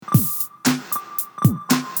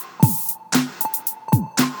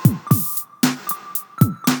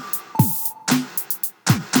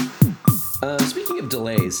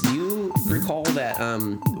anyways, do you recall that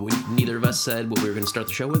neither of us said what we were going to start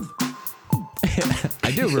the show with?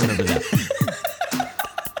 I do remember that.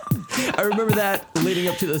 I remember that leading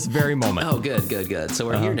up to this very moment. Oh, good. So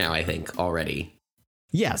we're here now, I think, already.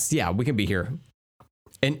 Yes, yeah, we can be here.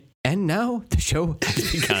 And now the show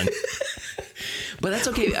has begun. But that's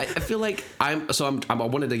okay. I feel like I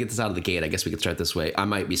wanted to get this out of the gate. I guess we could start this way. I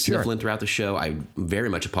might be sniffling throughout the show. I very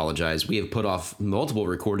much apologize. We have put off multiple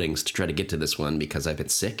recordings to try to get to this one because I've been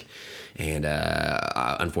sick. And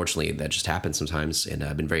unfortunately, that just happens sometimes. And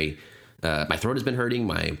I've been very... my throat has been hurting.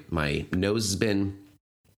 My nose has been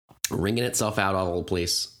wringing itself out all over the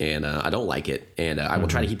place. And I don't like it. And I will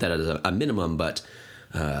try to keep that as a minimum. But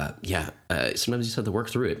sometimes you just have to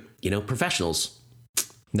work through it. You know, professionals...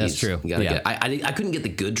 That's true. I couldn't get the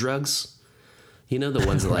good drugs. You know, the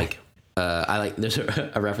ones that like, there's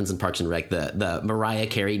a reference in Parks and Rec, the Mariah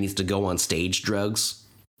Carey needs to go on stage drugs.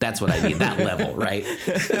 That's what I need, that level, right?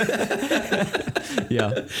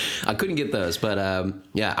 Yeah. I couldn't get those, but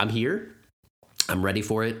I'm here. I'm ready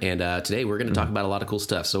for it. And today we're going to talk about a lot of cool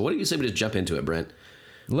stuff. So what do you say we just jump into it, Brent?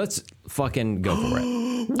 Let's fucking go for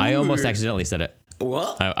it. I almost accidentally said it.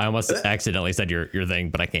 What? I almost accidentally said your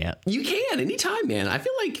thing, but I can't. You can anytime, man. I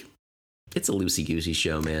feel like it's a loosey-goosey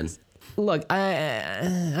show, man. Look,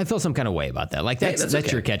 I feel some kind of way about that. Like that's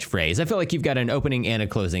okay. your catchphrase. I feel like you've got an opening and a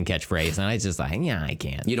closing catchphrase, and I just like, I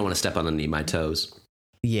can't. You don't want to step on any of my toes.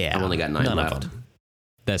 Yeah, I've only got 9 left.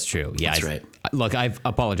 That's true. Yeah, that's right. Look, I've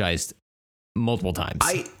apologized multiple times.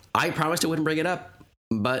 I promised I wouldn't bring it up,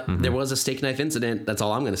 but there was a steak knife incident. That's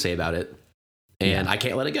all I'm going to say about it, and I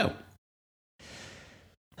can't let it go.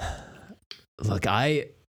 Look, I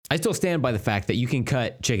still stand by the fact that you can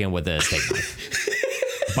cut chicken with a steak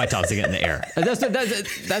knife by tossing it in the air.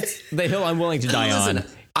 That's the hill I'm willing to die on.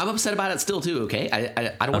 I'm upset about it still too. Okay,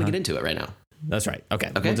 I don't want to get into it right now. That's right.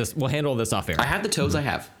 Okay. We'll handle this off air. I have the toes I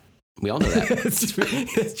have. We all know that.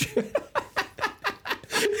 That's true.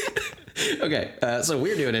 Okay, so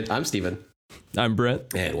we're doing it. I'm Steven. I'm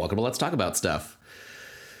Brent. And welcome to Let's Talk About Stuff.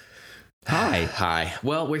 Hi.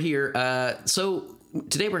 Well, we're here. So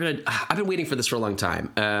today I've been waiting for this for a long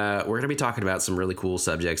time. We're going to be talking about some really cool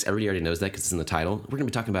subjects. Everybody already knows that because it's in the title. We're going to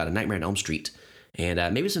be talking about A Nightmare on Elm Street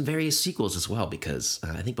and maybe some various sequels as well, because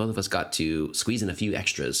I think both of us got to squeeze in a few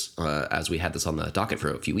extras as we had this on the docket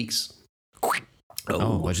for a few weeks.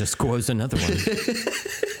 Oh, I just squeezed another one.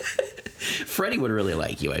 Freddie would really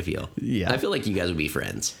like you, I feel. Yeah. I feel like you guys would be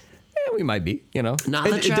friends. Yeah, we might be, you know. Not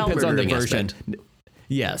the child depends on the version. aspect.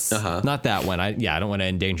 Yes. Not that one. I don't want to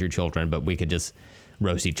endanger children, but we could just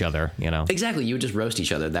roast each other, you know. Exactly. You would just roast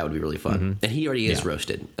each other. That would be really fun. And he already is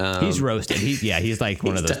roasted. He's roasted. He's like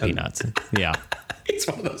one of those peanuts. Yeah. He's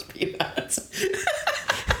one of those peanuts.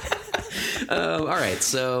 All right.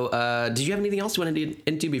 So did you have anything else you want to get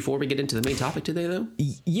into before we get into the main topic today, though?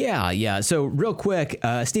 Yeah. So real quick,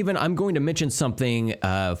 Steven, I'm going to mention something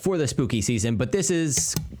for the spooky season, but this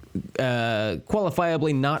is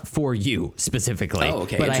qualifiably not for you specifically. Oh,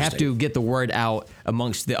 okay. But I have to get the word out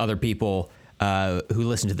amongst the other people who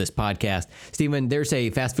listen to this podcast. Steven, there's a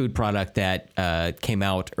fast food product that came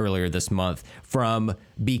out earlier this month from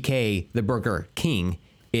BK, the Burger King.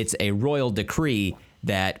 It's a royal decree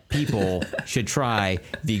that people should try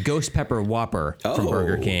the Ghost Pepper Whopper from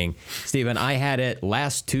Burger King. Steven, I had it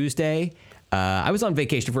last Tuesday. I was on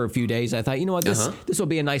vacation for a few days. I thought, you know what, this will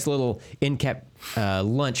be a nice little in-cap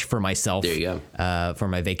lunch for myself. There you go. For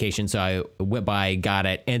my vacation. So I went by, got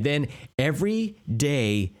it. And then every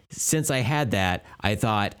day since I had that, I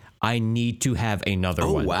thought, I need to have another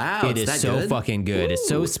one. Wow. It is so good? fucking good. Ooh. It's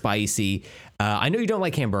so spicy. I know you don't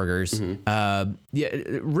like hamburgers. Remind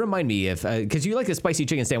me if, because you like the spicy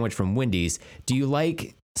chicken sandwich from Wendy's. Do you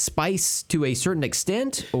like spice to a certain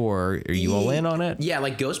extent, or are you all in on it? Yeah,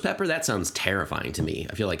 like ghost pepper, that sounds terrifying to me.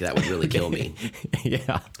 I feel like that would really kill me.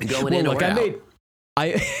 Yeah. Going in or out.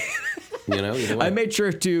 I made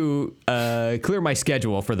sure to clear my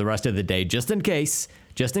schedule for the rest of the day, just in case,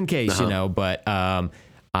 you know, but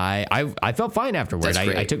I felt fine afterward.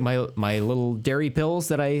 I took my little dairy pills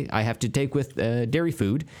that I have to take with dairy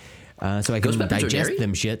food, so I can digest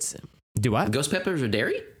them shits. Do what? Ghost peppers are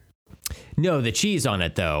dairy? No, the cheese on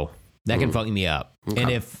it though, that can fuck me up. Okay.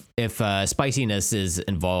 And if spiciness is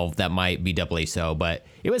involved, that might be doubly so. But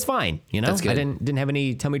it was fine, you know. I didn't have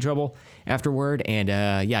any tummy trouble afterward, and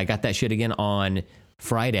I got that shit again on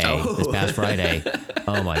Friday, this past Friday.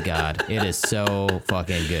 Oh my god, it is so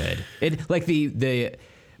fucking good. It like the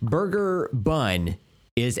burger bun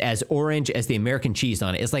is as orange as the American cheese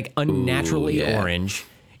on it. It's like unnaturally orange.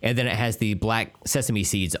 and then it has the black sesame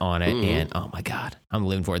seeds on it, and oh my god, I'm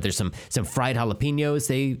living for it. There's some fried jalapenos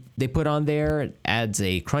they put on there. It adds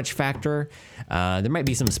a crunch factor. There might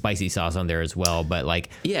be some spicy sauce on there as well, but like,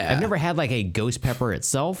 Yeah. I've never had like a ghost pepper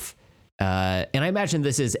itself, and I imagine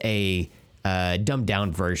this is a dumbed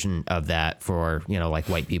down version of that for like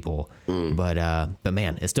white people. But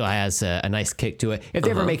man, it still has a nice kick to it. If they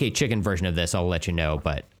ever make a chicken version of this, I'll let you know.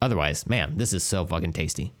 But otherwise, man, this is so fucking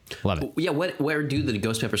tasty. Love it. Yeah, where do the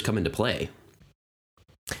ghost peppers come into play?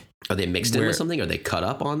 Are they mixed in with something? Are they cut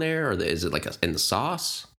up on there? Or is it like in the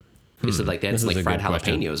sauce? Is it like that's like fried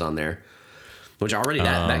jalapenos on there? Which already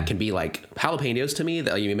that can be like jalapenos to me.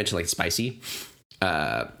 You mentioned like spicy.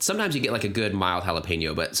 Sometimes you get like a good mild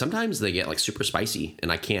jalapeno, but sometimes they get like super spicy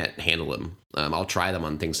and I can't handle them. I'll try them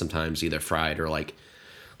on things sometimes, either fried or like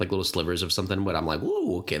little slivers of something, but I'm like,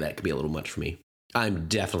 whoa, okay, that could be a little much for me. I'm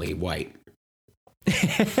definitely white.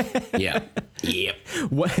 Yeah.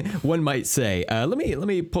 One might say. Let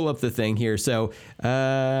me pull up the thing here. So,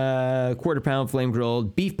 quarter pound flame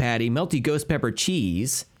grilled beef patty, melty ghost pepper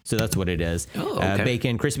cheese. So that's what it is. Oh, okay.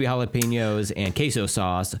 Bacon, crispy jalapenos, and queso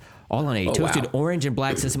sauce, all on a toasted orange and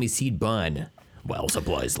black sesame seed bun. While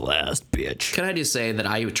supplies last, bitch. Can I just say that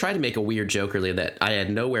I tried to make a weird joke earlier that I had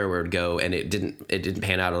nowhere where it would go, and it didn't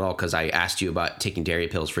pan out at all because I asked you about taking dairy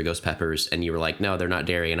pills for ghost peppers, and you were like, no, they're not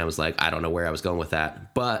dairy, and I was like, I don't know where I was going with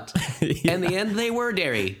that, but in the end, they were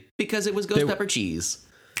dairy because it was ghost pepper cheese.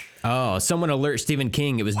 Oh, someone alert Stephen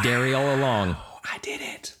King! It was dairy all along. I did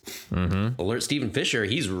it. Alert Stephen Fisher.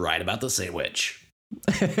 He's right about the sandwich.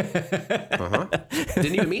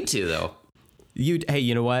 Didn't even mean to though. Hey,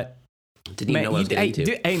 you know what? Didn't even know what I was getting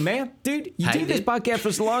to. Hey, man, dude, you do this podcast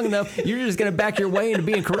for so long enough, you're just going to back your way into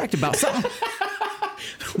being correct about something.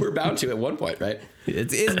 We're bound to at one point, right?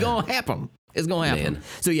 It's going to happen. It's going to happen. Man.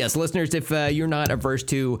 So, yes, listeners, if you're not averse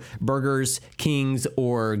to burgers, Kings,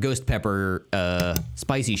 or ghost pepper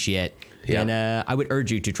spicy shit, then I would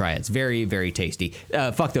urge you to try it. It's very, very tasty.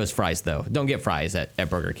 Fuck those fries, though. Don't get fries at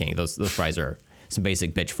Burger King. Those fries are some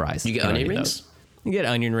basic bitch fries. You get onion rings? You get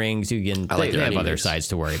onion rings. You can. They have other sides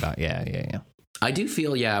to worry about. Yeah. I do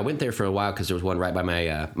feel. Yeah, I went there for a while because there was one right by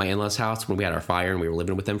my my in-laws' house when we had our fire and we were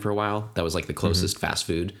living with them for a while. That was like the closest fast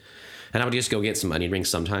food, and I would just go get some onion rings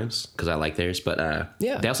sometimes because I like theirs. But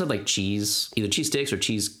they also had like cheese, either cheese sticks or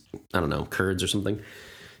cheese. I don't know, curds or something.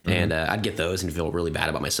 And I'd get those and feel really bad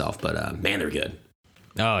about myself. But man, they're good.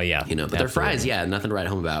 Oh yeah, but their fries, nothing to write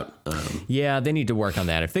home about. Yeah, they need to work on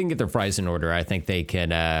that. If they can get their fries in order, I think they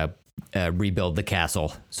can. Rebuild the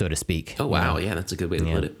castle, so to speak. Oh, wow. Yeah, that's a good way to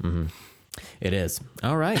put it. It is.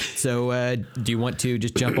 All right. So do you want to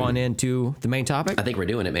just jump on into the main topic? I think we're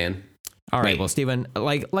doing it, man. All right. Well, Stephen,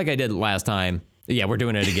 like I did last time. Yeah, we're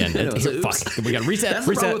doing it again. Fuck. We got to reset. That's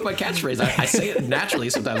the problem with my catchphrase. I say it naturally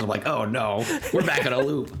sometimes. I'm like, oh, no. We're back in a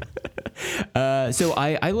loop. So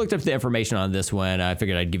I looked up the information on this one. I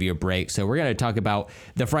figured I'd give you a break. So we're going to talk about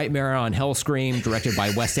The Frightmare on Hellscream, directed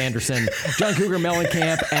by Wes Anderson, John Cougar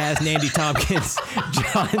Mellencamp as Nandy Tompkins,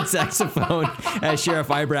 John Saxophone as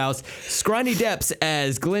Sheriff Eyebrows, Scrawny Depps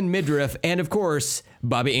as Glenn Midriff, and, of course,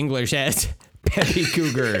 Bobby English as Peppy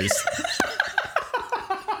Cougars.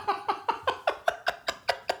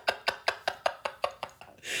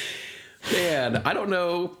 Man, I don't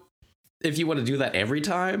know if you want to do that every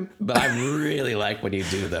time, but I really like when you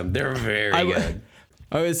do them. They're very good.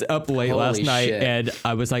 I was up late last night and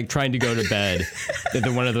I was like trying to go to bed. And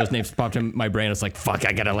then one of those names popped in my brain. I was like, fuck,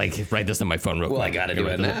 I gotta like write this on my phone real quick. Well, I gotta do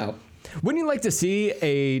it now. Wouldn't you like to see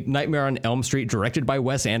a Nightmare on Elm Street directed by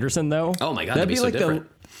Wes Anderson though? Oh my God, that'd be so different.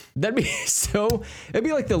 It'd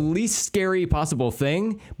be like the least scary possible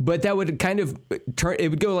thing, but that would kind of it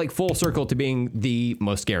would go like full circle to being the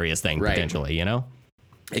most scariest thing potentially, you know?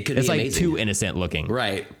 It could be amazing. It's like too innocent looking.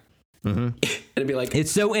 Right. It'd be like...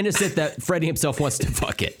 It's so innocent that Freddy himself wants to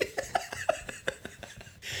fuck it.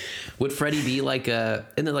 Would Freddy be like and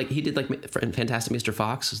then like he did like Fantastic Mr.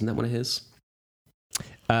 Fox? Isn't that one of his?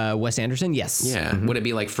 Wes Anderson? Yes. Yeah. Would it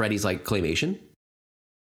be like Freddy's like claymation?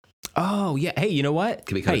 Oh, yeah. Hey, you know what?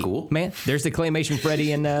 Could be kind of cool. Man, there's the claymation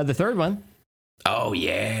Freddy in the third one. Oh,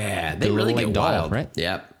 yeah. They really get wild. Right?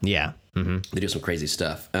 Yeah. Yeah. They do some crazy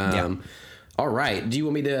stuff. All right. Do you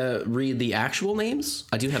want me to read the actual names?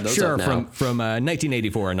 I do have those up now. From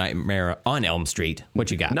 1984, A Nightmare on Elm Street.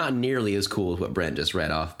 What you got? Not nearly as cool as what Brent just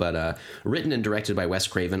read off, but written and directed by Wes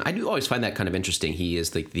Craven. I do always find that kind of interesting. He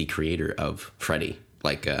is the creator of Freddy.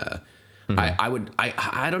 Like, I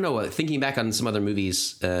don't know. Thinking back on some other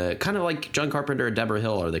movies, kind of like John Carpenter or Deborah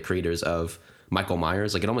Hill are the creators of Michael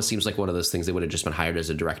Myers. Like, it almost seems like one of those things they would have just been hired as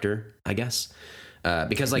a director, I guess.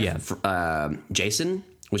 Because like Jason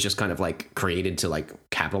was just kind of like created to like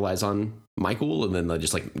capitalize on Michael, and then they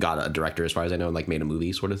just like got a director, as far as I know, and like made a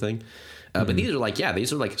movie sort of thing. But these are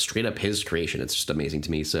like straight up his creation. It's just amazing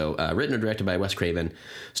to me. So written and directed by Wes Craven,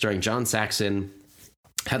 starring John Saxon,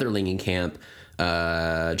 Heather Langenkamp,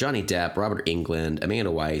 Johnny Depp, Robert Englund,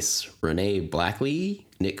 Amanda Weiss, Renee Blackley,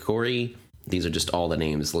 Nick Corey. These are just all the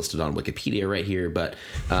names listed on Wikipedia right here. But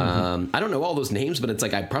I don't know all those names, but it's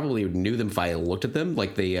like I probably knew them if I looked at them.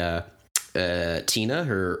 Like the Tina,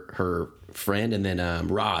 her friend, and then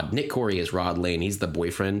Rod. Nick Corey is Rod Lane. He's the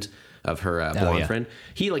boyfriend of her blonde friend.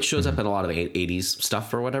 He like shows up in a lot of 80s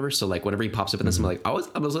stuff or whatever. So like whenever he pops up in this, I'm like, I was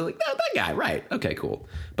like, oh, that guy, right? Okay, cool.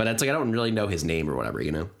 But it's like I don't really know his name or whatever,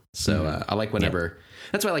 you know. So I like whenever.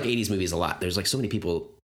 That's why I like 80s movies a lot. There's like so many people.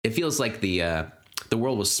 It feels like the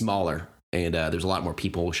world was smaller and there's a lot more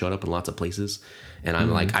people showing up in lots of places. And I'm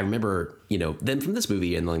like, I remember, you know, then from this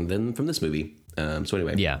movie and then from this movie. So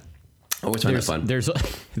anyway, Yeah. I always find that fun.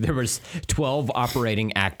 There was 12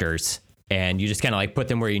 operating actors, and you just kind of like put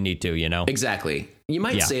them where you need to, you know? Exactly. You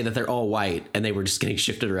might say that they're all white and they were just getting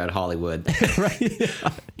shifted around Hollywood. Right.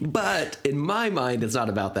 But in my mind, it's not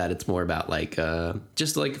about that. It's more about like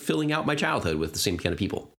just like filling out my childhood with the same kind of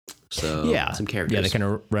people. So some characters. Yeah, they kind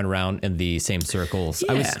of run around in the same circles.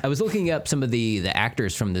 Yeah. I was looking up some of the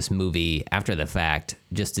actors from this movie after the fact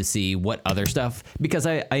just to see what other stuff, because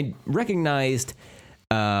I recognized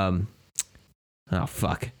oh,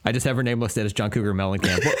 fuck. I just have her name listed as John Cougar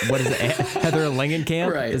Mellencamp. What is it? Heather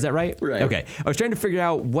Langenkamp? Right. Is that right? Right. Okay. I was trying to figure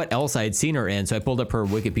out what else I had seen her in, so I pulled up her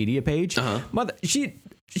Wikipedia page.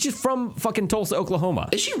 She's from fucking Tulsa, Oklahoma.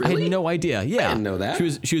 Is she really? I had no idea. Yeah. I didn't know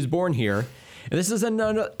that. She was born here. And this is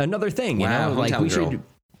another thing, you know? Like, we should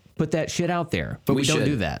put that shit out there, but we don't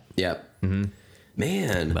do that. Yep. Mm-hmm.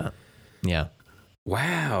 Man. But, yeah.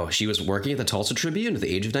 Wow. She was working at the Tulsa Tribune at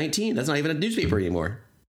the age of 19. That's not even a newspaper anymore.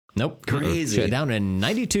 Nope. Crazy. Shut down in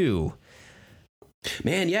 92.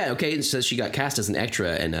 Man, yeah, okay. It says she got cast as an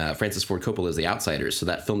extra in Francis Ford Coppola's The Outsiders. So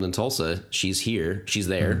that filmed in Tulsa. She's here. She's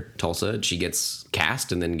there, Tulsa. She gets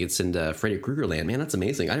cast and then gets into Freddy Krueger land. Man, that's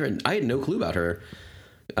amazing. I had no clue about her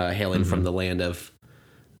hailing from the land of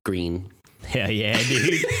green. Yeah,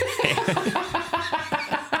 dude.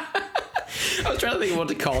 I was trying to think of what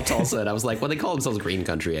to call Tulsa, and I was like, well, they call themselves green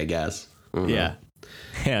country, I guess. Yeah.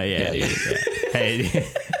 Yeah. Hey,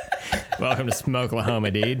 welcome to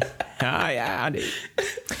Smokelahoma, dude. Yeah, dude.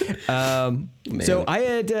 So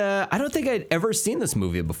I don't think I'd ever seen this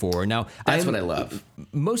movie before. Now, that's what I love.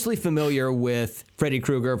 Mostly familiar with Freddy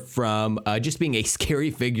Krueger from just being a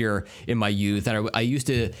scary figure in my youth. And I used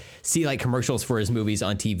to see like commercials for his movies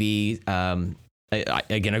on TV.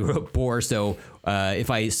 I grew up poor, so if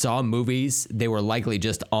I saw movies, they were likely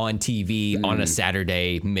just on TV on a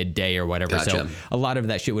Saturday midday or whatever. Gotcha. So a lot of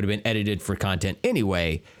that shit would have been edited for content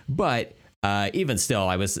anyway. But even still,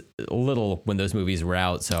 I was little when those movies were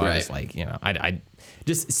out, so I was like, you know, I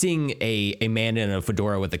just seeing a man in a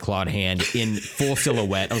fedora with a clawed hand in full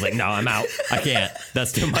silhouette. I was like, no, I'm out. I can't.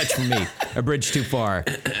 That's too much for me. A bridge too far.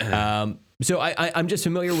 So I'm just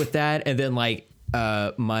familiar with that, and then like.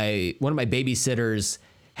 One of my babysitters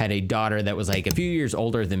had a daughter that was like a few years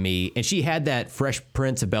older than me, and she had that Fresh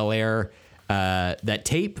Prince of Bel-Air, that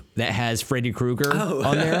tape that has Freddy Krueger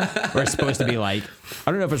on there, where it's supposed to be like,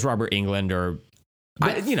 I don't know if it's Robert Englund or, but,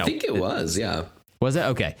 I think it was, yeah. Was it?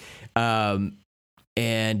 Okay.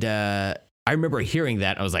 And I remember hearing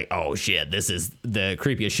that, and I was like, oh shit, this is the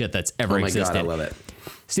creepiest shit that's ever existed. God, I love it.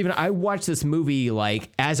 Stephen, I watched this movie like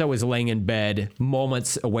as I was laying in bed,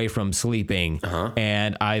 moments away from sleeping,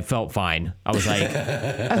 and I felt fine. I was like,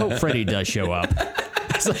 I hope Freddy does show up.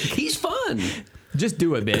 Like, he's fun. Just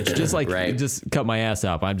do it, bitch. Just like, just cut my ass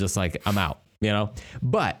up. I'm just like, I'm out, you know?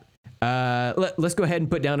 But let's go ahead and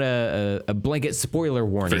put down a blanket spoiler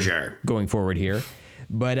warning for sure going forward here.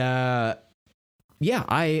 But yeah,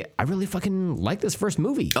 I really fucking like this first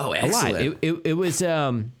movie. Oh, excellent. A lot.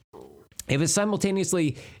 It was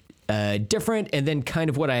simultaneously different and then kind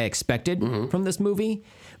of what I expected from this movie.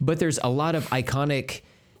 But there's a lot of iconic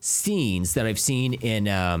scenes that I've seen in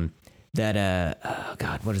oh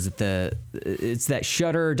God, what is it? It's that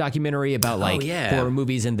Shudder documentary about like horror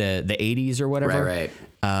movies in the 80s or whatever. Right.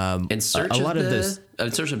 In Search of Darkness?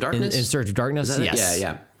 In Search of Darkness, yes.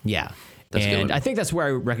 Yeah. That's and I think that's where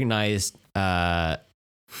I recognized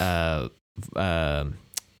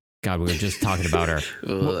God, we were just talking about her.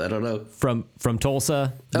 I don't know. From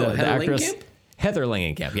Tulsa, the actress. Langenkamp? Heather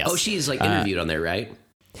Langenkamp, yes. Oh, she's like interviewed on there, right?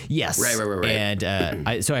 Yes. Right.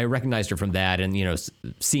 And so I recognized her from that, and you know,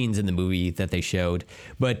 scenes in the movie that they showed,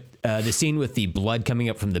 but the scene with the blood coming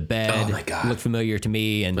up from the bed Oh my God. looked familiar to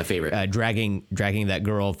me, and My favorite. dragging that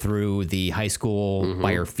girl through the high school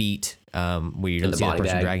by her feet, where you don't the see the body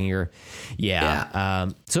person bag. dragging her.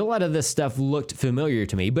 So a lot of this stuff looked familiar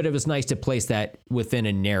to me, but it was nice to place that within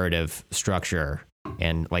a narrative structure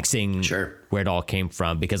and like seeing Sure. where it all came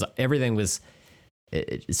from, because everything was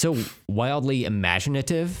so wildly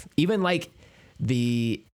imaginative. Even like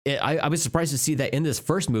I was surprised to see that in this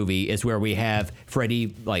first movie is where we have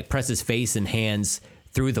Freddy like press his face and hands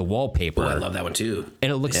through the wallpaper. Oh, I love that one too.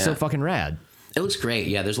 And it looks so Yeah. fucking rad. It looks great.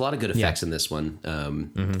 Yeah, there's a lot of good effects in this one.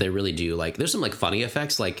 They really do. Like, there's some like funny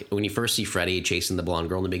effects. Like when you first see Freddy chasing the blonde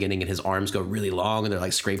girl in the beginning, and his arms go really long, and they're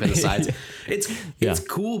like scraping the sides. It's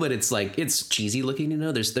cool, but it's like it's cheesy looking. You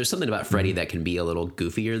know, there's something about Freddy that can be a little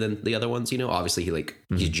goofier than the other ones. You know, obviously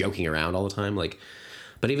he's joking around all the time. Like,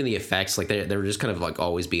 but even the effects, like they're just kind of like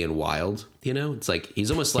always being wild. You know, it's like he's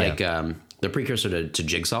almost like the precursor to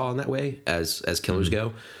Jigsaw in that way, as killers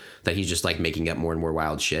go. That he's just like making up more and more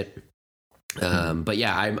wild shit. But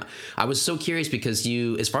yeah, I was so curious because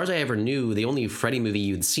as far as I ever knew, the only Freddy movie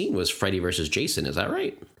you'd seen was Freddy versus Jason. Is that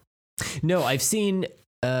right? No, I've seen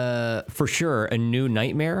for sure A New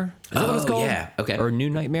Nightmare. Is that what it's called? Yeah. Okay. Or New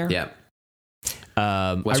Nightmare. Yeah. I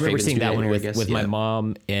remember Craven's seeing New that one Nightmare, I guess. with my Yeah.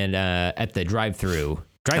 mom and at the drive-in.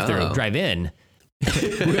 We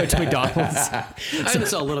went to McDonald's. I only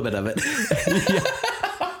saw a little bit of it.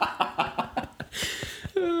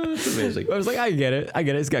 It's amazing. I was like, I get it.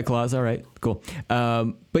 It's got claws. All right, cool.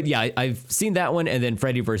 But yeah, I've seen that one, and then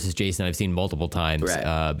Freddy versus Jason I've seen multiple times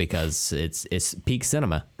Right. because it's peak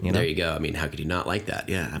cinema. You know? There you go. I mean, how could you not like that?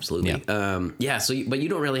 Yeah, absolutely. But you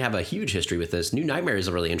don't really have a huge history with this. New Nightmare is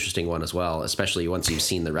a really interesting one as well, especially once you've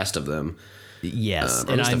seen the rest of them. Yes, or at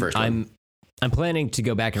and least the first one. I'm planning to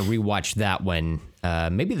go back and rewatch that one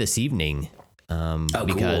maybe this evening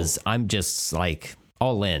because I'm just like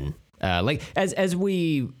all in. Like as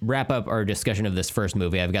we wrap up our discussion of this first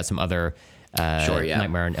movie, I've got some other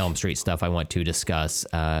Nightmare on Elm Street stuff I want to discuss.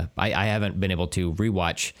 I haven't been able to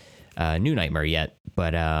rewatch New Nightmare yet,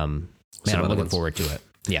 but man, I'm looking forward to it.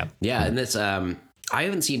 Yeah, Yeah, and this I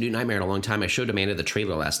haven't seen New Nightmare in a long time. I showed Amanda the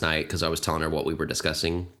trailer last night because I was telling her what we were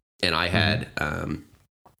discussing, and I had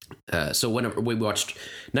so whenever we watched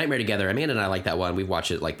Nightmare together, Amanda and I like that one. We watch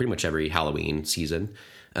it like pretty much every Halloween season.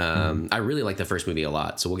 I really like the first movie a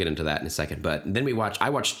lot, so we'll get into that in a second. But then I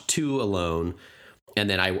watched 2 alone, and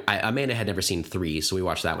then Amanda had never seen 3, so we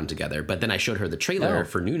watched that one together. But then I showed her the trailer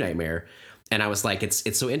for New Nightmare, and I was like,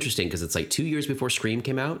 it's so interesting because it's like 2 years before Scream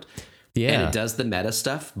came out. yeah. And it does the meta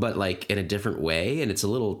stuff, but like in a different way, and it's a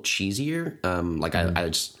little cheesier. I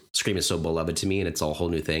just Scream is so beloved to me, and it's a whole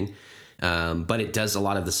new thing. But it does a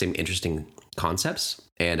lot of the same interesting concepts.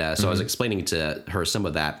 And so I was explaining to her some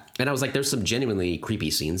of that, and I was like, "There's some genuinely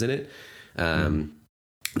creepy scenes in it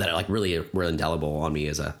that are like really were indelible on me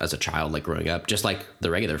as a child, like growing up, just like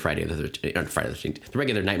the regular Friday the 13th, the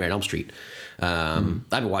regular Nightmare on Elm Street." I've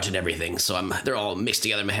been watching everything, so they're all mixed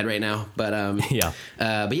together in my head right now. But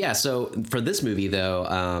but yeah. So for this movie though,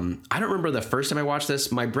 I don't remember the first time I watched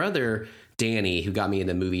this. My brother Danny, who got me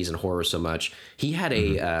into movies and horror so much, he had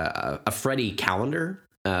a Freddy calendar.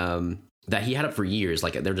 That he had up for years.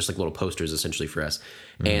 Like they're just like little posters essentially for us.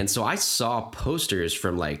 And so I saw posters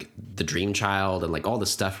from like The Dream Child and like all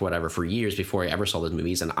this stuff, whatever, for years before I ever saw those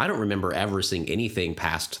movies. And I don't remember ever seeing anything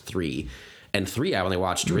past 3. And 3 I only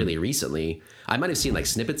watched really recently. I might have seen like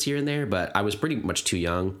snippets here and there, but I was pretty much too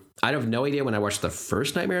young. I have no idea when I watched the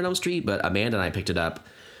first Nightmare on Elm Street, but Amanda and I picked it up,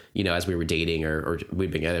 you know, as we were dating or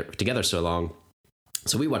we'd been together so long.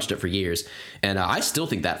 So we watched it for years. And I still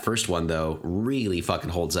think that first one though really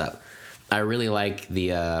fucking holds up. I really like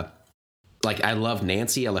I love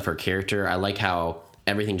Nancy. I love her character. I like how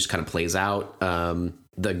everything just kind of plays out.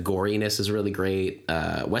 The goriness is really great.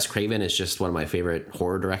 Wes Craven is just one of my favorite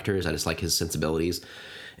horror directors. I just like his sensibilities,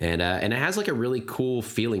 and it has like a really cool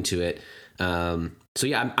feeling to it. So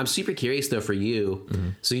yeah, I'm super curious though for you. Mm-hmm.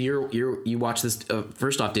 So you watch this.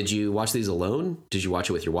 First off, did you watch these alone? Did you watch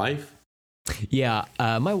it with your wife? Yeah,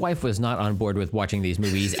 my wife was not on board with watching these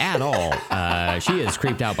movies at all. She is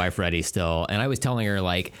creeped out by Freddy still, and I was telling her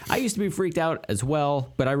like I used to be freaked out as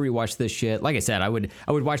well, but I rewatched this shit. Like I said, I would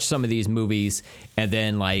watch some of these movies and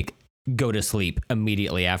then like go to sleep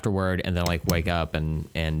immediately afterward, and then like wake up and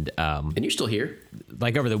you're still here.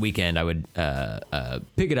 Like over the weekend, I would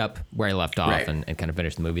pick it up where I left off Right. and kind of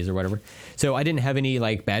finish the movies or whatever. So I didn't have any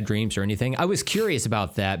like bad dreams or anything. I was curious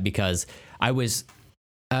about that because I was.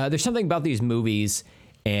 There's something about these movies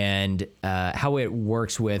and how it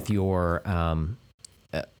works with your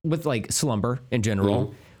with like slumber in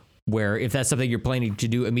general, where if that's something you're planning to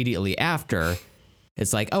do immediately after,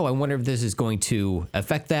 it's like, oh, I wonder if this is going to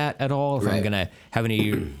affect that at all. If I'm going to have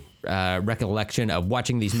any recollection of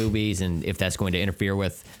watching these movies, and if that's going to interfere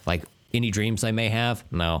with like any dreams I may have.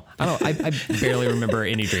 No, I don't. I barely remember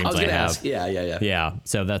any dreams I have. Ask. Yeah. Yeah.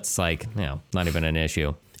 So that's like, not even an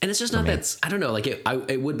issue. And it's just not that, I don't know, like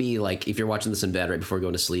it would be like if you're watching this in bed right before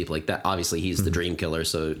going to sleep, like that, obviously he's the dream killer.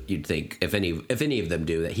 So you'd think if any of them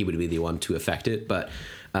do that, he would be the one to affect it. But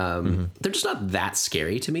they're just not that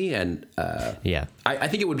scary to me. And I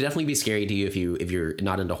think it would definitely be scary to you if you're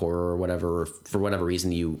not into horror or whatever, or for whatever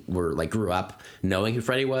reason you were like grew up knowing who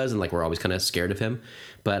Freddy was and like we're always kind of scared of him.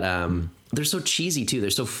 But they're so cheesy too. They're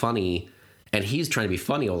so funny. And he's trying to be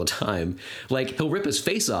funny all the time. Like, he'll rip his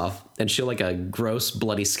face off and show like a gross,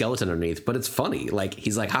 bloody skeleton underneath, but it's funny. Like,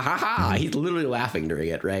 he's like, ha ha ha. He's literally laughing during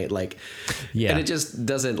it, right? Like, and it just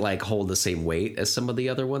doesn't like hold the same weight as some of the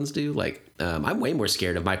other ones do. Like, I'm way more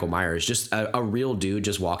scared of Michael Myers, just a real dude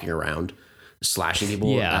just walking around slashing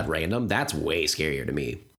people at random. That's way scarier to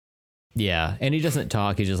me. Yeah. And he doesn't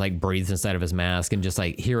talk. He just like breathes inside of his mask, and just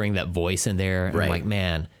like hearing that voice in there. And I'm like,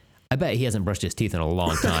 man, I bet he hasn't brushed his teeth in a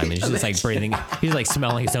long time. And he's just like breathing. He's like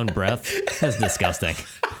smelling his own breath. That's disgusting.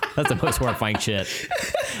 That's the most horrifying shit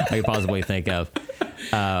I could possibly think of.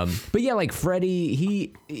 But yeah, like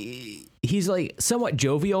Freddy, he's like somewhat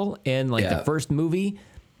jovial in like the first movie,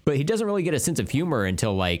 but he doesn't really get a sense of humor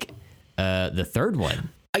until like the third one.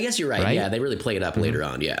 I guess you're right. Yeah, they really play it up later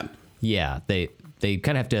on. Yeah. Yeah, they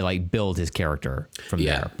kind of have to like build his character from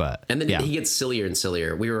there, but and then he gets sillier and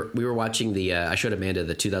sillier. We were watching I showed Amanda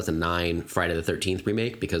the 2009 Friday the 13th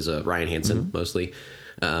remake because of Ryan Hansen mostly.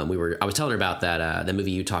 I was telling her about that the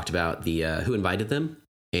movie you talked about, the Who Invited Them,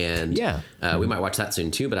 and we might watch that soon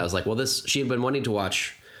too. But I was like, well, she had been wanting to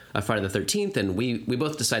watch Friday the 13th, and we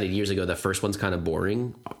both decided years ago the first one's kind of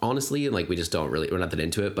boring, honestly, and like we're not that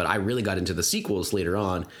into it. But I really got into the sequels later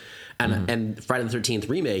on, and Friday the 13th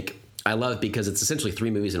remake I love because it's essentially 3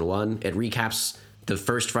 movies in one. It recaps the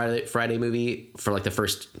first Friday movie for like the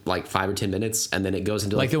first like 5 or 10 minutes, and then it goes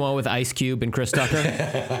into like the one with Ice Cube and Chris Tucker.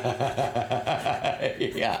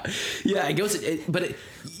 It goes, but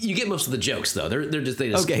you get most of the jokes though. They just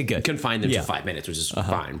confine them to 5 minutes, which is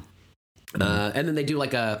fine. And then they do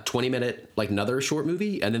like a 20-minute like another short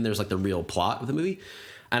movie, and then there's like the real plot of the movie,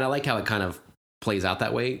 and I like how it kind of plays out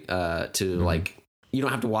that way like. You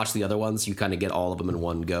don't have to watch the other ones. You kind of get all of them in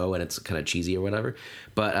one go, and it's kind of cheesy or whatever.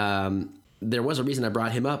 But there was a reason I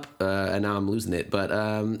brought him up, and now I'm losing it. But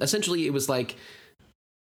essentially, it was like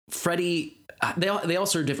Freddy. They all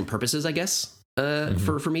serve different purposes, I guess.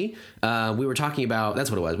 For me, we were talking about that's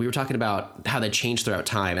what it was. We were talking about how they change throughout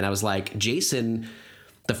time, and I was like, Jason.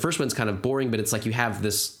 The first one's kind of boring, but it's like you have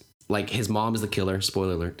this. Like his mom is the killer,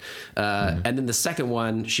 spoiler alert. And then the second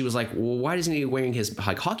one, she was like, well, why isn't he wearing his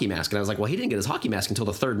like hockey mask? And I was like, well, he didn't get his hockey mask until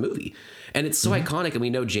the third movie. And it's so iconic, and we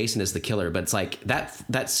know Jason is the killer, but it's like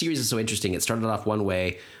that series is so interesting. It started off one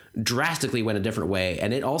way, drastically went a different way.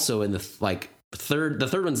 And it also in the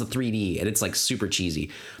third one's the 3D, and it's like super cheesy.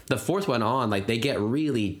 The fourth one on, like they get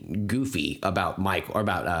really goofy about Mike or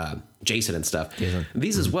about Jason and stuff.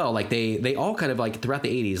 These as well, like they all kind of like throughout the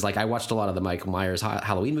 80s, like I watched a lot of the Michael Myers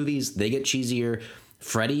Halloween movies. They get cheesier.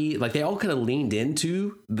 Freddy, like they all kind of leaned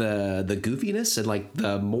into the goofiness and like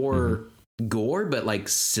the more gore, but like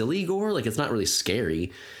silly gore. Like it's not really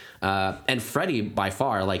scary. And Freddy by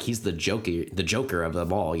far, like he's the Joker of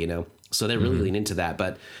them all, you know. So they really lean into that.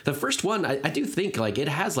 But the first one, I do think like it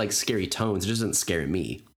has like scary tones. It doesn't scare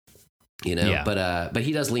me, you know. Yeah. But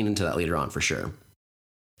he does lean into that later on for sure.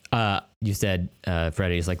 You said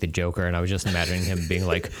Freddy's like the Joker, and I was just imagining him being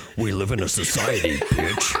like, "We live in a society,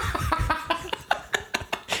 bitch."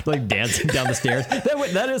 Like dancing down the stairs.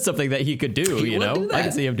 That is something that he could do. You know, I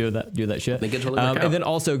can see him do that shit. Make it totally work out. And then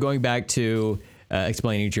also going back to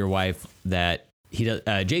explaining to your wife that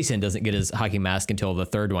Jason doesn't get his hockey mask until the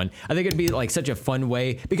third one. I think it'd be like such a fun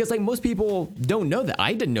way because like most people don't know that.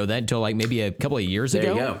 I didn't know that until like maybe a couple of years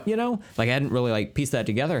ago. You know, like I hadn't really like pieced that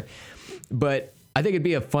together. But I think it'd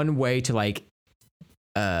be a fun way to like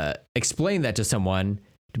explain that to someone,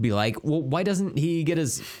 to be like, well, why doesn't he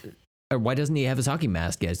have his hockey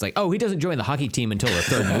mask yet? It's like, oh, he doesn't join the hockey team until the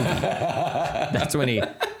third movie. That's when he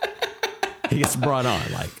gets brought on.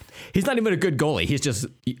 Like, he's not even a good goalie. He's just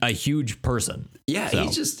a huge person. Yeah, so.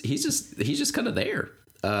 he's just kind of there.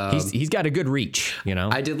 He's got a good reach, you know.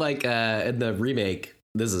 I did like in the remake.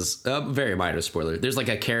 This is a very minor spoiler. There's like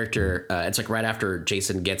a character. It's like right after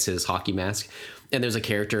Jason gets his hockey mask, and there's a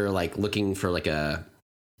character like looking for like I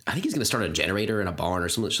think he's going to start a generator in a barn or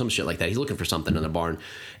some shit like that. He's looking for something in a barn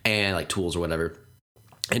and like tools or whatever.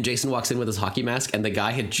 And Jason walks in with his hockey mask, and the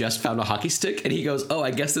guy had just found a hockey stick, and he goes, "Oh,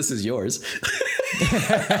 I guess this is yours."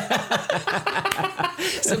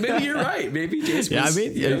 So maybe you're right. Maybe Jason. Yeah, I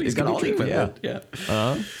mean, he's got all the equipment. Yeah.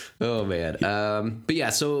 Oh man. But yeah.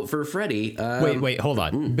 So for Freddy, Wait, hold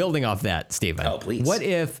on. Building off that, Stephen. Oh, please. What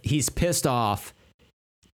if he's pissed off?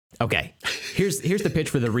 Okay, here's the pitch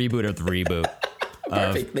for the reboot of the reboot.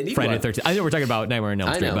 Perfect. They need Friday one. the 13th. I know we're talking about Nightmare on Elm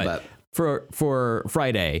I Street, know, but for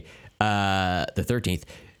Friday, the 13th,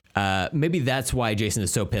 maybe that's why Jason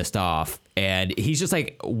is so pissed off, and he's just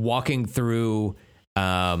like walking through,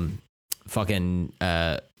 where's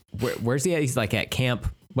he at? He's like at camp.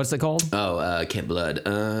 What's it called? Oh, Camp Blood.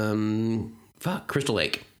 Crystal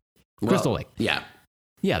Lake. Crystal Lake. Yeah.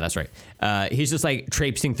 Yeah, that's right. He's just like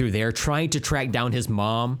traipsing through there, trying to track down his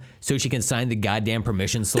mom so she can sign the goddamn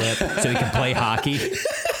permission slip so he can play hockey.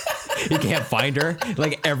 He can't find her.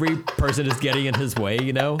 Like every person is getting in his way,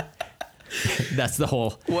 you know? That's the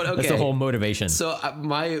whole that's the whole motivation. So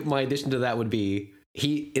my addition to that would be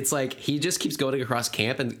he just keeps going across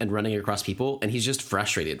camp and running across people, and he's just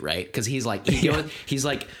frustrated, right? Because he's like he's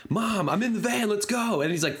like, "Mom, I'm in the van, let's go,"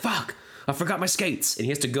 and he's like, "Fuck, I forgot my skates," and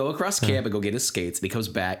he has to go across camp and go get his skates, and he comes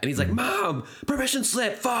back and he's like, "Mom, permission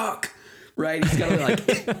slip, fuck." Right? He's got to like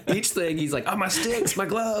each thing. He's like, "Oh, my sticks, my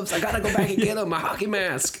gloves, I gotta go back and get them, my hockey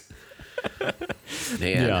mask."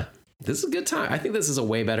 Man. Yeah. This is a good time. I think this is a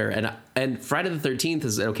way better, and Friday the 13th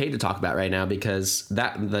is okay to talk about right now because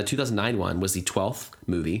the 2009 one was the 12th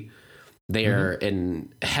movie. They are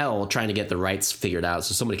in hell trying to get the rights figured out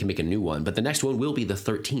so somebody can make a new one. But the next one will be the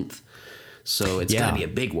 13th, so it's gonna be a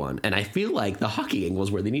big one. And I feel like the hockey angle is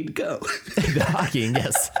where they need to go. The hockey,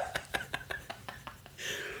 yes.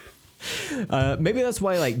 Maybe that's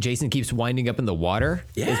why like Jason keeps winding up in the water.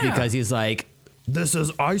 Yeah. Is because he's like, this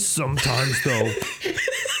is ice sometimes though.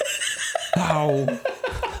 How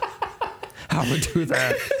would do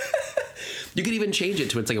that? You could even change it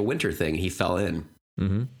to it's like a winter thing. He fell in,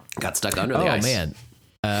 got stuck under the ice. Oh man!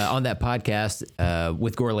 On that podcast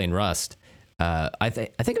with Gorley and Rust, I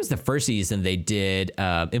think it was the first season they did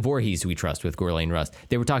in Voorhees We Trust with Gorley and Rust.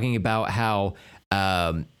 They were talking about how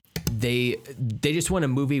they just want a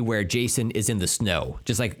movie where Jason is in the snow,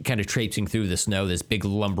 just like kind of traipsing through the snow, this big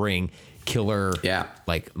lumbering killer,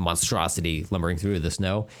 like monstrosity lumbering through the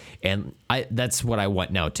snow. And that's what I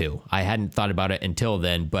want now too. I hadn't thought about it until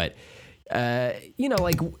then, but you know,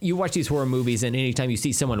 like you watch these horror movies and anytime you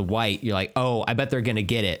see someone white, you're like, oh, I bet they're going to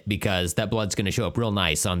get it because that blood's going to show up real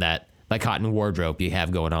nice on that like cotton wardrobe you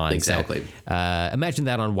have going on. Exactly. So, imagine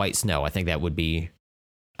that on white snow. I think that would be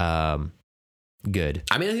good.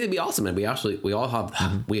 I mean, I think it'd be awesome. And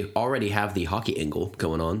we already have the hockey angle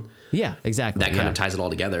going on. Yeah, exactly. That kind of ties it all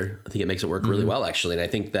together. I think it makes it work really well, actually. And I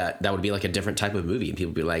think that would be like a different type of movie. And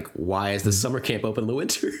people would be like, why is this summer camp open in the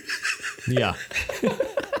winter? Yeah.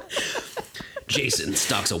 Jason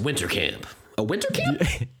stocks a winter camp. A winter camp?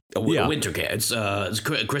 A winter camp. It's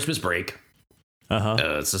Christmas break.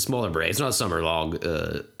 It's a smaller break. It's not summer long.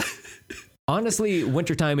 Honestly,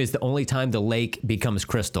 wintertime is the only time the lake becomes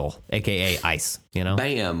crystal, a.k.a. ice, you know?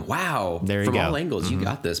 Bam. Wow. There you From go. all angles, you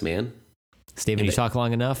got this, man. Steven, you talk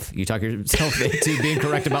long enough, you talk yourself into being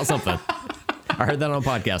correct about something. I heard that on a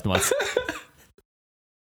podcast once.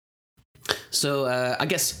 So I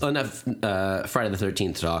guess enough Friday the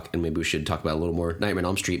 13th talk, and maybe we should talk about a little more Nightmare on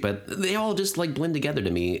Elm Street, but they all just like blend together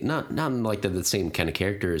to me. Not like they're the same kind of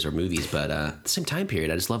characters or movies, but the same time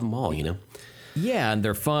period. I just love them all, you know? Yeah, and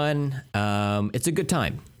they're fun. It's a good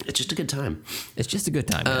time. It's just a good time. It's just a good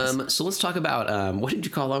time. Yes. So let's talk about, what did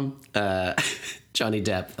you call him? Johnny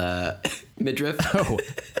Depp, midriff.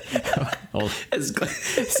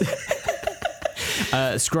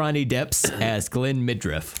 Scrawny Deps as Glenn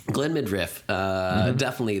Midriff. Glenn Midriff,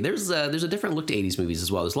 definitely. There's a different look to 80s movies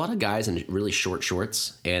as well. There's a lot of guys in really short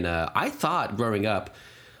shorts, and I thought growing up,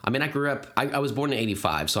 I mean, I was born in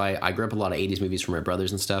 85, so I grew up a lot of 80s movies from my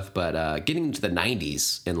brothers and stuff, but getting into the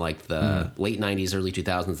 90s and like the late 90s, early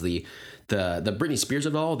 2000s, the Britney Spears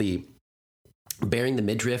of it all, the bearing the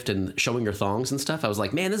midriff and showing your thongs and stuff, I was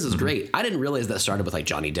like, man, this is great. I didn't realize that started with like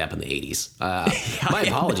Johnny Depp in the 80s. My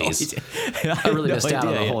apologies. I really missed out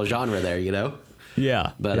on the whole genre there, you know?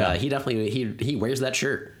 Yeah. But he definitely, he wears that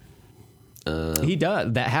shirt. He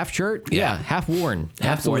does. That half shirt? Yeah. Half worn.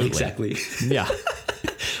 Absolutely. Exactly. Yeah.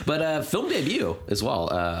 But film debut as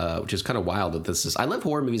well, which is kind of wild that this is. I love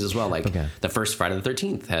horror movies as well. Like the first Friday the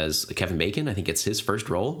 13th has Kevin Bacon. I think it's his first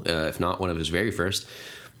role, if not one of his very first.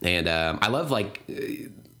 And I love like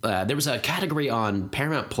there was a category on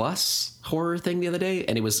Paramount Plus horror thing the other day,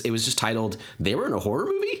 and it was just titled "They were in a horror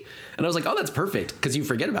movie," and And I was like, oh, that's perfect. Because you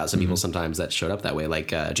forget about some people sometimes that showed up that way, like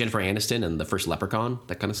Jennifer Aniston and the first Leprechaun,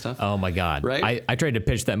 that kind of stuff. Oh my God. Right? I tried to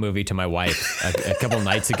pitch that movie to my wife a couple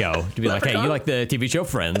nights ago to be like, hey, you like the TV show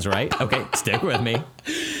Friends, right? Okay, stick with me.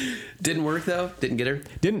 Didn't work though? Didn't get her?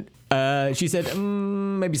 Didn't. She said,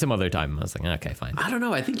 maybe some other time. I was like, okay, fine. I don't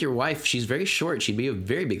know. I think your wife, she's very short. She'd be a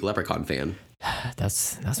very big Leprechaun fan.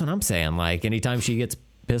 That's what I'm saying. Like, anytime she gets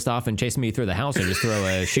pissed off and chasing me through the house, and just throw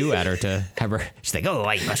a shoe at her to have her. She's like, oh,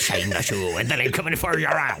 I must shine the shoe, and then I'm coming for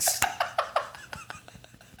your ass.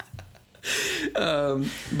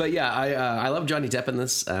 But yeah, I love Johnny Depp in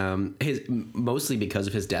this. Mostly because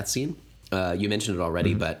of his death scene. You mentioned it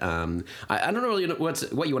already, but I don't really know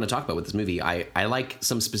what you want to talk about with this movie. I like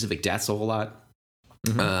some specific deaths a whole lot.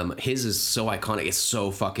 His is so iconic. It's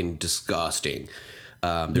so fucking disgusting.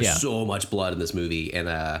 There's so much blood in this movie, and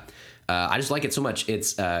I just like it so much.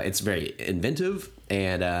 It's very inventive,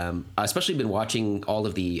 and especially been watching all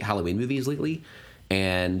of the Halloween movies lately,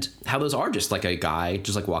 and how those are just like a guy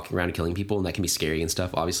just like walking around and killing people, and that can be scary and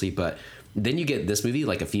stuff, obviously, but then you get this movie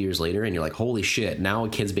like a few years later and you're like, holy shit, now a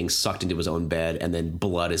kid's being sucked into his own bed and then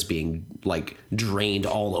blood is being like drained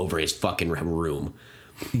all over his fucking room.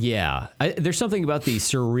 Yeah. There's something about the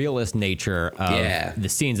surrealist nature of the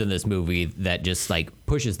scenes in this movie that just like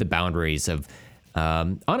pushes the boundaries of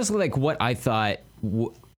honestly like what I thought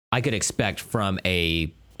I could expect from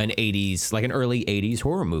an 80s, like an early 80s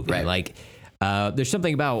horror movie. Right. Like there's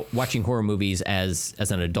something about watching horror movies as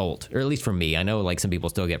an adult, or at least for me. I know like some people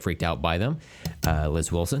still get freaked out by them,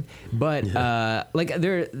 Liz Wilson, but like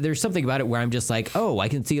there's something about it where I'm just like, oh, I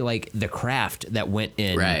can see like the craft that went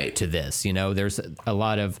into this. You know, there's a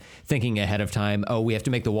lot of thinking ahead of time. Oh, we have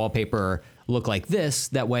to make the wallpaper look like this.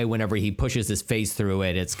 That way, whenever he pushes his face through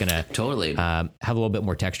it, it's gonna totally have a little bit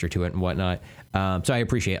more texture to it and whatnot. So I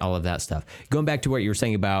appreciate all of that stuff. Going back to what you were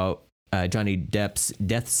saying about Johnny Depp's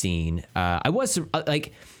death scene, I was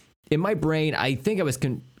like, in my brain, I think I was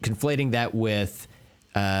conflating that with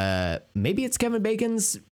maybe it's Kevin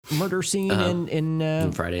Bacon's murder scene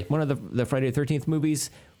in Friday, one of the Friday the 13th movies,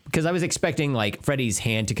 because I was expecting like Freddy's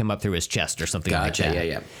hand to come up through his chest or something like that.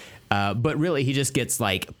 Yeah. But really, he just gets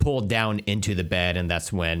like pulled down into the bed, and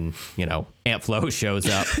that's when Aunt Flo shows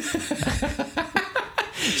up.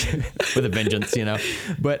 With a vengeance,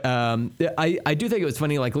 But I do think it was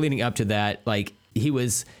funny, like leading up to that, like he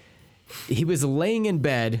was laying in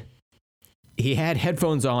bed. He had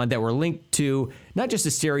headphones on that were linked to not just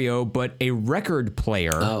a stereo, but a record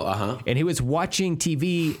player. And he was watching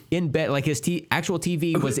TV in bed, like his actual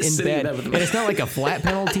TV was in bed. And it's not like a flat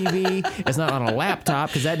panel TV. It's not on a laptop,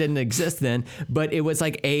 because that didn't exist then. But it was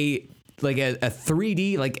like a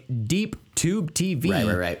 3D, like deep tube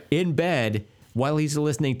TV in bed, while he's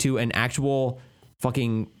listening to an actual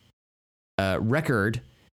fucking record,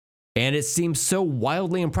 and it seems so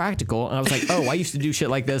wildly impractical. And I was like, oh, I used to do shit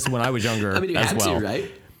like this when I was younger. I mean, you as had well. to, right?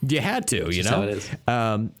 You had to, That's how it is.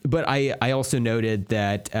 But I also noted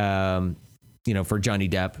that, for Johnny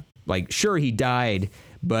Depp, like, sure, he died,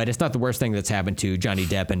 but it's not the worst thing that's happened to Johnny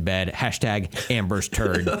Depp in bed. # Amber's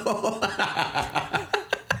turd.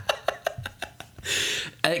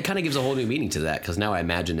 It kind of gives a whole new meaning to that, because now I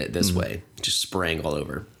imagine it this way, just spraying all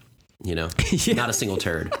over, not a single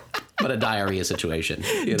turd, but a diarrhea situation.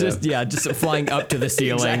 Just flying up to the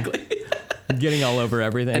ceiling, exactly. Getting all over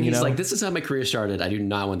everything. And he's like, this is how my career started. I do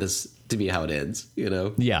not want this to be how it ends,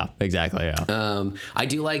 Yeah, exactly, yeah. I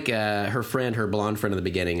do like her friend, her blonde friend in the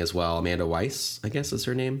beginning as well, Amanda Weiss, I guess is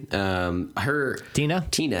her name.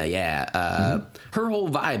 Tina, yeah. Her whole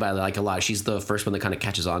vibe I like a lot. She's the first one that kind of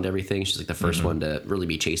catches on to everything. She's like the first one to really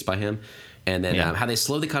be chased by him. And then how they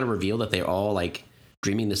slowly kind of reveal that they're all like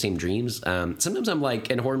dreaming the same dreams. Sometimes I'm like,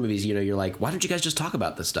 in horror movies, you're like, why don't you guys just talk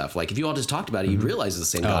about this stuff? Like, if you all just talked about it, you'd realize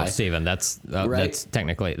it's the same guy. Oh, Steven, that's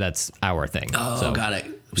technically, that's our thing. Oh, so, got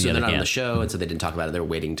it. So they're not on the show, and so they didn't talk about it. They're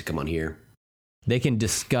waiting to come on here. They can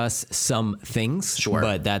discuss some things,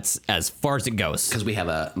 but that's as far as it goes. Because we have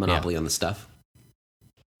a monopoly on the stuff.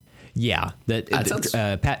 Yeah,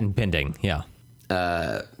 patent pending. Yeah.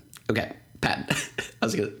 Okay. Patton. I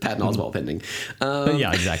was going to Patton Oswalt pending.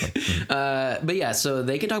 Yeah, exactly. But yeah, so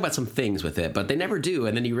they can talk about some things with it, but they never do.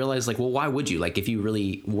 And then you realize, like, well, why would you? Like, if you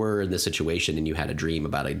really were in this situation and you had a dream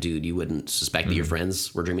about a dude, you wouldn't suspect that your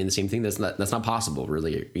friends were dreaming the same thing. That's not possible,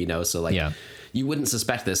 really. So like, you wouldn't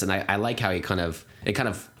suspect this. And I like how it kind of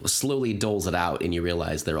slowly doles it out, and you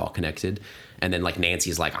realize they're all connected. And then like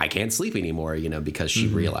Nancy's like, I can't sleep anymore, because she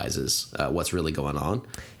realizes what's really going on.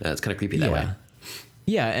 It's kind of creepy that way.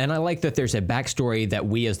 Yeah, and I like that there's a backstory that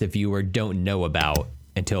we as the viewer don't know about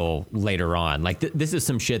until later on. Like this is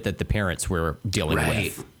some shit that the parents were dealing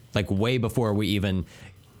with, like way before we even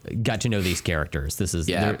got to know these characters. This is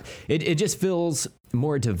it just feels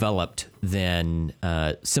more developed than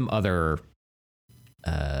some other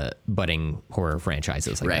budding horror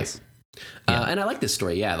franchises, I guess. And I like this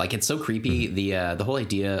story. Yeah, like it's so creepy. The whole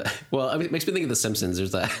idea. Well, I mean, it makes me think of The Simpsons.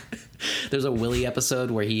 There's a Willy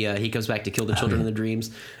episode where he comes back to kill the children in the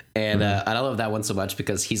dreams, and I love that one so much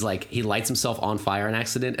because he lights himself on fire in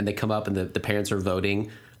accident, and they come up and the parents are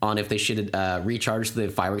voting on if they should recharge the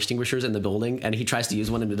fire extinguishers in the building, and he tries to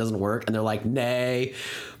use one and it doesn't work, and they're like, nay.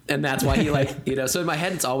 And that's why he so in my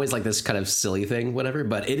head, it's always like this kind of silly thing, whatever,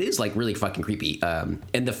 but it is like really fucking creepy.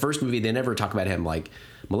 In the first movie, they never talk about him like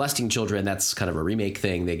molesting children. That's kind of a remake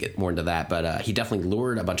thing. They get more into that, but he definitely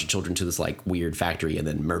lured a bunch of children to this like weird factory and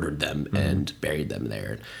then murdered them and buried them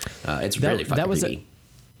there. It's really fucking creepy.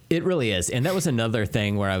 It really is. And that was another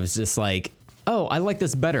thing where I was just like, oh, I like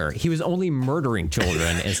this better. He was only murdering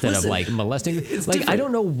children instead of like molesting. Like, different. I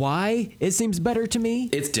don't know why it seems better to me.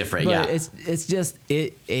 It's different, but it's just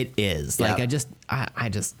it is. Like I just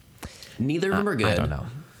neither of them are good. I don't know.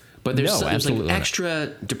 But there's like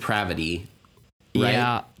extra depravity, right?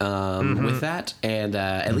 Yeah. With that, and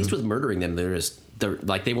at least with murdering them, they're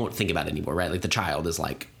like they won't think about it anymore, right? Like the child is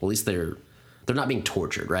like, well, at least they're not being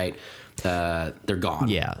tortured, right? They're gone.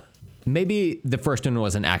 Yeah. Maybe the first one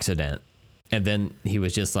was an accident. And then he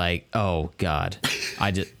was just like, "Oh God,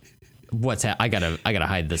 I gotta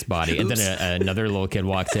hide this body." And then another little kid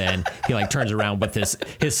walks in. He like turns around with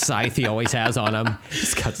his scythe he always has on him.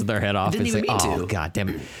 Just cuts their head off. Didn't even mean to. God damn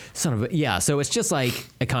it, son of a yeah. So it's just like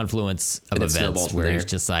a confluence of events where he's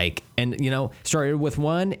just like, and started with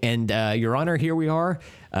one, and Your Honor, here we are,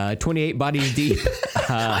 28 bodies deep.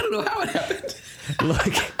 I don't know how it happened.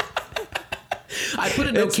 Look, I put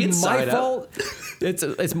a no kids sign up.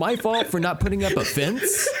 It's my fault for not putting up a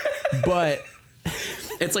fence, but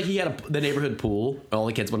it's like he had the neighborhood pool. All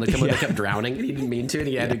the kids, when they come in, they kept drowning, and he didn't mean to, and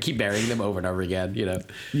he had to keep burying them over and over again.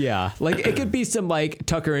 Yeah, like it could be some like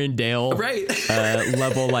Tucker and Dale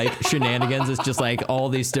level like shenanigans. It's just like all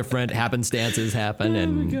these different happenstances happen,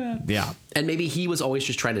 and maybe he was always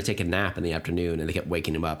just trying to take a nap in the afternoon, and they kept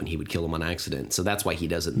waking him up, and he would kill him on accident. So that's why he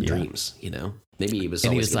does it in dreams. Maybe he was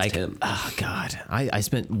always like, him. Oh God, I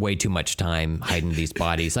spent way too much time hiding these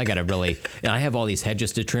bodies. I gotta really, and I have all these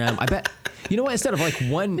hedges to trim. I bet, what? Instead of like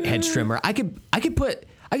one hedge trimmer, I could put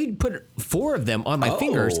 4 of them on my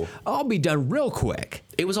fingers. I'll be done real quick.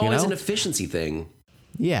 It was always an efficiency thing.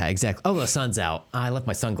 Yeah, exactly. Oh, the sun's out. I left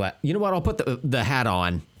my sunglasses. You know what? I'll put the hat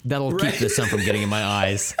on. That'll keep the sun from getting in my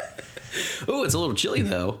eyes. Oh, it's a little chilly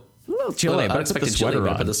though. A little chilly, but I put the sweater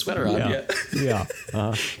on. Put the sweater on. Yeah. It's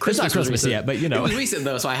not Christmas yet, but it was recent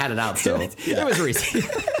though, so I had it out. So it was recent.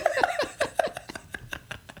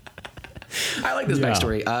 I like this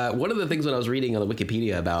backstory. One of the things when I was reading on the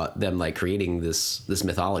Wikipedia about them like creating this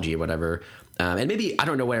mythology or whatever, and maybe I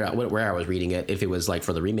don't know where I was reading it, if it was like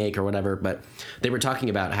for the remake or whatever, but they were talking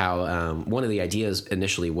about how one of the ideas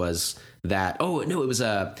initially was that it was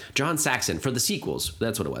John Saxon for the sequels.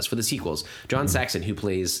 That's what it was for the sequels. John Saxon, who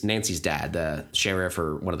plays Nancy's dad, the sheriff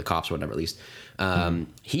or one of the cops or whatever, at least.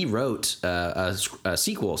 He wrote a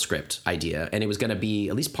sequel script idea, and it was going to be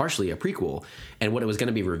at least partially a prequel. And what it was going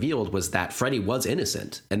to be revealed was that Freddy was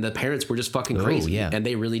innocent, and the parents were just fucking crazy, and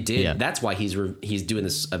they really did. Yeah. That's why he's doing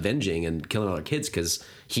this avenging and killing all their kids, because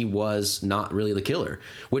he was not really the killer.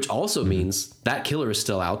 Which also means that killer is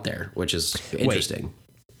still out there, which is interesting. Wait.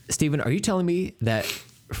 Steven, are you telling me that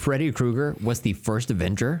Freddy Krueger was the first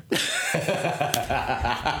Avenger?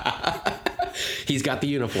 He's got the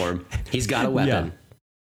uniform. He's got a weapon.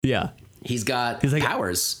 Yeah. He's got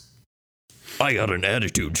powers. I got an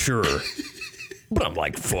attitude, sure. But I'm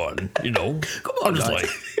like fun, Come on, I'm just like,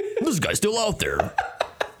 this guy's still out there.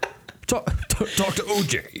 Talk to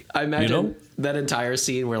OJ. I imagine that entire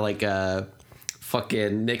scene where like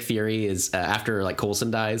fucking Nick Fury is after like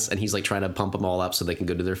Coulson dies, and he's like trying to pump them all up so they can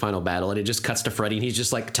go to their final battle, and it just cuts to Freddy, and he's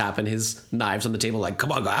just like tapping his knives on the table like,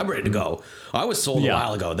 come on, guy, I'm ready to go. I was sold a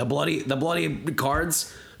while ago. The bloody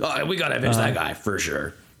cards, we gotta avenge that guy for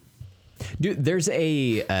sure. Dude, there's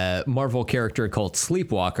a Marvel character called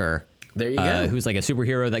Sleepwalker. There you go. Who's like a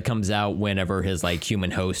superhero that comes out whenever his like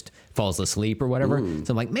human host falls asleep or whatever. Ooh.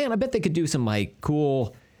 So I'm like, man, I bet they could do some like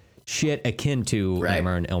cool shit akin to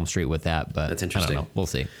Nightmare on Elm Street with that, but that's interesting. I don't know. We'll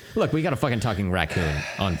see. Look, we got a fucking talking raccoon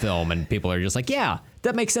on film, and people are just like, yeah,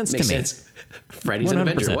 that makes sense to me. Freddy's 100%. An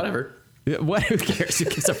Avenger, whatever. What? Who cares? Who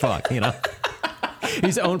gives a fuck?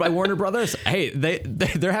 He's owned by Warner Brothers. Hey,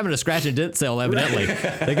 they're having a scratch and dent sale. Evidently,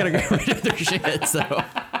 they gotta get rid of their shit. So.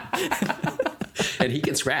 And he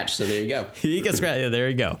can scratch, so there you go. He can scratch. Yeah, there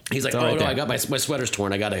you go. He's like, no, I got my sweater's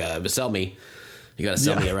torn. I gotta sell me. You gotta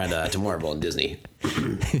sell me around to Marvel and Disney.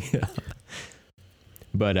 Yeah.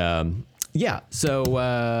 But yeah, so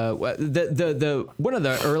the one of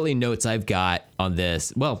the early notes I've got on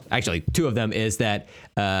this, well, actually two of them, is that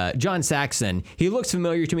John Saxon, he looks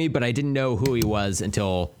familiar to me, but I didn't know who he was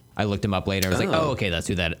until I looked him up later. I was like, oh, okay, that's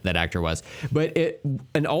who that actor was. But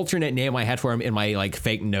an alternate name I had for him in my like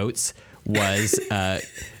fake notes was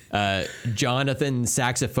Jonathan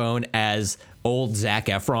Saxophone as old Zac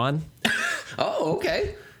Efron. Oh,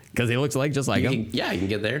 okay. Because he looks like just like him. Yeah, you can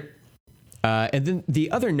get there. And then the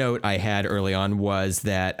other note I had early on was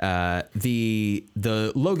that the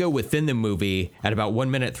logo within the movie at about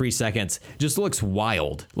 1 minute 3 seconds just looks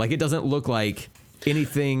wild. Like it doesn't look like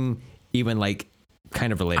anything even like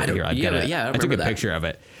kind of related here. I took a picture of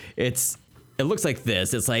it. It looks like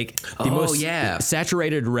this. It's like the most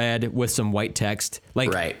saturated red with some white text.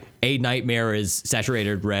 Like A Nightmare is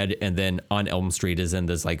saturated red, and then On Elm Street is in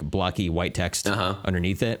this like blocky white text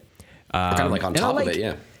underneath it. Kind of like on top of it,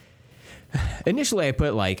 yeah. Initially, I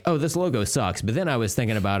put like, "Oh, this logo sucks," but then I was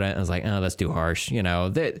thinking about it, and I was like, "Oh, that's too harsh." You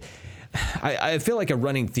know, I feel like a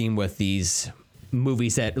running theme with these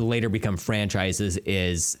movies that later become franchises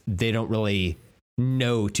is they don't really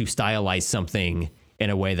know to stylize something in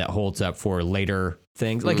a way that holds up for later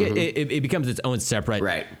things. Like it becomes its own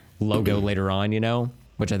separate logo later on, you know,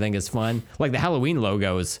 which I think is fun. Like the Halloween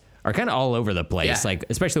logos are kind of all over the place. Like,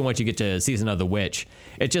 especially once you get to Season of the Witch,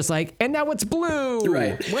 it's just like, and now it's blue.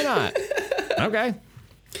 Right. Why not? Okay.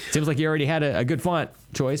 Seems like you already had a good font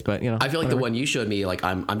choice, but you know. I feel like the one you showed me, like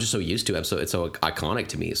I'm just so used to it, so it's so iconic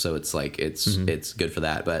to me. So it's like it's good for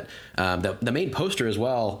that. But the main poster as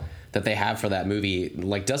well that they have for that movie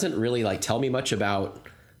like doesn't really like tell me much about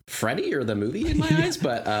Freddy or the movie in my eyes,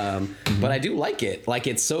 but I do like it. Like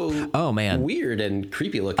it's so weird and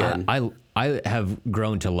creepy looking. I have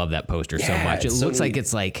grown to love that poster so much. It looks like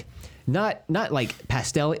it's like not like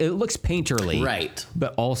pastel. It looks painterly, right?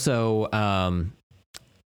 But also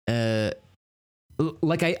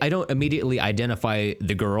like I don't immediately identify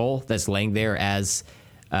the girl that's laying there as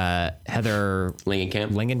Heather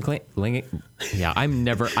Langenkamp. Yeah,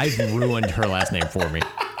 I've ruined her last name for me.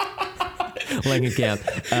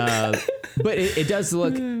 Langenkamp. But it does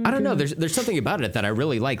look, I don't know, there's something about it that I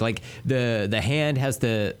really like. Like the hand has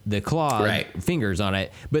the claw fingers on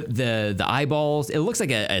it, but the eyeballs, it looks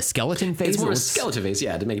like a skeleton face. It's more a skeleton face,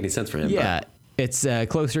 yeah, it didn't make any sense for him. Yeah, but it's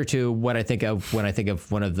closer to what I think of when I think of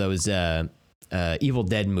one of those Evil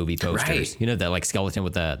Dead movie posters. Right. You know, that like skeleton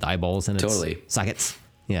with the eyeballs and its sockets.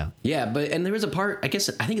 Yeah. Yeah, and there was a part, I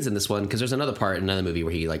think it's in this one, because there's another part in another movie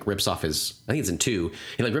where he like rips off I think it's in 2,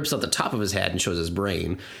 he like rips off the top of his head and shows his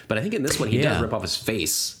brain. But I think in this one he does rip off his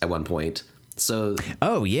face at one point. So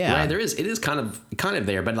right, it is kind of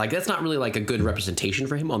there, but like that's not really like a good representation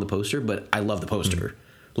for him on the poster, but I love the poster.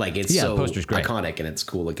 Like it's so the poster's great. Iconic and it's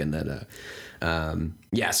cool looking that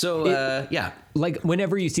like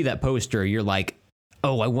whenever you see that poster, you're like,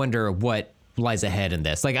 oh, I wonder what lies ahead in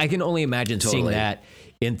this. Like I can only imagine seeing that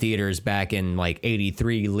in theaters back in like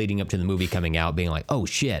 83 leading up to the movie coming out, being like, oh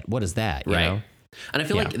shit, what is that? You know? And I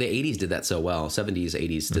feel like the 80s did that so well. 70s,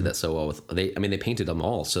 80s did that so well they painted them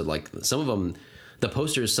all. So like some of them, the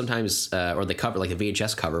posters sometimes, or the cover, like the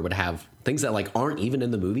VHS cover would have things that like aren't even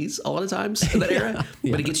in the movies a lot of times in that era,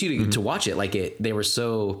 but it gets you to watch it. Like there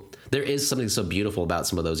is something so beautiful about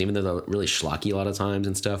some of those, even though they're really schlocky a lot of times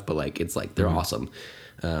and stuff, but like, it's like, they're awesome.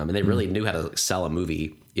 And they really knew how to sell a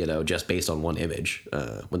movie, you know, just based on one image,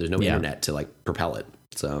 when there's no internet to like propel it.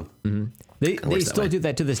 So they still do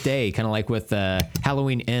that to this day, kind of like with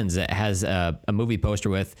Halloween Ends. It has a movie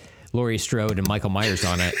poster with Laurie Strode and Michael Myers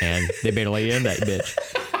on it, and they better let you in that bitch.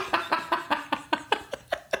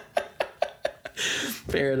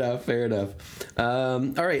 Fair enough.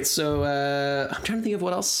 All right, so I'm trying to think of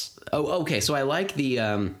what else. Oh, okay. So I like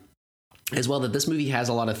the as well that this movie has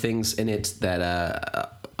a lot of things in it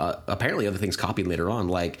that apparently other things copied later on.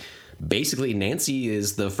 Like basically Nancy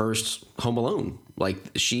is the first Home Alone. Like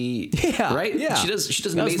she, right? Yeah, she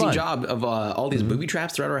does an amazing job of all these booby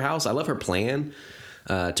traps throughout her house. I love her plan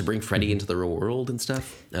to bring Freddy into the real world and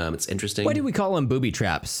stuff. It's interesting. Why do we call them booby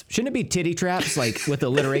traps? Shouldn't it be titty traps, like with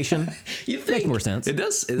alliteration? You think makes more sense? It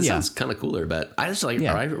does. It sounds kind of cooler, but I just like.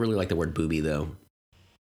 I really like the word booby though.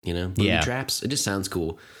 You know, booby traps. It just sounds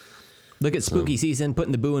cool. Look at spooky season,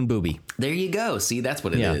 putting the boo in booby. There you go. See, that's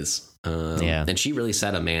what it is. And she really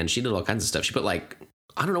set a man. She did all kinds of stuff. She put like,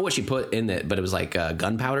 I don't know what she put in it, but it was like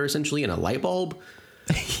gunpowder essentially and a light bulb.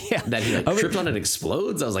 That he like tripped on and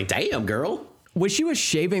explodes. I was like, damn, girl. When she was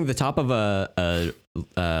shaving the top of a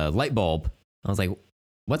light bulb, I was like,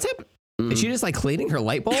 what's up? Is she just like cleaning her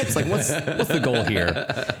light bulbs? Like, what's the goal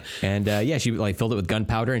here? And she like filled it with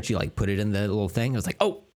gunpowder and she like put it in the little thing. I was like,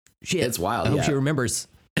 oh shit, it's wild. I hope she remembers.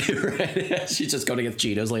 Right? She's just going to get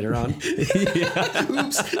Cheetos later on.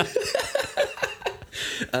 Oops.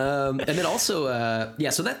 And then also,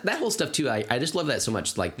 so that whole stuff too. I just love that so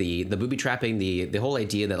much. Like the booby trapping, the whole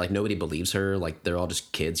idea that like nobody believes her, like they're all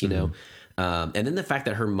just kids, you know. And then the fact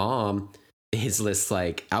that her mom is this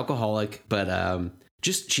like alcoholic, but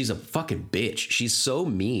just she's a fucking bitch. She's so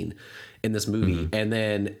mean in this movie,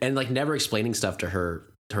 and like never explaining stuff to her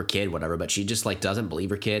kid, whatever, but she just like doesn't believe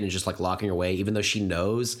her kid and just like locking her away, even though she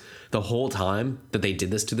knows the whole time that they did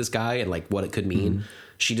this to this guy and like what it could mean.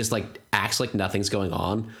 She just like acts like nothing's going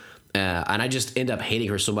on, and I just end up hating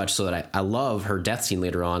her so much, so that I love her death scene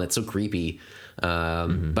later on. It's so creepy,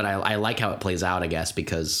 but I like how it plays out, I guess,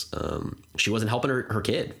 because she wasn't helping her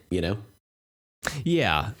kid, you know.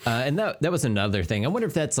 Yeah, and that was another thing. I wonder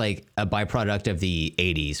if that's like a byproduct of the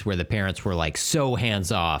 80s, where the parents were like so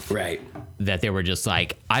hands off, right, that they were just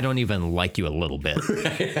like, I don't even like you a little bit,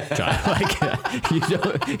 child. Like you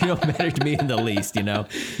don't matter to me in the least. You know,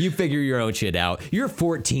 you figure your own shit out. You're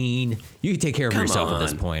 14. You can take care of yourself at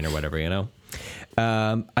this point, or whatever. You know.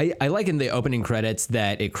 I like in the opening credits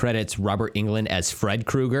that it credits Robert Englund as Fred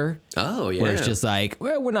Krueger. Oh yeah, where it's just like,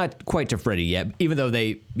 well, we're not quite to Freddy yet, even though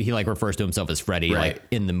he like refers to himself as Freddy, right, like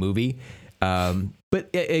in the movie. But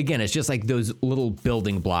again, it's just like those little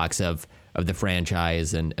building blocks of the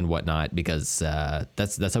franchise and whatnot, because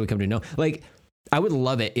that's how we come to know. Like, I would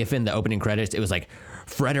love it if in the opening credits it was like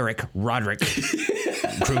Frederick Roderick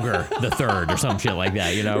Krueger the Third or some shit like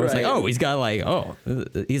that, you know. Right. It's like, oh, he's got like, oh,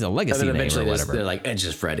 he's a legacy name or whatever. They're like, it's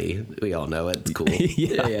just Freddy. We all know it. It's cool.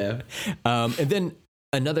 yeah. And then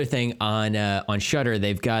another thing on Shudder,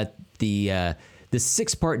 they've got the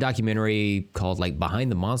 6-part documentary called like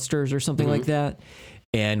Behind the Monsters or something like that,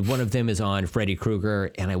 and one of them is on Freddy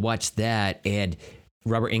Krueger, and I watched that, and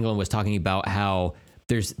Robert Englund was talking about how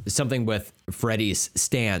there's something with Freddy's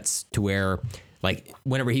stance to where, like,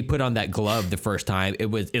 whenever he put on that glove the first time,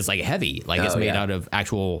 it's like heavy, like it's made out of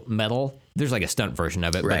actual metal. There's like a stunt version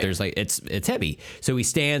of it, but there's like it's heavy. So he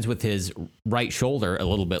stands with his right shoulder a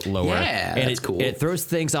little bit lower. Yeah, and that's cool. It throws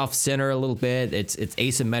things off center a little bit. It's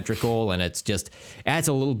asymmetrical, and it's just adds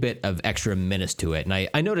a little bit of extra menace to it. And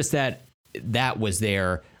I noticed that was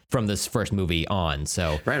there from this first movie on.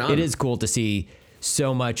 So right on. It is cool to see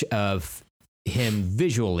so much of him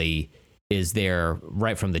visually is there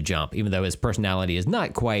right from the jump, even though his personality is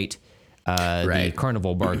not quite the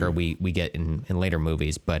carnival barker we get in later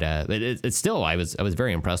movies. But it's still, I was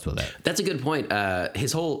very impressed with it. That's a good point.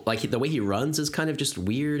 His whole, like, the way he runs is kind of just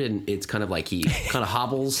weird, and it's kind of like he kind of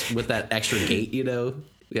hobbles with that extra gait, you know?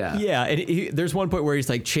 Yeah. Yeah. And there's one point where he's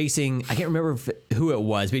like chasing, I can't remember who it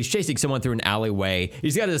was, but he's chasing someone through an alleyway.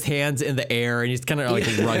 He's got his hands in the air, and he's kind of like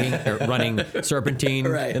running serpentine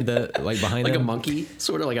in the, like, behind him. Like a monkey,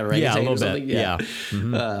 sort of like a orangutan or something. Yeah.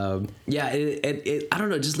 It I don't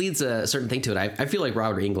know, it just leads a certain thing to it. I feel like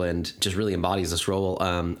Robert Englund just really embodies this role.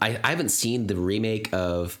 I haven't seen the remake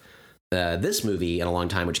of this movie in a long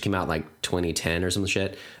time, which came out in like 2010 or some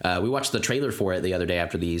shit. We watched the trailer for it the other day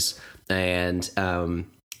after these, and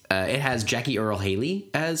it has Jackie Earle Haley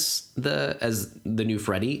as the new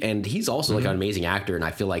Freddy, and he's also like an amazing actor, and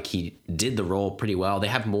I feel like he did the role pretty well. They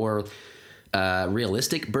have more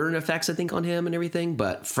realistic burn effects, I think, on him and everything,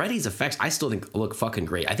 but Freddy's effects I still think look fucking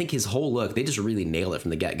great. I think his whole look, they just really nail it from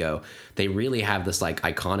the get-go. They really have this like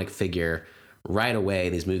iconic figure right away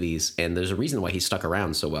in these movies, and there's a reason why he stuck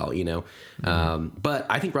around so well, you know. But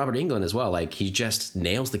I think Robert Englund as well, like, he just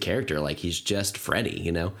nails the character. Like, he's just Freddy,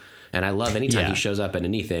 you know. And I love anytime he shows up in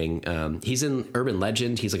anything. He's in Urban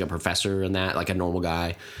Legend. He's like a professor in that, like a normal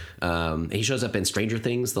guy. He shows up in Stranger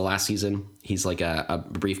Things the last season. He's like a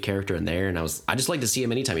brief character in there. And I just like to see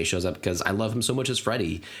him anytime he shows up, because I love him so much as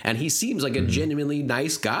Freddy. And he seems like a genuinely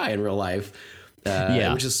nice guy in real life,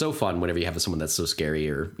 which is so fun whenever you have someone that's so scary,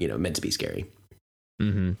 or, you know, meant to be scary.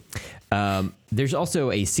 There's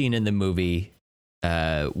also a scene in the movie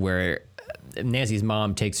where Nancy's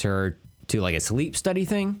mom takes her to like a sleep study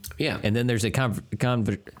thing. Yeah. And then there's a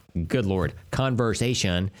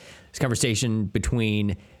conversation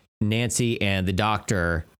between Nancy and the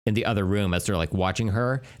doctor in the other room as they're like watching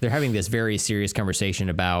her. They're having this very serious conversation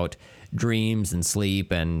about dreams and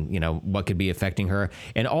sleep and, you know, what could be affecting her.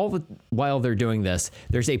 And while they're doing this,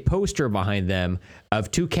 there's a poster behind them of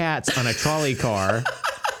 2 cats on a trolley car.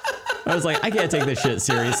 I was like, I can't take this shit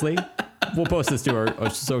seriously. We'll post this to our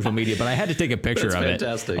social media, but I had to take a picture of it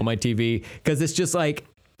on my TV, because it's just like,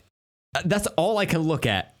 that's all I can look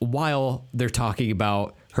at while they're talking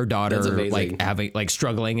about her daughter That's amazing. like having like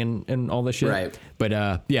struggling and all this shit. Right.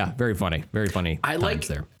 But yeah, very funny I times like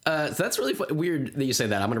there. So that's really weird that you say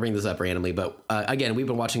that. I'm going to bring this up randomly, but again, we've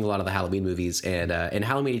been watching a lot of the Halloween movies, and in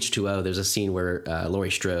Halloween H2O, there's a scene where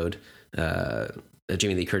Laurie Strode,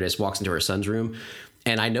 Jamie Lee Curtis, walks into her son's room,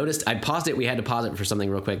 and I noticed I paused it. We had to pause it for something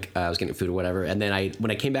real quick. I was getting food or whatever, and then when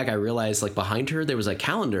I came back, I realized like behind her there was a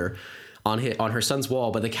calendar on her son's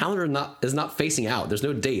wall, but the calendar is not facing out. There's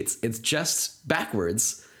no dates. It's just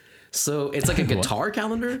backwards. So it's like a guitar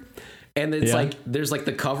calendar. And it's like there's like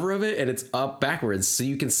the cover of it and it's up backwards. So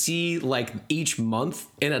you can see like each month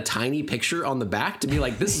in a tiny picture on the back to be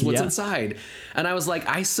like, this is what's inside. And I was like,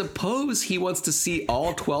 I suppose he wants to see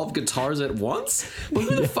all 12 guitars at once. But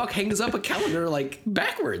who the fuck hangs up a calendar like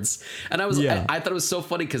backwards? And I thought it was so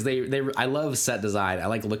funny because I love set design. I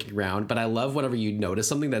like looking around, but I love whenever you notice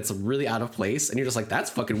something that's really out of place and you're just like, that's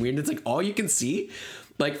fucking weird. And it's like all you can see.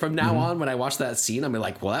 Like from now on, when I watch that scene, I'm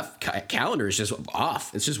like, well, that calendar is just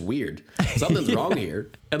off. It's just weird. Something's wrong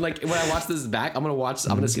here. And like when I watch this back, I'm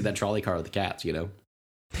gonna see that trolley car with the cats. You know.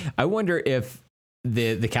 I wonder if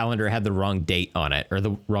the calendar had the wrong date on it or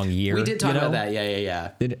the wrong year. We did talk about that.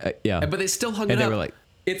 Yeah. Yeah. But they still hung it and up. They were like,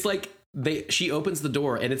 it's like she opens the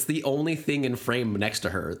door and it's the only thing in frame next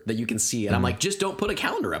to her that you can see. And I'm like, just don't put a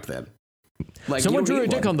calendar up then. Like someone drew a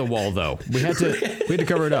dick on the wall though. We had to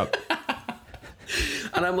cover it up.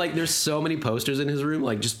 And I'm like, there's so many posters in his room.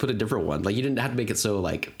 Like, just put a different one. Like, you didn't have to make it so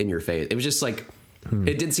like in your face. It was just like,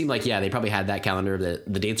 it did seem like, they probably had that calendar.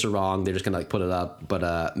 The dates are wrong. They're just gonna like put it up.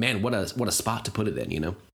 But man, what a spot to put it in, you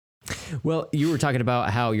know? Well, you were talking about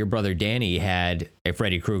how your brother Danny had a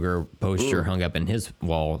Freddy Krueger poster hung up in his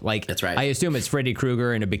wall. Like, that's right. I assume it's Freddy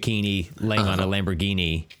Krueger in a bikini laying on a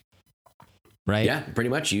Lamborghini, right? Yeah, pretty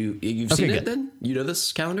much. You've seen it then? You know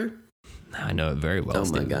this calendar? I know it very well. Oh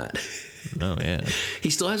Steve. my God. Oh yeah. He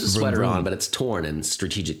still has a sweater on, but it's torn in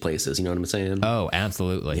strategic places. You know what I'm saying? Oh,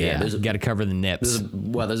 absolutely. Yeah. You got to cover the nips.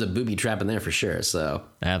 There's a booby trap in there for sure. So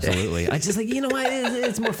absolutely. I just like, you know what?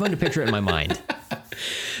 It's more fun to picture it in my mind.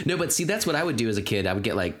 No, but see, that's what I would do as a kid. I would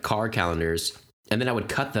get like car calendars, and then I would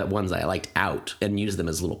cut the ones I liked out and use them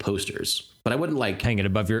as little posters. But I wouldn't like hang it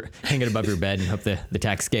above your bed and hope the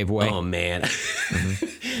tax gave away. Oh man.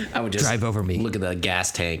 I would just drive over me. Look at the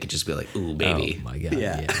gas tank and just be like, ooh, baby. Oh my God.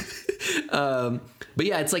 Yeah. But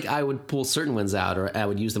yeah, it's like I would pull certain ones out or I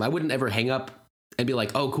would use them. I wouldn't ever hang up and be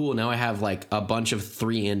like, oh, cool. Now I have like a bunch of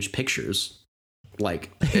 3-inch pictures.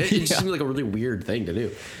 Like it just seemed like a really weird thing to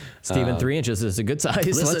do. Steven, 3 inches is a good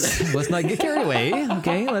size. Let's not get carried away.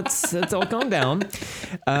 Okay, let's all calm down.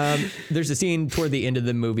 There's a scene toward the end of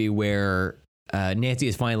the movie where Nancy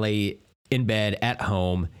is finally in bed at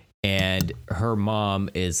home, and her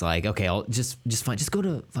mom is like, "Okay, I'll just go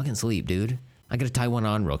to fucking sleep, dude. I gotta tie one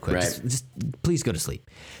on real quick. Right. Just please go to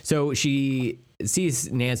sleep." So she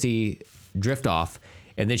sees Nancy drift off.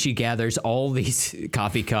 And then she gathers all these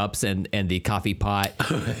coffee cups and the coffee pot,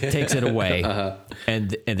 takes it away,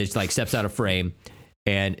 and then she like steps out of frame.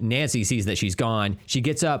 And Nancy sees that she's gone. She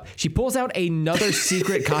gets up. She pulls out another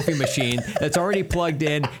secret coffee machine that's already plugged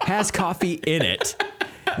in, has coffee in it.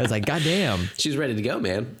 I was like, God damn. She's ready to go,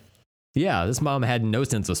 man. Yeah, this mom had no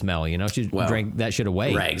sense of smell. You know, she drank that shit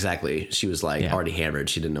away. Right, exactly. She was like already hammered.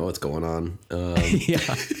 She didn't know what's going on.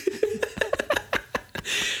 Yeah.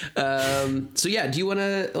 So yeah, do you want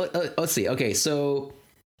to, let's see. Okay. So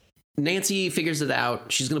Nancy figures it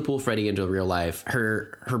out. She's going to pull Freddy into real life.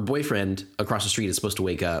 Her boyfriend across the street is supposed to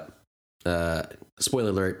wake up. Spoiler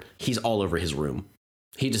alert. He's all over his room.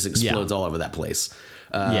 He just explodes all over that place.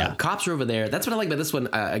 Cops are over there. That's what I like about this one.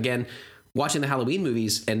 Again, watching the Halloween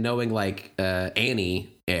movies and knowing like,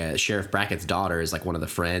 Annie, Sheriff Brackett's daughter is like one of the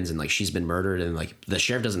friends and like she's been murdered and like the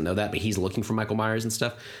sheriff doesn't know that, but he's looking for Michael Myers and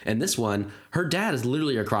stuff. And this one, her dad is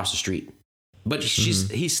literally across the street, but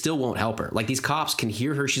he still won't help her. Like these cops can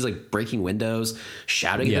hear her. She's like breaking windows,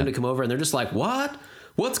 shouting at them to come over. And they're just like,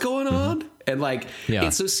 what's going on? And like,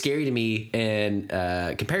 it's so scary to me in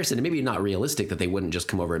comparison to maybe not realistic that they wouldn't just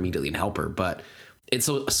come over immediately and help her, but it's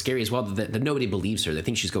so scary as well that nobody believes her. They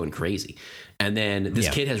think she's going crazy. And then this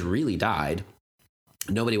kid has really died.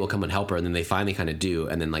 Nobody will come and help her. And then they finally kind of do.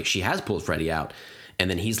 And then like she has pulled Freddy out. And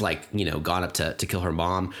then he's like, you know, gone up to kill her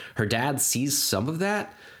mom. Her dad sees some of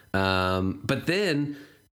that. But then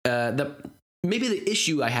maybe the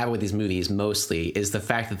issue I have with these movies mostly is the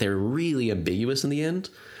fact that they're really ambiguous in the end.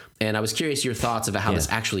 And I was curious your thoughts about how this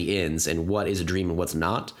actually ends and what is a dream and what's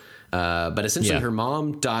not. But essentially her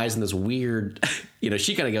mom dies in this weird, you know,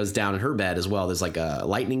 she kind of goes down in her bed as well. There's like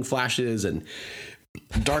lightning flashes and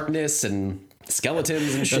darkness and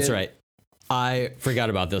skeletons and shit. That's right. I forgot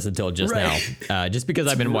about this until just now, just because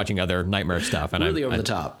I've been watching other nightmare stuff. And really over the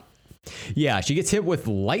top. Yeah, she gets hit with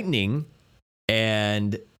lightning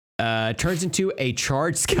and turns into a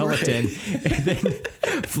charred skeleton and then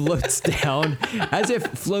floats down as if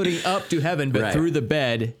floating up to heaven, but through the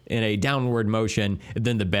bed in a downward motion. And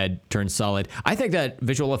then the bed turns solid. I think that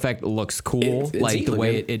visual effect looks cool. It's like the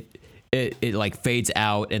way good. it like fades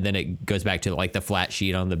out and then it goes back to like the flat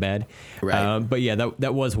sheet on the bed. Right. But yeah,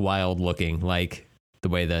 that was wild looking. Like the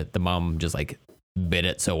way that the mom just like bit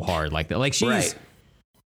it so hard like that. Like she's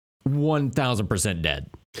 1000% dead.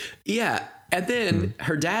 Yeah. And then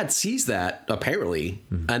her dad sees that, apparently,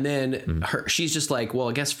 and then she's just like, well,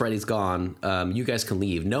 I guess Freddy's gone. You guys can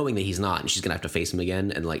leave, knowing that he's not, and she's going to have to face him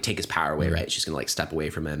again and, like, take his power away, right? She's going to, like, step away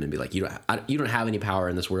from him and be like, you don't have any power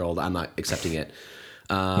in this world. I'm not accepting it.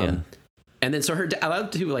 And then so her dad, I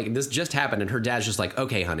love to, like, this just happened, and her dad's just like,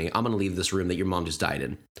 okay, honey, I'm going to leave this room that your mom just died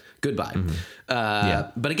in. Goodbye.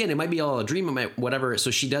 But again, it might be all a dream, whatever.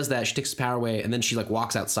 So she does that. She takes his power away, and then she like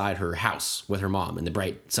walks outside her house with her mom in the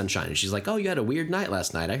bright sunshine. And she's like, "Oh, you had a weird night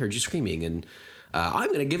last night. I heard you screaming, and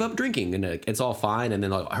I'm gonna give up drinking." And it's all fine. And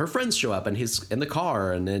then like, her friends show up, and he's in the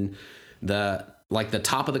car, and then the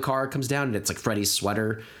top of the car comes down, and it's like Freddy's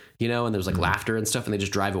sweater. You know, and there's like laughter and stuff, and they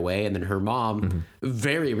just drive away. And then her mom,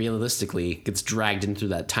 very realistically, gets dragged in through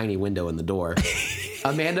that tiny window in the door.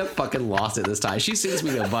 Amanda fucking lost it this time. She's seen this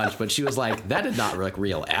movie a bunch, but she was like, that did not look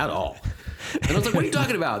real at all. And I was like, what are you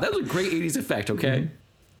talking about? That was a great 80s effect, okay?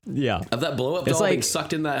 Yeah. Of that blow up It's doll like- being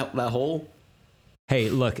sucked in that hole.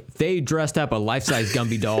 Hey, look, they dressed up a life-size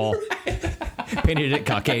Gumby doll, painted it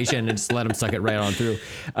Caucasian, and just let him suck it right on through.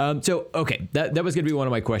 So, okay, that was going to be one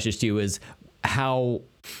of my questions to you is how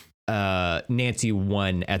Nancy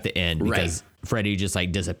won at the end because Freddy just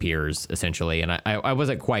like disappears essentially, and I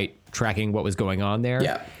wasn't quite tracking what was going on there.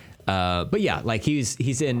 Yeah. But yeah, like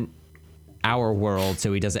he's in our world,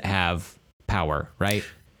 so he doesn't have power, right?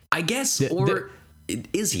 I guess,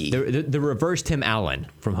 is he? The reverse Tim Allen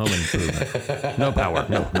from Home Improvement. No power.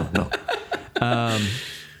 No.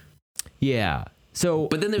 Yeah. So,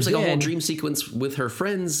 But then there's like a whole dream sequence with her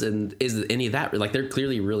friends, and is any of that like they're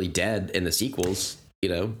clearly really dead in the sequels? You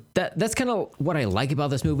know, that's kind of what I like about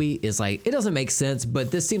this movie is like it doesn't make sense, but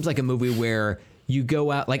this seems like a movie where you go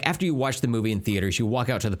out like after you watch the movie in theaters, you walk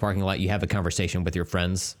out to the parking lot, you have a conversation with your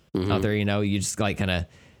friends out there. You know, you just like kind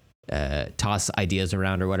of toss ideas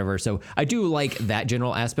around or whatever. So I do like that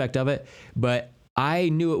general aspect of it, but I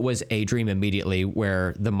knew it was a dream immediately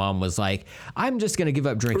where the mom was like, I'm just going to give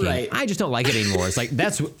up drinking. Right. I just don't like it anymore. It's like,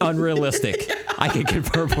 that's unrealistic. I can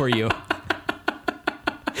confirm for you.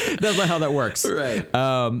 That's not how that works. Right.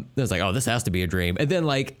 I was like, oh, this has to be a dream. And then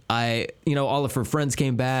like all of her friends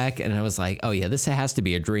came back and I was like, oh yeah, this has to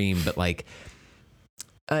be a dream. But like,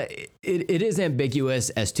 it is ambiguous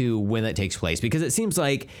as to when that takes place because it seems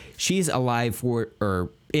like she's alive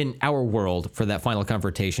or in our world for that final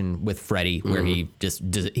confrontation with Freddy where he just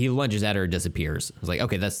he lunges at her and disappears. I was like,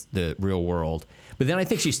 okay, that's the real world. But then I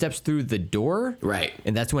think she steps through the door. Right.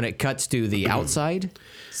 And that's when it cuts to the outside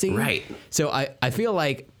scene. Right. So I feel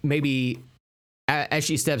like maybe as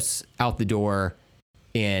she steps out the door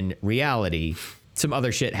in reality, some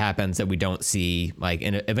other shit happens that we don't see. Like,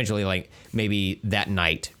 and eventually, like maybe that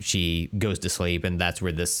night she goes to sleep and that's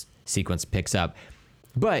where this sequence picks up.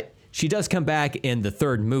 But she does come back in the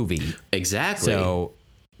third movie. Exactly. So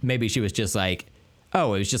maybe she was just like,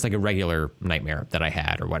 oh, it was just like a regular nightmare that I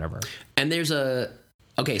had or whatever. And there's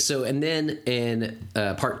and then in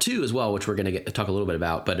part 2 as well, which we're going to talk a little bit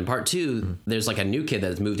about, but in part 2, there's like a new kid that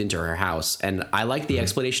has moved into her house. And I like the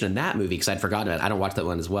explanation in that movie because I'd forgotten it. I don't watch that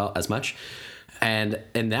one as much. And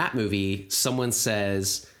in that movie, someone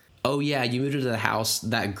says, oh yeah, you moved into the house.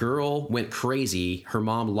 That girl went crazy. Her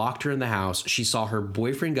mom locked her in the house. She saw her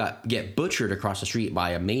boyfriend get butchered across the street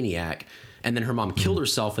by a maniac. And then her mom killed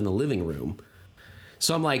herself in the living room.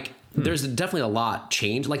 So I'm like, there's definitely a lot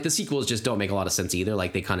changed. Like the sequels just don't make a lot of sense either.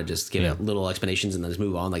 Like they kind of just give little explanations and then just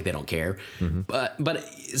move on. Like they don't care. But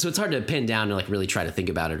so it's hard to pin down and like really try to think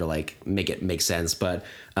about it or like make it make sense. But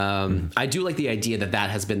I do like the idea that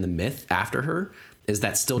has been the myth after her is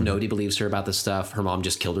that still nobody believes her about this stuff. Her mom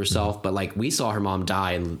just killed herself. But like we saw her mom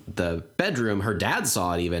die in the bedroom. Her dad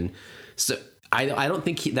saw it even. So I don't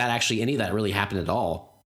think that actually any of that really happened at all.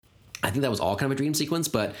 I think that was all kind of a dream sequence,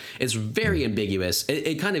 but it's very ambiguous.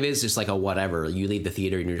 It kind of is just like a whatever. You leave the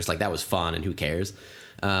theater and you're just like, that was fun and who cares?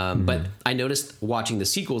 But I noticed watching the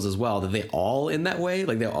sequels as well that they all in that way.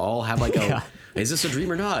 Like they all have like is this a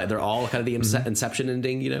dream or not? They're all kind of the Inception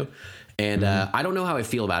ending, you know? And I don't know how I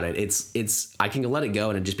feel about it. It's I can let it go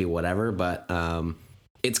and it just be whatever, but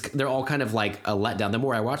they're all kind of like a letdown. The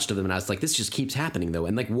more I watched of them and I was like, this just keeps happening though.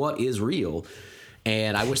 And like, what is real?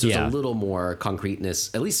 And I wish there was a little more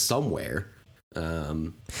concreteness, at least somewhere.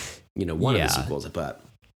 one of the sequels. But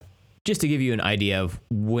just to give you an idea of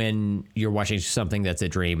when you're watching something that's a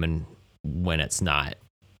dream and when it's not.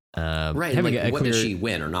 Right. Like, what did she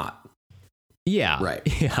win or not? Yeah.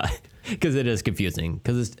 Right. Yeah. Because it is confusing.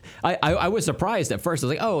 Because I was surprised at first. I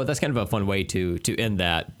was like, oh, that's kind of a fun way to end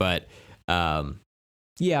that. But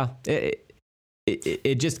yeah,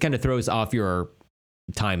 it just kind of throws off your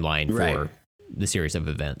timeline for the series of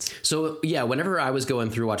events. So yeah, whenever I was going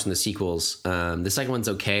through watching the sequels, the second one's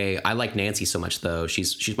okay. I like Nancy so much though.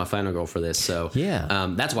 She's my final girl for this. So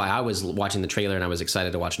yeah, that's why I was watching the trailer and I was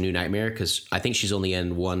excited to watch New Nightmare, because I think she's only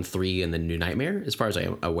in 1, 3, and then New Nightmare as far as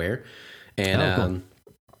I'm aware. And cool.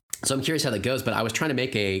 So I'm curious how that goes. But I was trying to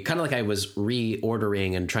make a kind of like I was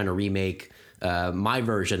reordering and trying to remake my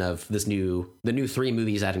version of the new 3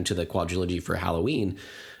 movies adding to the quadrilogy for Halloween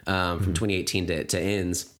from 2018 to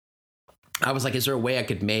ends. I was like, is there a way I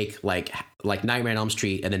could make like Nightmare on Elm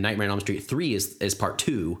Street and then Nightmare on Elm Street 3 is part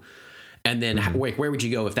 2, and then where would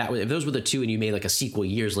you go if those were the 2 and you made like a sequel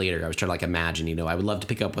years later? I was trying to like imagine, I would love to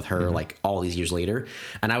pick up with her like all these years later,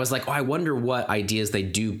 and I was like, I wonder what ideas they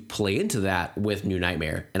do play into that with New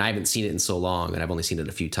Nightmare, and I haven't seen it in so long, and I've only seen it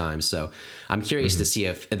a few times, so I'm curious to see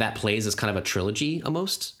if that plays as kind of a trilogy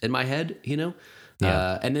almost in my head,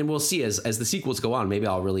 Yeah. And then we'll see as the sequels go on, maybe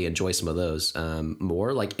I'll really enjoy some of those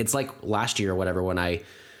more. Like it's like last year or whatever, when I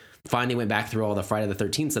finally went back through all the Friday the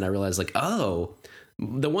 13th and I realized like, oh,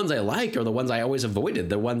 the ones I like are the ones I always avoided.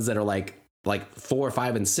 The ones that are like 4,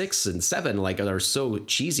 5, and 6 and 7, like are so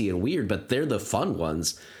cheesy and weird, but they're the fun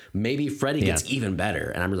ones. Maybe Freddy gets even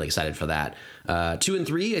better, and I'm really excited for that. 2 and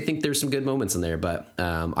 3, I think there's some good moments in there, but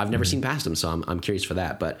I've never seen past them, so I'm curious for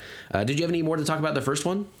that. But did you have any more to talk about the first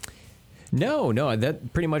one? No,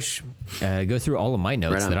 that pretty much goes through all of my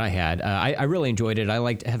notes that I had. I really enjoyed it. I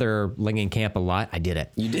liked Heather Langenkamp a lot. I did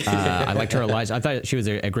it. You did. I liked her a lot. I thought she was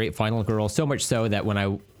a great final girl, so much so that when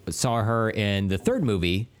I saw her in the third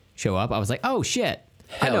movie show up, I was like, oh, shit.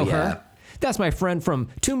 I know her. That's my friend from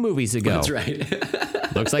 2 movies ago. That's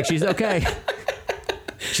right. Looks like she's okay.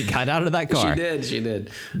 She got out of that car. She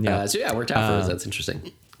did. Yeah. So yeah, it worked out for us. That's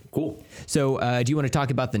interesting. Cool. So, do you want to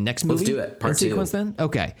talk about the next movie? Let's do it. Part 2. Sequence then?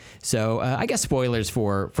 Okay. So, I guess spoilers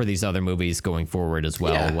for these other movies going forward as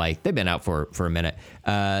well. Yeah. Like they've been out for a minute.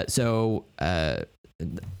 This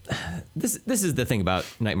is the thing about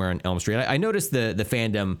Nightmare on Elm Street. I noticed the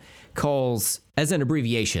fandom calls, as an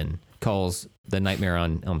abbreviation, calls the Nightmare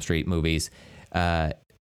on Elm Street movies.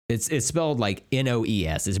 It's spelled like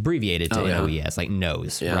NOES. It's abbreviated to NOES, like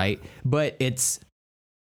nose, right? But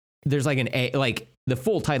there's like an A, like the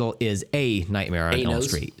full title is A Nightmare on Elm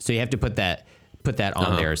Street. So you have to put that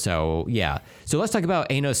on there. So yeah. So let's talk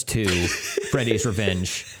about Anos 2, Freddy's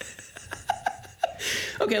Revenge.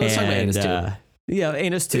 Okay, let's talk about Anos 2. Yeah,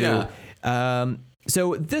 Anos 2. Yeah.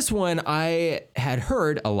 So this one I had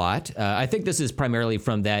heard a lot. I think this is primarily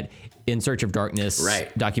from that In Search of Darkness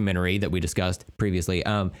documentary that we discussed previously.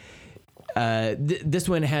 This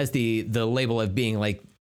one has the label of being like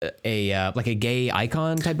a gay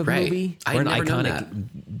icon type of movie, or an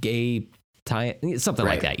iconic gay something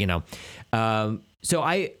like that, So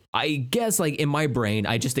I guess like in my brain,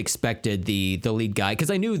 I just expected the lead guy,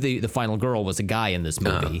 because I knew the final girl was a guy in this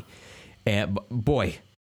movie, and boy.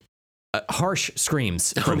 Harsh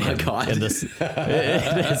screams from him. God. In this.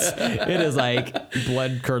 It is like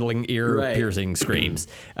blood-curdling, ear-piercing screams.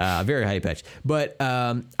 Very high-pitched. But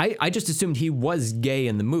I just assumed he was gay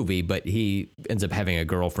in the movie, but he ends up having a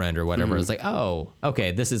girlfriend or whatever. It's like, oh,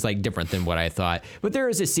 okay, this is like different than what I thought. But there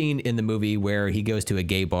is a scene in the movie where he goes to a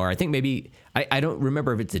gay bar. I think maybe, I don't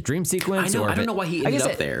remember if it's a dream sequence. I don't know why he ended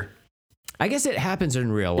up there. I guess it happens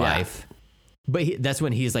in real life. But that's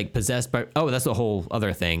when he's like possessed by. Oh, that's the whole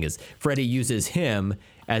other thing is Freddy uses him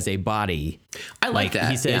as a body. I like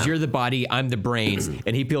that. He says, "You're the body, I'm the brains,"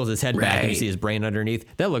 and he peels his head back and you see his brain underneath.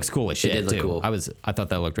 That looks cool as shit. It did look too. cool. I thought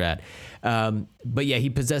that looked rad. But yeah,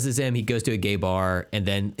 he possesses him. He goes to a gay bar and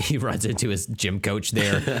then he runs into his gym coach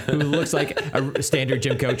there, who looks like a standard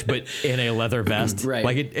gym coach but in a leather vest. Right.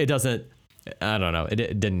 Like it doesn't. I don't know.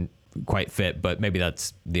 It didn't quite fit, but maybe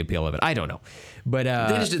that's the appeal of it. I don't know. But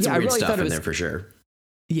they just did some weird stuff in there for sure.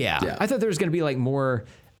 Yeah. I thought there was going to be like more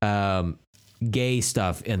gay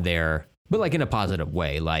stuff in there, but like in a positive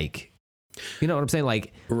way. Like, you know what I'm saying?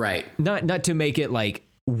 Like, not to make it like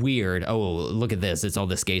weird. Oh, look at this. It's all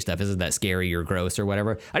this gay stuff. Isn't that scary or gross or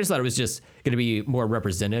whatever? I just thought it was just going to be more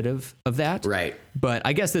representative of that. Right. But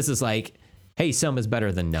I guess this is like, hey, some is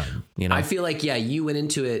better than none. I feel like, you went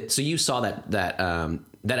into it. So you saw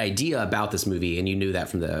that idea about this movie and you knew that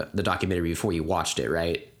from the documentary before you watched it,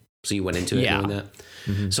 right? So you went into it Yeah. knowing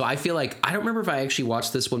that. So I feel like I don't remember if I actually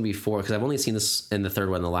watched this one before, because I've only seen this in the third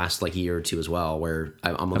one in the last like year or two as well, where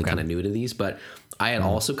I'm only kind of new to these. But I had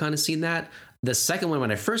also kind of seen that. The second one,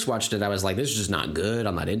 when I first watched it, I was like, this is just not good.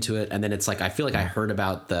 I'm not into it. And then it's like I feel like I heard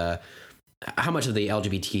about how much of the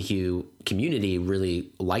LGBTQ community really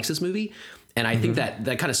likes this movie. And I think that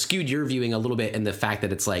kind of skewed your viewing a little bit in the fact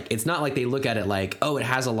that it's like, it's not like they look at it like, oh, it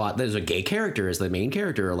has there's a gay character as the main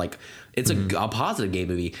character, or like it's a positive gay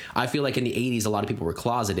movie. I feel like in the 80s, a lot of people were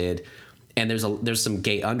closeted, and there's some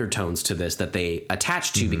gay undertones to this that they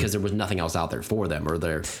attached to because there was nothing else out there for them, or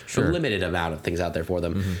there's a limited amount of things out there for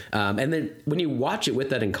them. And then when you watch it with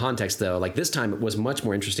that in context, though, like this time it was much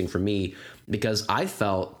more interesting for me, because I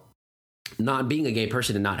felt, not being a gay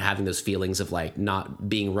person and not having those feelings of like not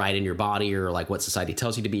being right in your body, or like what society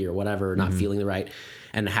tells you to be or whatever, not feeling the right,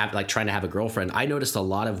 and trying to have a girlfriend. I noticed a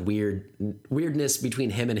lot of weirdness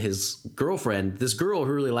between him and his girlfriend. This girl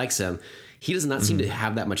who really likes him, he does not seem to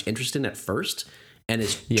have that much interest in at first, and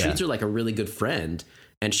treats her like a really good friend,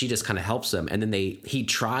 and she just kind of helps him. And then he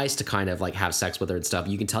tries to kind of like have sex with her and stuff.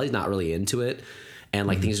 You can tell he's not really into it. And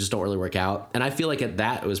like things just don't really work out. And I feel like at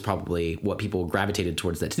that, it was probably what people gravitated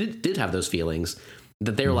towards that did have those feelings,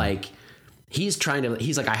 that they're like, he's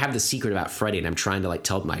like, I have this secret about Freddie and I'm trying to like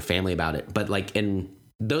tell my family about it. But like in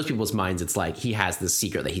those people's minds, it's like he has this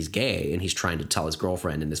secret that he's gay and he's trying to tell his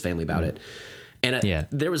girlfriend and his family about it. And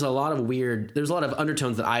there was a lot of there's a lot of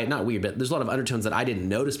undertones that there's a lot of undertones that I didn't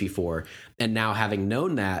notice before. And now having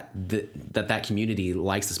known that community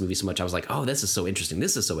likes this movie so much, I was like, oh, this is so interesting.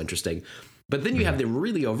 This is so interesting. But then you have the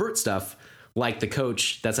really overt stuff, like the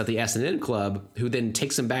coach that's at the S&N club, who then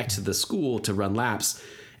takes him back to the school to run laps,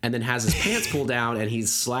 and then has his pants pulled down and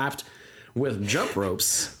he's slapped with jump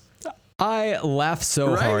ropes. I laughed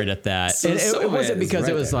so hard at that. So, it wasn't because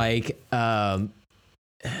it was like, it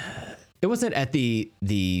wasn't at the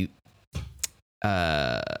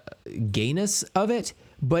gayness of it,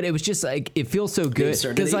 but it was just like, it feels so good.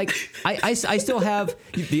 Because like, I still have,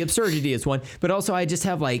 the absurdity is one, but also I just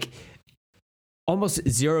have like, almost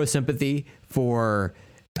zero sympathy for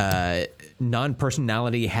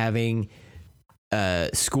non-personality having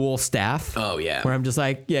school staff. Oh yeah, where I'm just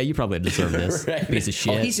like, yeah, you probably deserve this piece of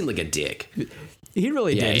shit. Oh, he seemed like a dick. He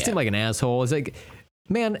really did. He seemed like an asshole. It's like,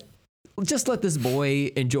 man, just let this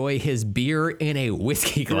boy enjoy his beer in a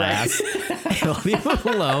whiskey glass and leave him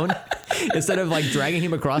alone, instead of like dragging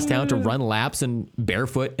him across town to run laps and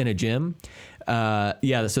barefoot in a gym. So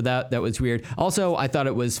that was weird. Also, I thought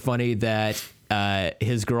it was funny that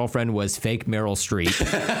his girlfriend was fake Meryl Streep,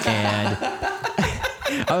 and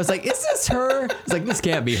I was like, "Is this her?" It's like, this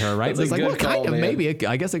can't be her, right? It's like, well, kind of, maybe.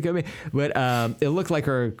 I guess it could be, but it looked like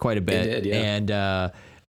her quite a bit. It did, yeah. And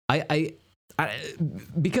I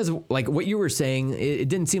because like what you were saying, it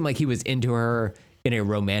didn't seem like he was into her in a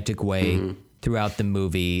romantic way throughout the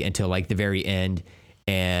movie until like the very end,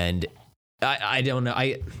 and I don't know.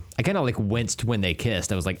 I kind of like winced when they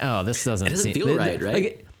kissed. I was like, oh, this doesn't feel right?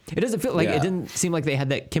 Like, it doesn't feel like, it didn't seem like they had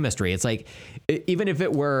that chemistry. It's like, even if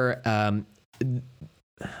it were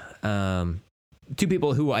two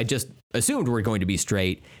people who I just assumed were going to be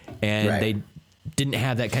straight, and they didn't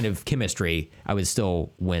have that kind of chemistry, I would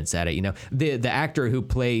still wince at it. You know, the actor who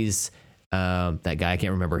plays that guy, I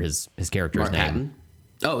can't remember his character's Mark name. Patton?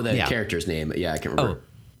 Oh, the character's name. Yeah, I can't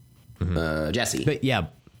remember. Jesse. But yeah.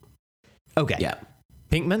 Okay. Yeah.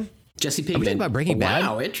 Pinkman? Jesse Pinkman. Are we talking about Breaking Bad?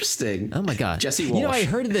 Wow, interesting. Oh my God. Jesse Walsh. You know, I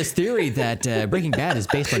heard of this theory that Breaking Bad is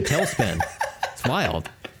based on Tailspin. It's wild.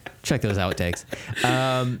 Check those outtakes.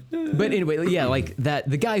 But anyway, yeah, like that,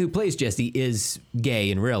 the guy who plays Jesse is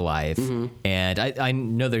gay in real life. And I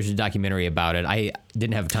know there's a documentary about it. I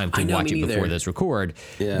didn't have time to watch it before this record.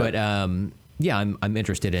 Yeah. But yeah, I'm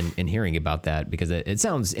interested in hearing about that, because it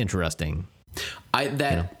sounds interesting.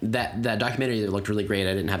 That documentary looked really great.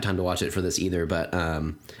 I didn't have time to watch it for this either, but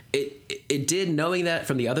it did, knowing that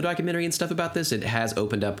from the other documentary and stuff about this, it has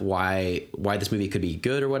opened up why this movie could be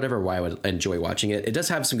good or whatever, why I would enjoy watching it. It does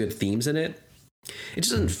have some good themes in it. It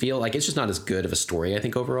just doesn't feel like, it's just not as good of a story, I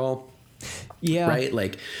think, overall. Yeah. Right?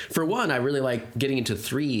 Like, for one, I really like getting into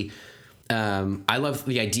 3. I love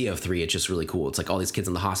the idea of 3. It's just really cool. It's like all these kids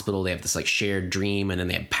in the hospital, they have this like shared dream, and then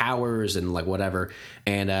they have powers and like whatever.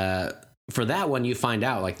 And for that one, you find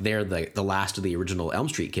out like they're the last of the original Elm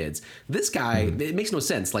Street kids. This guy, it makes no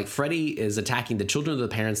sense. Like, Freddy is attacking the children of the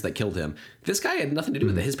parents that killed him. This guy had nothing to do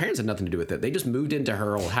with it. His parents had nothing to do with it. They just moved into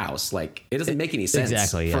her old house. Like, it doesn't make any sense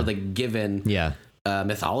for the given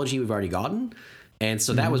mythology we've already gotten. And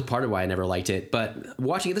so that was part of why I never liked it. But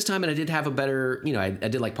watching it this time, and I did have a better, I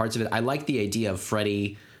did like parts of it. I like the idea of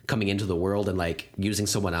Freddy coming into the world and like using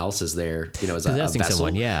someone else as their, you know, as a Possessing vessel.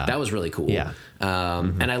 someone, yeah. That was really cool. Yeah.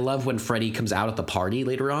 And I love when Freddy comes out at the party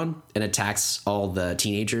later on and attacks all the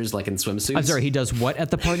teenagers like in swimsuits. I'm sorry, he does what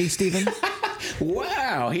at the party, Stephen?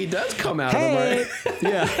 Wow, he does come out Hey! of the party.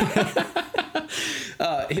 Yeah.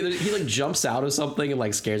 He like jumps out of something and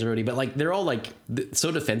like scares everybody, but like they're all like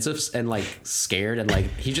so defensive and like scared, and like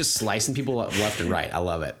he's just slicing people left and right. I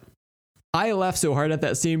love it. I laughed so hard at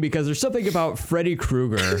that scene because there's something about Freddy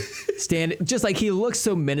Krueger just like he looks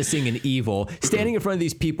so menacing and evil, standing in front of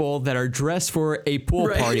these people that are dressed for a pool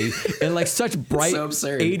party in like such bright So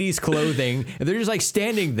absurd. 80s clothing, and they're just like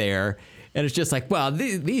standing there, and it's just like, wow,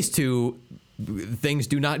 these two things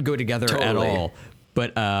do not go together at Totally. all.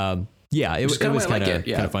 But yeah, it was kinda kind why I like of it,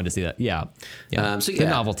 yeah. fun to see that. Yeah, yeah. So The yeah.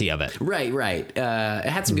 novelty of it. Right. It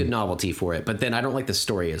had some good novelty for it, but then I don't like the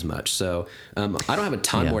story as much. So I don't have a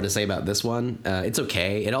ton Yeah. more to say about this one. It's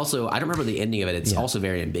okay. It also, I don't remember the ending of it. It's also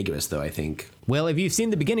very ambiguous, though, I think. Well, if you've seen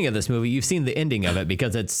the beginning of this movie, you've seen the ending of it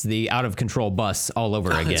because it's the out of control bus all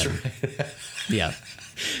over again. That's right. Yeah.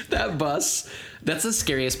 That bus, that's the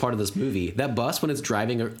scariest part of this movie. That bus, when it's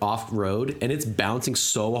driving off road and it's bouncing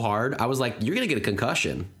so hard, I was like, you're going to get a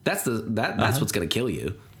concussion. That's what's going to kill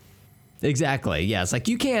you. Exactly. Yeah. It's like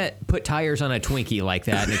you can't put tires on a Twinkie like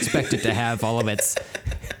that and expect it to have all of its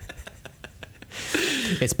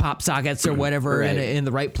pop sockets or whatever Right. in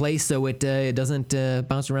the right place so it doesn't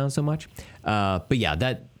bounce around so much. But yeah,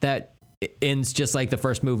 that ends just like the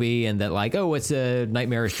first movie, and that like, oh, it's a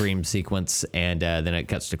nightmarish dream sequence, and then it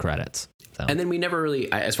cuts to credits. So. And then we never really,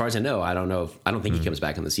 as far as I know, I don't think he comes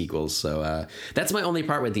back in the sequels. So that's my only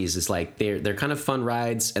part with these. Is like they're kind of fun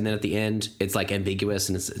rides, and then at the end it's like ambiguous,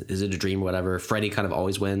 and is it a dream or whatever. Freddy kind of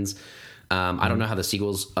always wins. I don't know how the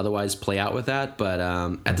sequels otherwise play out with that, but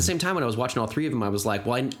at the same time, when I was watching all three of them, I was like,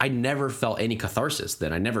 well, I never felt any catharsis.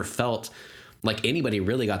 Then I never felt like anybody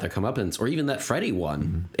really got their comeuppance, or even that Freddy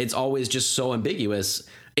one. It's always just so ambiguous.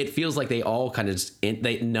 It feels like they all kind of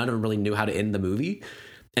none of them really knew how to end the movie.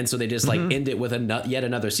 And so they just like end it with yet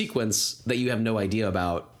another sequence that you have no idea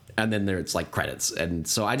about, and then it's like credits. And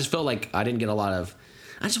so I just felt like I didn't get a lot of.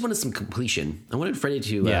 I just wanted some completion. I wanted Freddy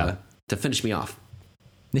to finish me off.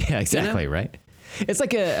 Yeah, exactly. You know? Right. It's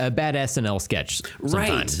like a bad SNL sketch. Sometimes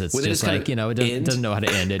Right. it's Where they just just like, kinda it doesn't know how to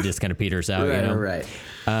end. It just kind of peters out. Right, you know? right.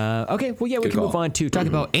 Okay. Well, yeah, we Good can call. move on to talk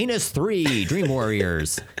about Anus 3 Dream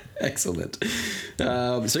Warriors. Excellent.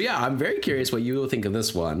 So yeah, I'm very curious what you will think of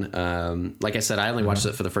this one. Like I said, I only watched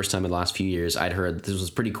it for the first time in the last few years. I'd heard this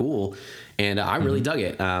was pretty cool, and I really dug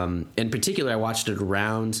it. In particular, I watched it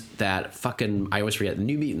around that fucking, I always forget,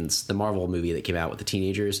 New Mutants, the Marvel movie that came out with the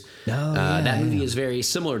teenagers. That movie is very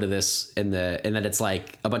similar to this in that it's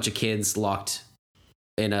like a bunch of kids locked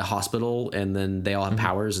in a hospital, and then they all have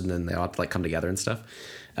powers, and then they all have to like come together and stuff.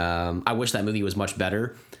 I wish that movie was much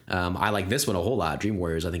better. I like this one a whole lot. Dream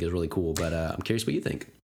Warriors, I think, is really cool, but I'm curious what you think.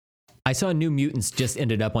 I saw New Mutants just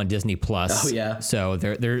ended up on Disney Plus. Oh, yeah. So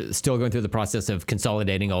they're still going through the process of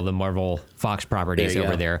consolidating all the Marvel Fox properties There you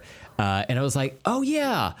over go. there. And I was like, oh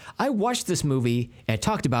yeah, I watched this movie and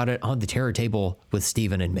talked about it on the Terror Table with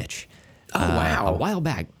Steven and Mitch. Oh, wow. A while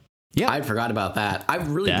back. Yeah. I forgot about that. I've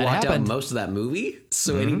really That blocked happened. out most of that movie.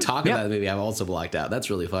 So any talk Yep. about the movie, I've also blocked out. That's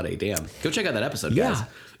really funny. Damn. Go check out that episode, Yeah. guys.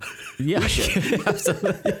 Yeah,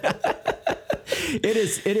 absolutely.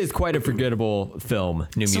 It is quite a forgettable film,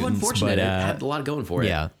 New So Mutants. unfortunate. But, It had a lot going for it.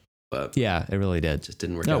 yeah, But yeah, it really did. just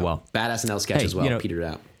didn't work Oh, out. well. Bad SNL sketch Hey, as well. you know- Petered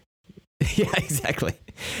out. Yeah, exactly.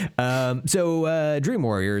 So Dream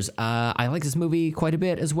Warriors, I like this movie quite a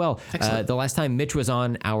bit as well. Excellent. The last time Mitch was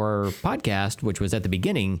on our podcast, which was at the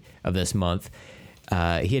beginning of this month,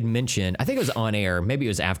 he had mentioned, I think it was on air, maybe it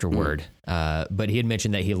was afterward, but he had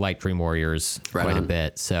mentioned that he liked Dream Warriors Right quite a on.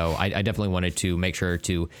 bit. So I definitely wanted to make sure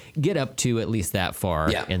to get up to at least that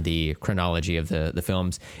far Yeah. in the chronology of the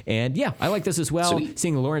films. And yeah, I like this as well. Sweet.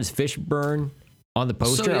 Seeing Lawrence Fishburne on the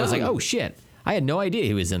poster, I was like, young. oh shit. I had no idea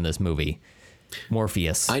he was in this movie.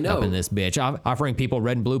 Morpheus I know. up in this bitch, offering people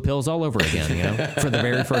red and blue pills all over again, you know, for the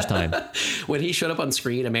very first time. When he showed up on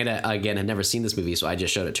screen, Amanda, again, had never seen this movie, so I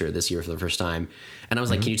just showed it to her this year for the first time. And I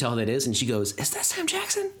was like, can you tell who that is? And she goes, is that Sam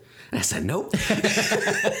Jackson? And I said, nope.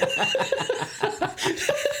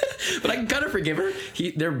 But I can kind of forgive her.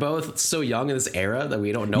 They're both so young in this era that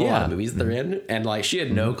we don't know a lot of Yeah. movies that they're in. And like, she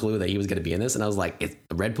had no clue that he was going to be in this. And I was like, it's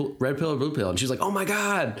a red pill or blue pill. And she was like, oh my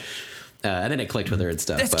God. And then it clicked with her and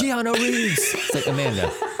stuff. That's but Keanu Reeves. It's like,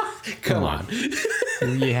 Amanda, come on.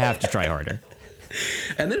 you have to try harder.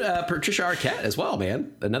 And then Patricia Arquette as well,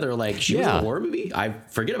 man. Another, like, she was in Yeah. a horror movie. I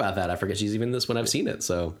forget about that. I forget she's even in this when I've seen it.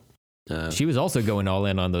 So, She was also going all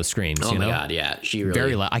in on those screens. oh you my know? God, yeah. She really.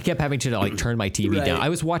 Very loud. I kept having to like turn my TV Right. down. I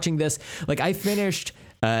was watching this, like I finished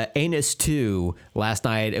Anus 2 last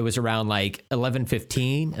night. It was around like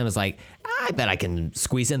 11:15, and I was like, I bet I can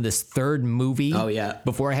squeeze in this third movie. Oh, yeah.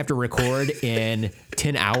 Before I have to record in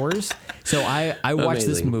 10 hours. So I watched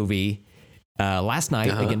this Amazing. movie last night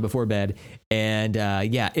again before bed, and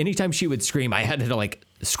anytime she would scream, I had to like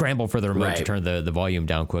scramble for the remote to Right. turn the volume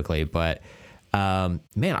down quickly. But man,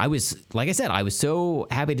 I was, like I said, I was so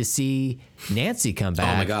happy to see Nancy come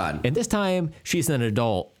back. Oh, my God. And this time she's an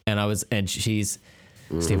adult, and she's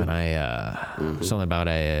Stephen. Something about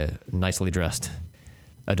a nicely dressed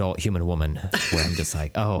adult human woman where I'm just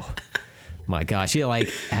like, oh my gosh, she like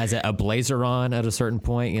has a blazer on at a certain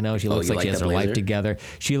point. You know, she looks you like she like has that her life blazer? together.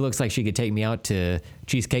 She looks like she could take me out to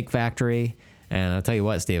Cheesecake Factory. And I'll tell you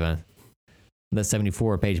what, Stephen. The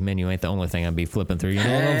 74-page menu ain't the only thing I'd be flipping through. You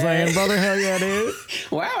know what I'm saying, brother? Hell yeah, dude.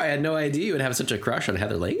 Wow, I had no idea you would have such a crush on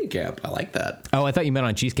Heather Langenkamp. I like that. Oh, I thought you meant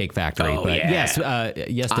on Cheesecake Factory. Oh, but yeah. yes,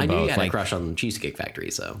 yes to I knew both. you had Like, a crush on Cheesecake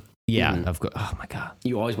Factory, so yeah, of course. Oh my god,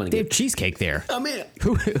 you always want to they have get. cheesecake there. Oh man.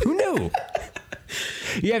 Who knew?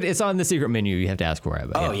 It's on the secret menu. You have to ask for it.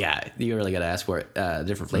 But Oh yeah, you really got to ask for it.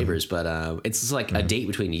 Different flavors, but it's just like a date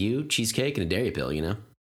between you, cheesecake, and a dairy pill. You know.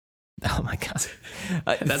 Oh my god,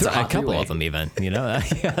 That's a a hot couple three-way. of them even. You know,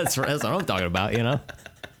 yeah, that's what I'm talking about. You know.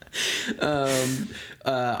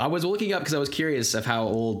 I was looking up because I was curious of how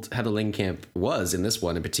old Heather Langenkamp was in this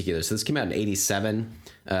one in particular. So this came out in '87.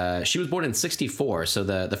 She was born in '64. So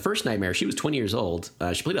the first Nightmare, she was 20 years old.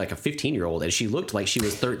 She played like a 15-year-old, and she looked like she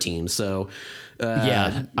was 13. So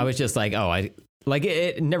Yeah, I was just like,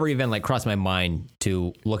 it never even like crossed my mind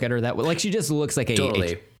to look at her that way. Like she just looks like a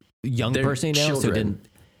totally. young They're person now, so children. didn't.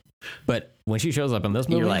 But when she shows up in this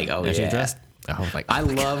movie, You're like, oh, and she's yeah. dressed. I was like, I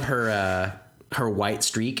love her white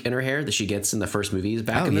streak in her hair that she gets in the first movie is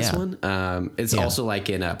back Oh, in this yeah. one. It's Yeah. also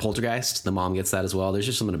like in Poltergeist. The mom gets that as well. There's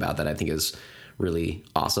just something about that I think is really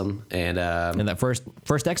awesome. And in that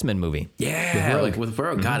first X-Men movie. yeah, Rogue. like with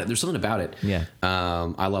Rogue, got it. There's something about it. Yeah.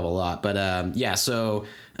 I love a lot. But yeah, so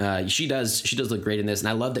she does look great in this, and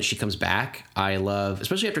I love that she comes back. I love,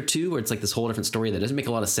 especially after 2, where it's like this whole different story that doesn't make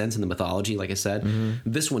a lot of sense in the mythology. Like I said,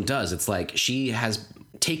 this one does. It's like she has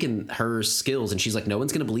taken her skills and she's like, no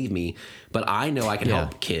one's gonna believe me, but I know I can Yeah.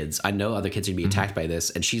 help kids. I know other kids are gonna be attacked by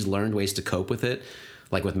this, and she's learned ways to cope with it,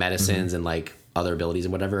 like with medicines and like other abilities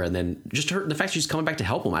and whatever. And then just the fact she's coming back to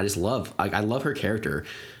help them, I just love. I love her character.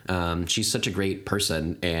 She's such a great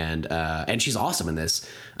person, and she's awesome in this.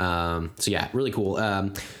 So yeah, really cool.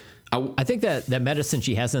 I think that medicine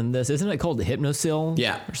she has in this, isn't it called Hypnosil?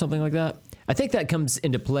 Yeah. Or something like that? I think that comes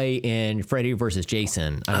into play in Freddy versus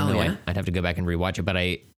Jason. I don't Oh, know. yeah? I'd have to go back and rewatch it, but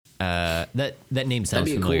that name sounds That'd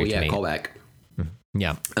be a cool, familiar yeah, to me. callback.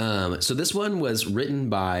 Yeah. So this one was written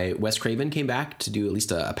by Wes Craven, came back to do at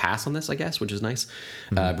least a pass on this, I guess, which is nice.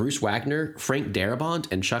 Bruce Wagner, Frank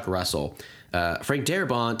Darabont, and Chuck Russell. Frank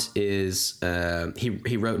Darabont is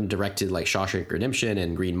he wrote and directed like Shawshank Redemption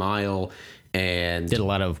and Green Mile, and Did a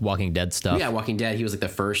lot of Walking Dead stuff. yeah, Walking Dead. He was like the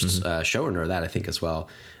first showrunner of that, I think, as well.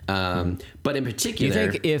 But in Do particular,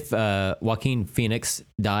 you think if Joaquin Phoenix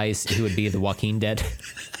dies, he would be the Joaquin Dead?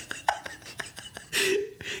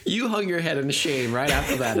 you hung your head in shame right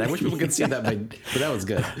after that. I wish people could see that, but that was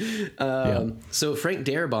good. So Frank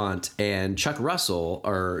Darabont and Chuck Russell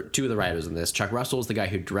are two of the writers in this. Chuck Russell is the guy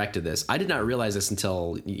who directed this. I did not realize this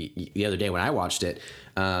until the other day when I watched it.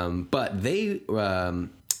 But they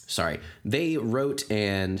wrote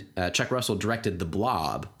and Chuck Russell directed The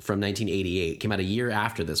Blob from 1988. Came out a year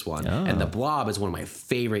after this one. And The Blob is one of my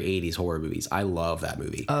favorite 80s horror movies. I love that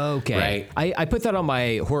movie. Okay. Right? I put that on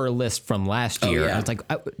my horror list from last year. yeah. I was like,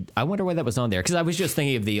 I wonder why that was on there. Because I was just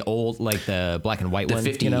thinking of the old, like the black and white The one.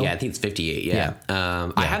 50, you know? yeah, I think it's 58. Yeah.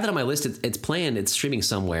 I have that on my list. It's planned. It's streaming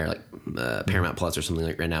somewhere, like Paramount Plus or something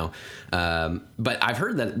like right now. But I've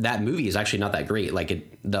heard that movie is actually not that great.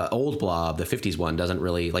 Like the old Blob, the 50s one, doesn't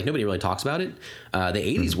really, like, nobody really talks about it. The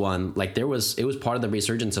 80s one, like it was part of the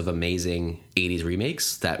resurgence of amazing 80s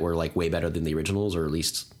remakes that were like way better than the originals, or at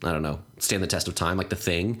least, I don't know, stand the test of time, like The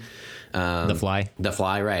Thing. The Fly. The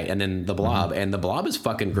Fly, right. And then The Blob. And The Blob is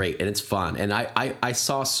fucking great, and it's fun. And I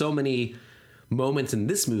saw so many moments in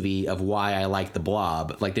this movie of why I like The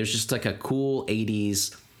Blob. Like there's just like a cool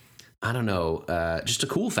 80s, I don't know, just a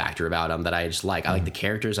cool factor about them that I just like. I like the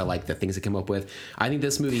characters. I like the things they come up with. I think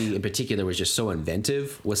this movie in particular was just so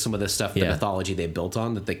inventive with some of the stuff, the mythology they built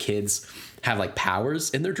on, that the kids have like powers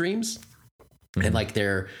in their dreams. And like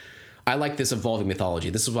I like this evolving mythology.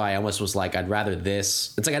 This is why I almost was like, I'd rather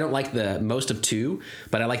this. It's like I don't like the most of 2,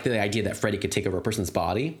 but I like the idea that Freddy could take over a person's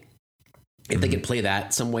body. If they could play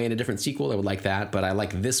that some way in a different sequel, I would like that. But I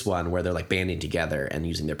like this one where they're like banding together and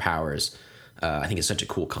using their powers. I think it's such a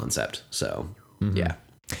cool concept. So yeah.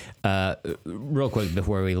 Real quick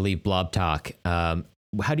before we leave Blob talk,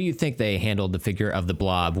 how do you think they handled the figure of the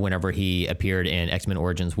Blob whenever he appeared in X-Men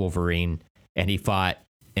Origins Wolverine and he fought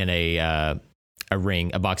in a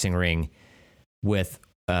boxing ring with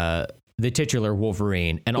the titular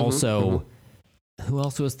Wolverine and also who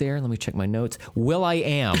else was there? Let me check my notes.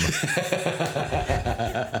 Will.i.am for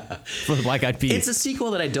the Black Eyed Peas. It's a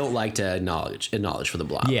sequel that I don't like to acknowledge for the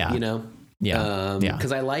Blob. Yeah. You know? Yeah.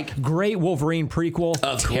 Because I like... Great Wolverine prequel,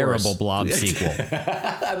 terrible Blob sequel.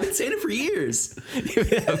 I've been saying it for years.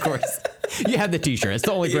 Of course. You have the t-shirt. It's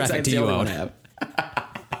the only graphic tee you own. And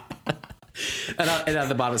at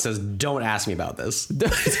the bottom it says, "Don't ask me about this."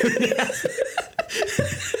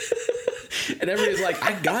 And everybody's like,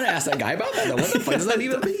 "I gotta ask that guy about that. Now, what the fuck does that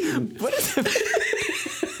even mean? What is it?"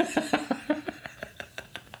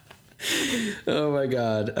 Oh my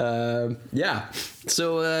god. Yeah.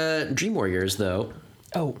 So Dream Warriors, though.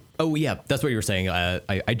 Oh yeah, that's what you were saying.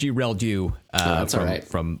 I derailed you. That's all right.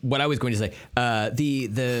 From what I was going to say.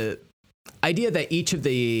 The idea that each of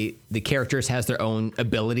the characters has their own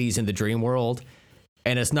abilities in the dream world,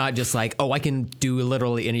 and it's not just like, oh, I can do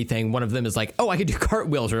literally anything. One of them is like, oh, I can do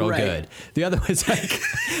cartwheels real good. The other one's like,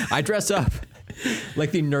 I dress up like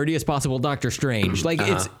the nerdiest possible Doctor Strange. Like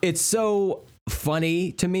it's so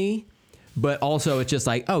funny to me, but also it's just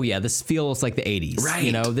like, oh yeah, this feels like the 80s. Right.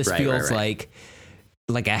 You know, this feels right.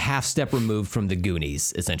 like a half step removed from the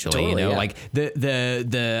Goonies, essentially. Totally, you know, yeah. like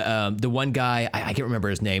the one guy, I can't remember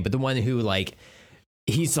his name, but the one who like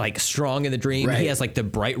he's like strong in the dream. Right. He has like the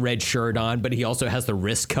bright red shirt on, but he also has the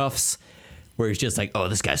wrist cuffs where he's just like, oh,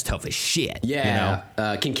 this guy's tough as shit. Yeah. You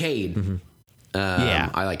know? Kincaid. Yeah.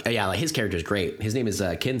 I like his character is great. His name is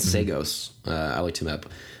Ken Sagos. I looked him up.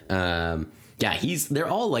 Yeah, they're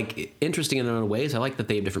all like interesting in their own ways. I like that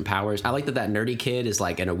they have different powers. I like that nerdy kid is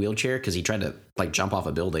like in a wheelchair because he tried to like jump off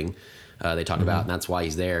a building. They talk about, and that's why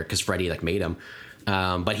he's there because Freddy like made him.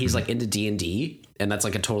 But he's like into D&D, and that's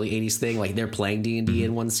like a totally 80s thing. Like they're playing D&D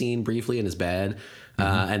in one scene briefly in his bed.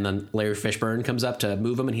 And then Larry Fishburne comes up to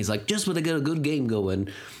move him, and he's like, just want to get a good game going.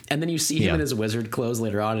 And then you see him in his wizard clothes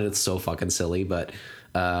later on, and it's so fucking silly, but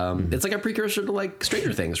it's like a precursor to like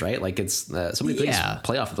Stranger Things, right? Like it's so many things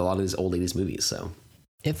play off with a lot of these old 80s movies. So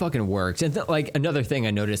it fucking works. And like another thing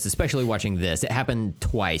I noticed, especially watching this, it happened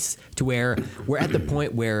twice to where we're at the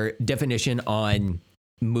point where definition on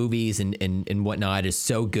movies and whatnot is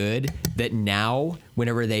so good that now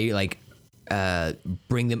whenever they like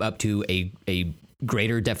bring them up to a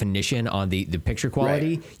greater definition on the picture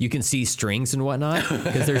quality, you can see strings and whatnot,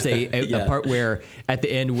 because there's a part where at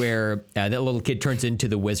the end where that little kid turns into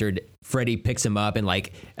the wizard, Freddy picks him up and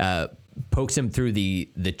like pokes him through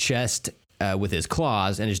the chest with his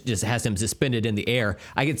claws, and it just has him suspended in the air.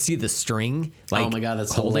 I could see the string like, oh my god,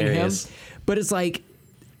 that's holding hilarious. him, but it's like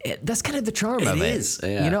that's kind of the charm of it. It is.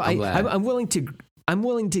 Yeah, you know, I'm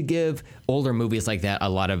willing to give older movies like that a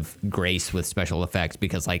lot of grace with special effects,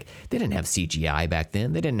 because like they didn't have CGI back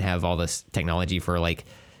then. They didn't have all this technology for like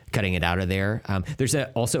cutting it out of there. There's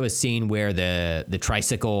also a scene where the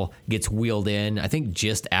tricycle gets wheeled in, I think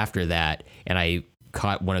just after that, and I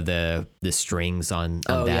caught one of the strings on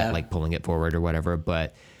like pulling it forward or whatever.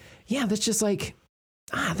 But yeah, that's just like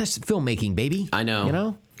that's filmmaking, baby. I know. You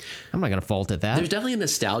know, I'm not gonna fault at that. There's definitely a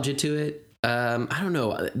nostalgia to it. I don't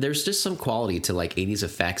know. There's just some quality to like 80s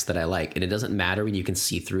effects that I like, and it doesn't matter when you can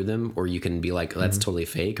see through them or you can be like, oh, that's totally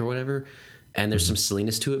fake or whatever. And there's some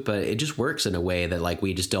silliness to it, but it just works in a way that like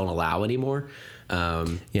we just don't allow anymore.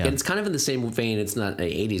 And it's kind of in the same vein. It's not an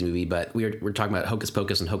 80s movie, but we're talking about Hocus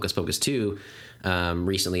Pocus and Hocus Pocus 2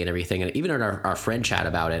 recently and everything. And even in our friend chat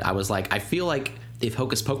about it, I was like, I feel like if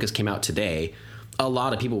Hocus Pocus came out today, a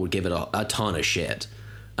lot of people would give it a ton of shit.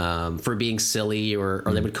 For being silly, or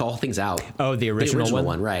they would call things out. Oh, the original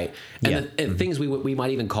one, right? And things we might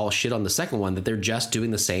even call shit on the second one, that they're just doing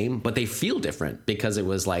the same, but they feel different because it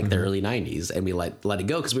was like the early 90s, and we let it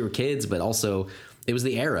go because we were kids, but also it was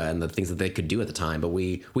the era and the things that they could do at the time. But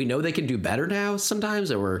we know they can do better now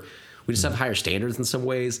sometimes, or we just have higher standards in some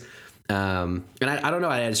ways. And I don't know.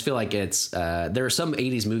 I just feel like it's there are some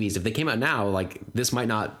 80s movies, if they came out now, like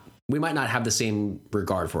we might not have the same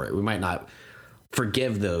regard for it. We might not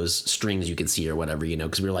forgive those strings you could see or whatever, you know,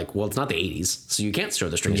 because we were like, well, it's not the 80s, so you can't show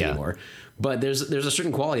the strings anymore. But there's a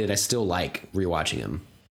certain quality that I still like rewatching them.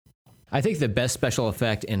 I think the best special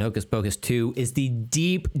effect in Hocus Pocus 2 is the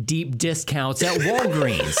deep discounts at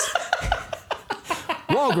Walgreens.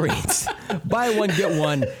 Walgreens. Buy one, get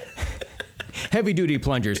one. Heavy duty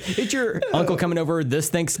plungers. It's your uncle coming over this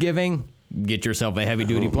Thanksgiving. Get yourself a heavy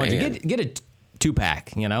duty plunger. Man. Get a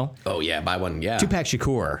 2-pack, you know? Oh, yeah, buy one, yeah. 2-pack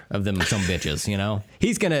Shakur of them some bitches, you know?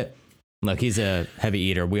 He's gonna Look, he's a heavy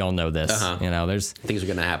eater. We all know this. You know, there's Things are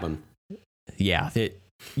gonna happen. yeah.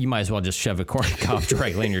 You might as well just shove a corn cob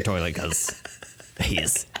directly in your toilet because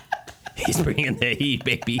he's bringing the heat,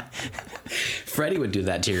 baby. Freddie would do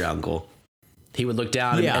that to your uncle. He would look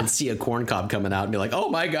down and see a corn cob coming out and be like, "Oh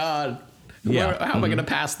my god, how am I gonna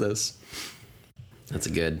pass this?" That's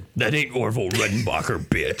a good. That ain't Orville Redenbacher,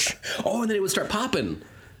 bitch. Oh, and then it would start popping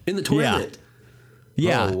in the toilet.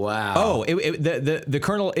 Yeah. Oh, wow. Oh, the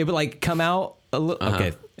kernel, it would like come out a little.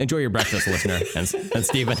 Okay. Enjoy your breakfast, listener, and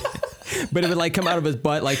Steven. But it would like come out of his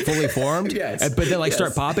butt like fully formed. Yes. But then like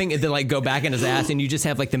start popping and then like go back in his ass. And you just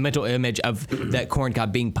have like the mental image of that corn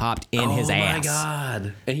cob being popped in his ass. Oh my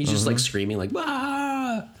God. And he's just like screaming like,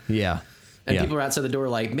 ah. Yeah. And people are outside the door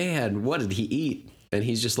like, man, what did he eat? And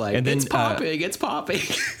he's just like, it's popping, it's popping.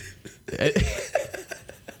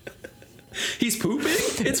 He's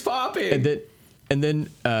pooping, it's popping. And then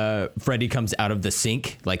Freddie comes out of the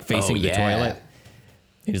sink, like facing the toilet.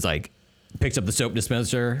 He's like, picks up the soap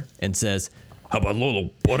dispenser and says, "How about a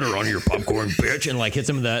little butter on your popcorn, bitch?" and like hits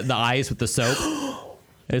him in the eyes with the soap.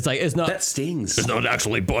 It's like, it's not. That stings. It's not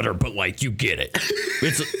actually butter, but like, you get it.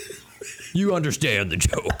 You understand the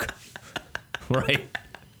joke, right?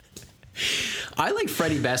 I like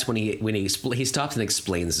Freddie best when he stops and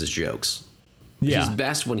explains his jokes. Yeah. He's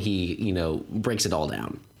best when he, breaks it all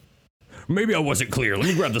down. Maybe I wasn't clear. Let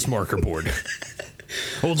me grab this marker board.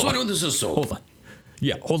 Hold on. I know this is soap. Hold on.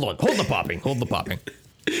 Yeah, hold on. Hold the popping. Hold the popping.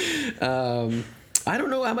 I don't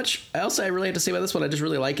know how much else I really have to say about this one. I just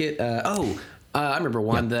really like it. I remember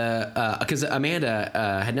one, because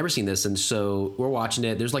Amanda had never seen this, and so we're watching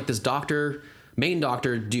it. There's like this main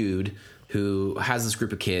doctor dude who has this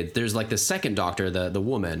group of kids. There's like the second doctor, the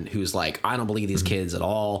woman, who's like, I don't believe these kids at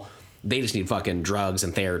all. They just need fucking drugs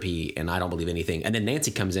and therapy, and I don't believe anything. And then Nancy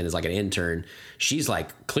comes in as like an intern. She's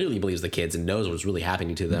like clearly believes the kids and knows what's really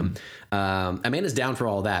happening to them. Amanda's down for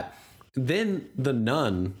all that. Then the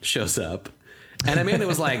nun shows up, and Amanda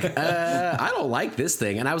was like, I don't like this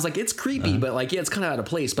thing. And I was like, it's creepy, but like, it's kind of out of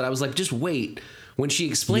place. But I was like, just wait. When she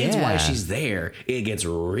explains why she's there, it gets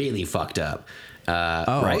really fucked up.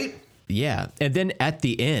 Right? Yeah. And then at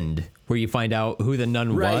the end, where you find out who the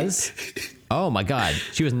nun was. Oh my God,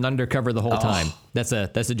 she was an undercover the whole time. That's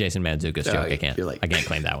a Jason Mantzoukas joke. I can't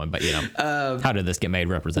claim that one, but how did this get made?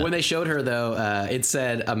 Represent. When they showed her though, it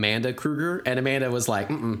said Amanda Kruger, and Amanda was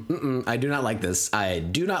like, I do not like this. I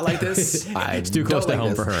do not like this. It's too close to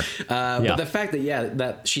home for her. But the fact that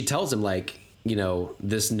that she tells him like,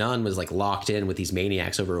 this nun was like locked in with these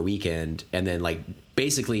maniacs over a weekend, and then like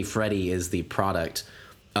basically Freddie is the product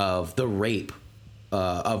of the rape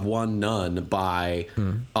of one nun by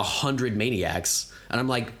 100 maniacs. And I'm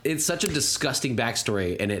like, it's such a disgusting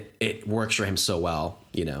backstory, and it works for him so well,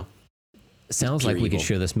 Sounds like we could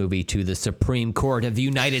show this movie to the Supreme Court of the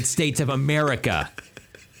United States of America.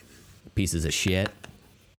 Pieces of shit.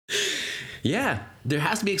 Yeah, there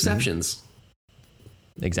has to be exceptions.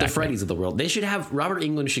 Exactly. The Freddys of the world. They should have, Robert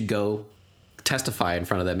Englund should go testify in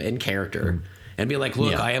front of them in character and be like,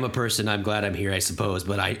 look, I am a person. I'm glad I'm here, I suppose,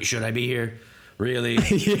 but should I be here? Really?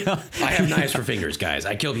 I have knives for fingers, guys.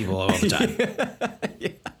 I kill people all the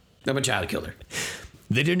time. I'm a child killer.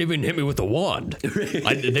 They didn't even hit me with a wand.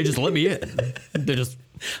 They just let me in. I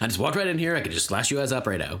just walked right in here. I could just slash you guys up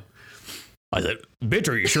right now. I said, bitch,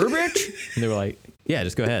 are you sure, bitch? And they were like, yeah,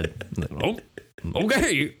 just go ahead. Oh,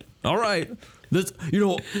 okay. All right. This,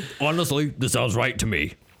 honestly, this sounds right to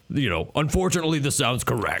me. Unfortunately, this sounds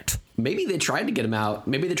correct. Maybe they tried to get him out.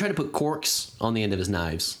 Maybe they tried to put corks on the end of his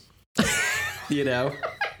knives.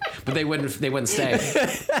 But they wouldn't stay.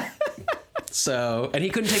 So, and he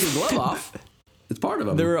couldn't take his glove off. It's part of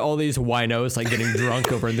him. There were all these winos like getting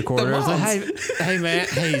drunk over in the corner. Like, hey man,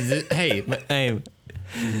 hey,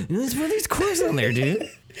 let's put these corks on there, dude.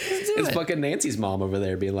 It's fucking Nancy's mom over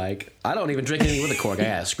there being like, I don't even drink anything with a cork. I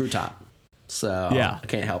got a screw top. So I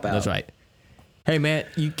can't help out. That's right. Hey man,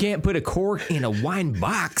 you can't put a cork in a wine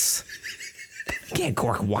box. You can't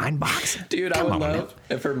cork a wine box. Dude, I would love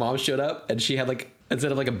if her mom showed up and she had like,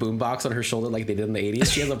 instead of like a boom box on her shoulder like they did in the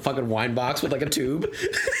 80s, she has a fucking wine box with like a tube.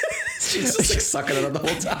 She's just like sucking it up the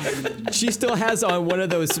whole time. She still has on one of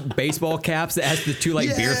those baseball caps that has the two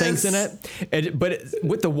like beer things in it. But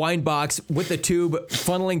with the wine box, with the tube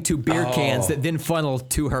funneling to beer cans that then funnel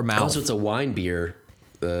to her mouth. Also, it's a wine beer.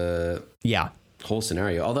 Whole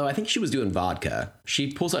scenario. Although I think she was doing vodka.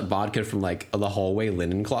 She pulls out vodka from like the hallway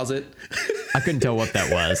linen closet. I couldn't tell what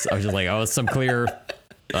that was. I was just like, oh, it's some clear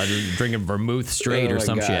drinking vermouth straight or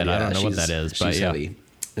some shit. Yeah, I don't know what that is. But heavy.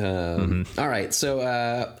 All right. So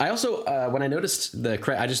I also when I noticed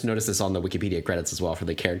I just noticed this on the Wikipedia credits as well for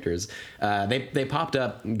the characters. They popped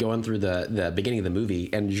up going through the beginning of the movie,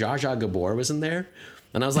 and Zsa Zsa Gabor was in there,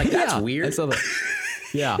 and I was like, "That's weird." I saw that.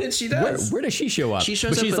 Yeah, and she does. Where does she show up? She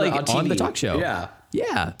shows up she's in like on the TV. talk show.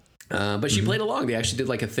 Yeah. But she played along. They actually did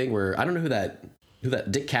like a thing where I don't know who that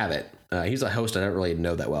Dick Cavett. He's a host. I don't really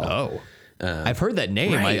know that well. Oh. I've heard that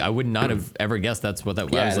name. Right. I would not have ever guessed that's what that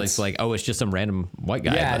was. Yeah, it's like, oh, it's just some random white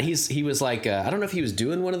guy. Yeah, but- and he was like, I don't know if he was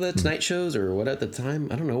doing one of the Tonight shows or what at the time.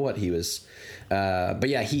 I don't know what he was. But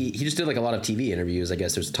yeah, he just did like a lot of TV interviews. I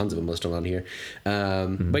guess there's tons of them listed on here.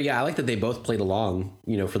 But yeah, I like that they both played along.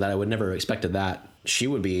 For that, I would never have expected that she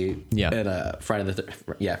would be in a Friday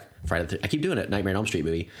the I keep doing it. Nightmare on Elm Street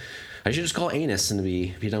movie. I should just call Anus and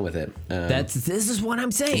be done with it. This is what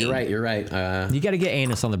I'm saying. You're right. You got to get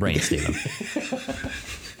Anus on the brain, Steven.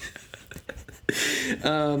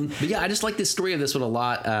 But yeah, I just like the story of this one a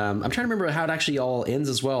lot. I'm trying to remember how it actually all ends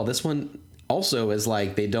as well. This one also is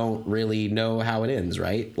like they don't really know how it ends,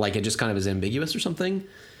 right? Like it just kind of is ambiguous or something.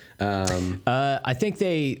 I think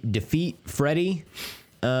they defeat Freddy.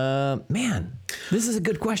 Man, this is a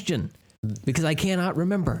good question because I cannot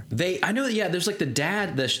remember. I know that, yeah, there's like the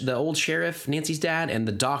dad, the old sheriff, Nancy's dad, and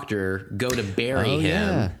the doctor go to bury him,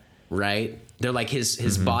 yeah. right? They're like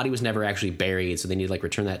his body was never actually buried, so they need to like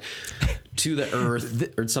return that to the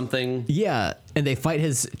earth or something. Yeah, and they fight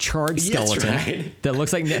his charred skeleton right. that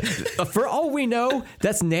looks like, for all we know,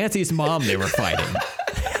 that's Nancy's mom they were fighting.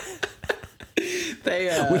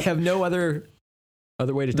 We have no other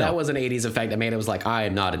way to tell. That was an 80s effect. Amanda was like, I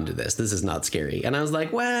am not into this. This is not scary. And I was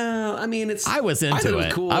like, well, I mean, I was into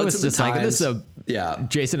it. Cool. I was just like, this is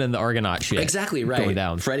Jason and the Argonaut shit. Exactly right. Going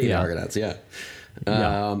down. Freddy and the Argonauts, yeah.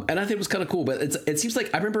 And I think it was kind of cool, but it seems like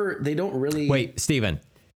I remember they don't really. Wait, Steven.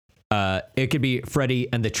 It could be Freddy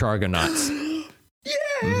and the Chargonauts.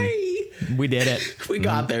 Yay! We did it. We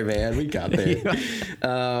got there, man. We got there.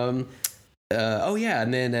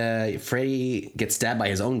 And then Freddy gets stabbed by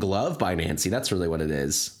his own glove by Nancy. That's really what it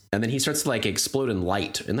is. And then he starts to like explode in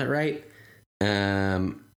light. Isn't that right? I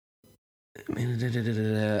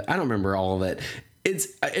don't remember all of it.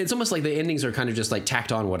 It's almost like the endings are kind of just like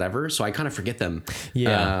tacked on whatever. So I kind of forget them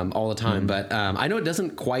all the time. But I know it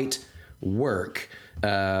doesn't quite work.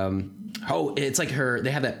 It's like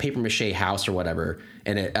they have that paper mache house or whatever,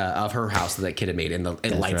 and of her house that kid had made, and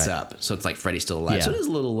it lights up, so it's like Freddy's still alive. So it is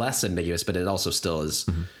a little less ambiguous, but it also still is,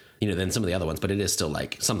 than some of the other ones. But it is still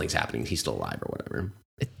like something's happening. He's still alive or whatever.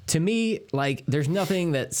 To me, like there's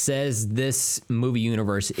nothing that says this movie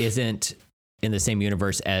universe isn't in the same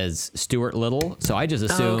universe as Stuart Little. So I just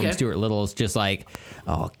assume Stuart Little is just like,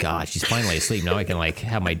 oh god, she's finally asleep. Now I can like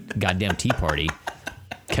have my goddamn tea party.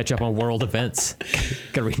 Catch up on world events.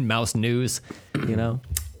 Gotta read Mouse News,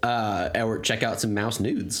 Or check out some Mouse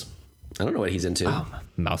Nudes. I don't know what he's into. Oh,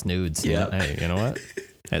 Mouse Nudes. Yeah. Hey, you know what?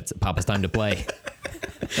 It's Papa's time to play.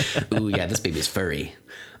 Ooh, yeah, this baby's furry.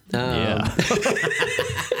 Yeah.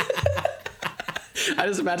 I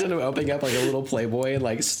just imagine him opening up like a little Playboy and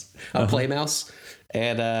like a Play Mouse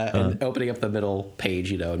and opening up the middle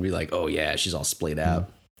page, and be like, oh yeah, she's all splayed out.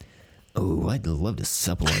 Oh, I'd love to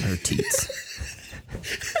supple on her teats.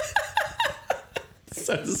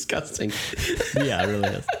 So disgusting. Yeah, it really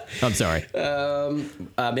is. I'm sorry.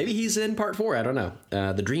 Maybe he's in part 4. I don't know.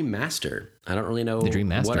 The Dream Master. I don't really know The Dream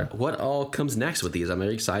Master. what all comes next with these. I'm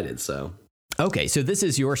very excited. So okay, so this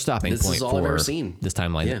is your stopping point. This is all I've ever seen. This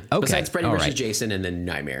timeline. Yeah. Okay. Besides Freddy all vs. right. Jason and then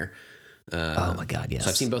Nightmare. Oh my god, yes.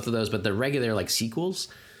 So I've seen both of those, but the regular like sequels,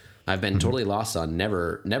 I've been totally lost on.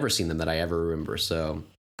 Never seen them that I ever remember. So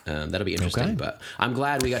that'll be interesting. Okay. But I'm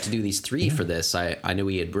glad we got to do these 3 for this. I knew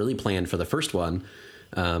we had really planned for the first one,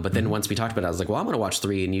 but then once we talked about it, I was like, well, I'm going to watch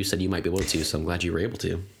 3, and you said you might be able to. So I'm glad you were able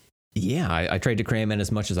to. Yeah, I tried to cram in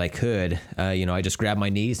as much as I could. I just grabbed my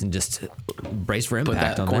knees and just braced for Put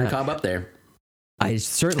impact that on corn that. cob up there. I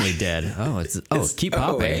certainly did. Keep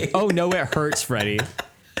popping. hey. Oh no, it hurts, Freddy.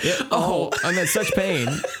 I'm in such pain.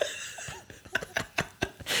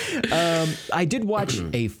 I did watch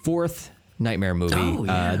a 4th Nightmare movie. Oh,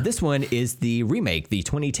 yeah. This one is the remake, the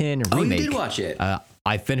 2010 remake. Oh, you did watch it?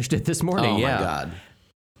 I finished it this morning. Oh yeah. my god!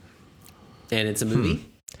 And it's a movie.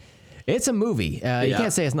 It's a movie. You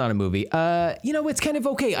can't say it's not a movie. It's kind of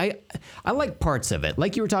okay. I like parts of it.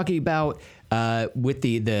 Like you were talking about with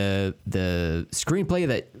the screenplay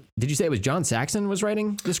that, did you say it was John Saxon was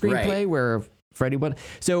writing the screenplay Right. where Freddy would?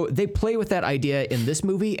 So they play with that idea in this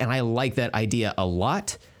movie, and I like that idea a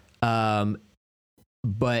lot.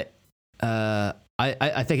 But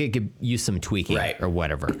I think it could use some tweaking Right. or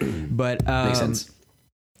whatever. But Makes sense.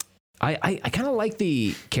 I kind of like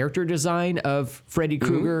the character design of Freddy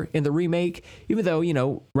Krueger in the remake, even though, you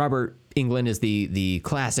know, Robert Englund is the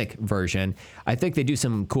classic version. I think they do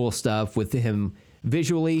some cool stuff with him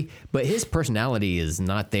visually, but his personality is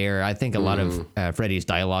not there. I think a lot of Freddy's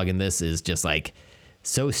dialogue in this is just like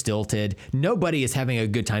so stilted. Nobody is having a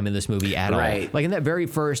good time in this movie at all. Like in that very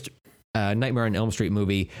first Nightmare on Elm Street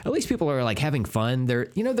movie, at least people are like having fun. They're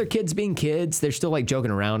kids being kids. They're still like joking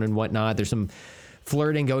around and whatnot. There's some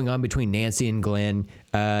flirting going on between Nancy and Glenn.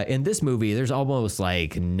 In this movie, there's almost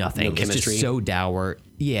like nothing. No chemistry. It's just so dour.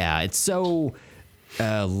 Yeah, it's so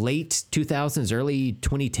late 2000s, early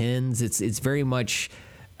 2010s. It's very much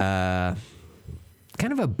kind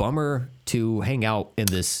of a bummer to hang out in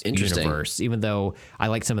this universe, even though I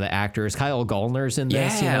like some of the actors. Kyle Gallner's in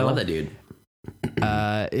this. Yeah, I love that dude.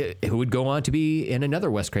 Who would go on to be in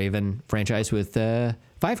another Wes Craven franchise with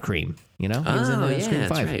Five Cream. You know, he was in Scream 5.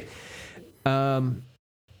 That's right. And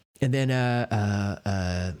then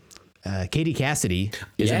Katie Cassidy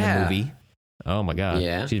is in the movie. Oh my God.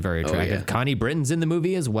 Yeah. She's very attractive. Yeah. Connie Britton's in the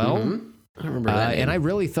movie as well. I remember that. And I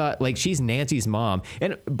really thought like she's Nancy's mom.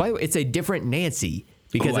 And by the way, it's a different Nancy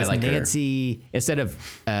because it's like Nancy her. Instead of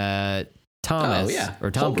Thomas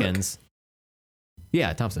or Tompkins. Holbrook.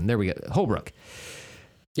 Yeah, Thompson. There we go. Holbrook.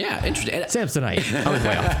 Yeah, interesting. Samsonite. I was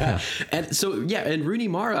way off. Yeah. And so, and Rooney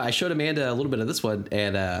Mara, I showed Amanda a little bit of this one,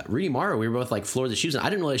 and Rooney Mara, we were both like floored that she was. I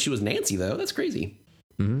didn't realize she was Nancy though. That's crazy.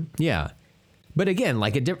 Mm-hmm. Yeah, but again,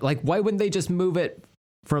 like why wouldn't they just move it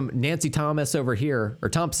from Nancy Thomas over here or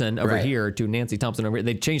Thompson over here to Nancy Thompson over here?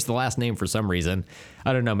 They changed the last name for some reason.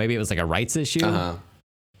 I don't know. Maybe it was like a rights issue.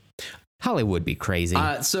 Hollywood be crazy.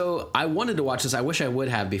 So I wanted to watch this. I wish I would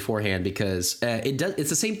have beforehand because it's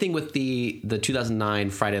the same thing with the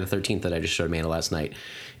 2009 Friday the 13th that I just showed Amanda last night.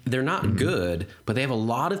 They're not good, but they have a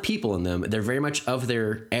lot of people in them. They're very much of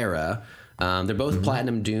their era. They're both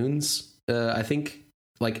Platinum Dunes, I think.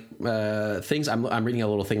 Like things. I'm reading a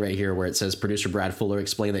little thing right here where it says producer Brad Fuller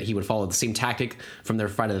explained that he would follow the same tactic from their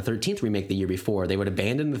Friday the 13th remake the year before. They would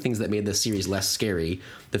abandon the things that made this series less scary.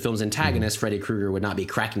 The film's antagonist, Freddy Krueger, would not be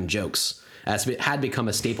cracking jokes, as it had become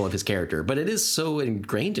a staple of his character. But it is so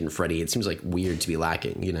ingrained in Freddy, it seems like weird to be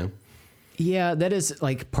lacking, you know? Yeah, that is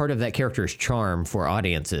like part of that character's charm for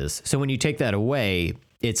audiences. So when you take that away,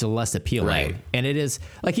 it's less appealing. Right. And it is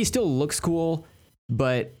like he still looks cool,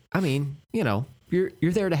 but I mean, you know,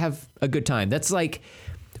 you're there to have a good time. That's like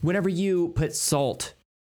whenever you put salt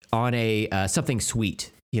on a something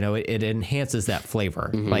sweet, you know, it enhances that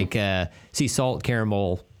flavor. Like sea salt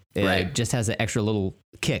caramel, it just has an extra little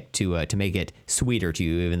kick to make it sweeter to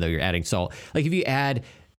you, even though you're adding salt. Like if you add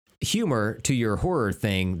humor to your horror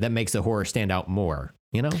thing, that makes the horror stand out more.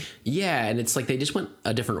 You know? Yeah, and it's like they just went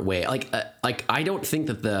a different way. Like I don't think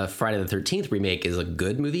that the Friday the 13th remake is a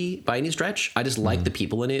good movie by any stretch. I just like the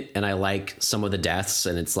people in it, and I like some of the deaths,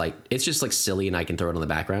 and it's just like silly, and I can throw it on the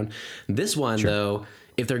background. This one, though,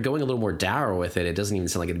 if they're going a little more dour with it, it doesn't even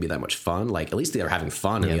sound like it'd be that much fun. Like at least they're having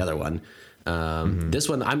fun in the other one. This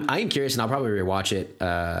one, I am curious, and I'll probably rewatch it.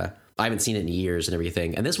 I haven't seen it in years and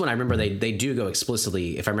everything. And this one, I remember they do go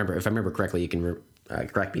explicitly. If I remember correctly, you can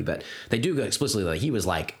correct me, but they do go explicitly that he was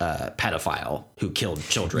like a pedophile who killed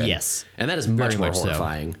children. Yes, and that is much more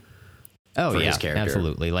horrifying. Oh for yeah, his character.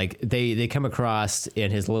 Absolutely. Like they come across in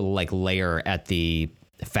his little like lair at the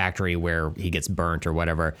factory where he gets burnt or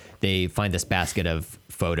whatever. They find this basket of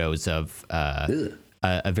photos of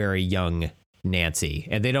a very young Nancy,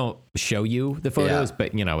 and they don't show you the photos,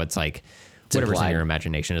 but you know it's like whatever's in your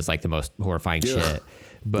imagination is like the most horrifying shit.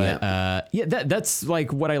 But that's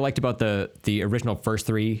like what I liked about the original first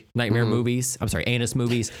three Nightmare movies. I'm sorry, Anus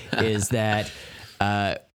movies is that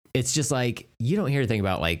it's just like you don't hear anything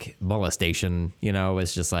about like molestation. You know,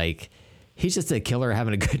 it's just like he's just a killer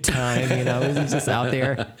having a good time. You know, he's just out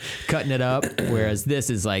there cutting it up. Whereas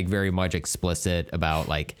this is like very much explicit about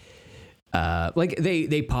like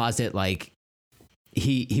they posit like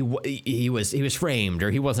he was framed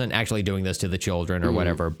or he wasn't actually doing this to the children or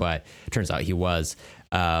whatever, but it turns out he was.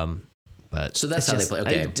 But so that's how they play.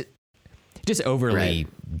 Okay, just overly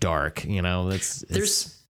dark, you know.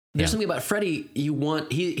 There's something about Freddy.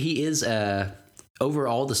 He is over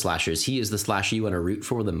all the slashers. He is the slasher you want to root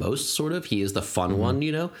for the most. Sort of. He is the fun one,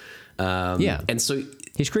 you know. And so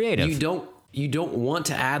he's creative. You don't want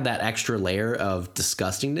to add that extra layer of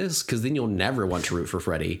disgustingness because then you'll never want to root for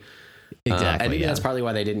Freddy. Exactly. And maybe that's probably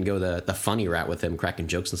why they didn't go the funny route with him cracking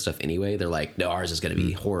jokes and stuff anyway. They're like, no, ours is going to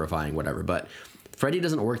be horrifying, whatever. But Freddy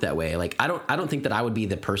doesn't work that way. Like, I don't think that I would be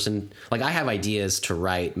the person. Like, I have ideas to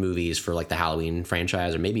write movies for like the Halloween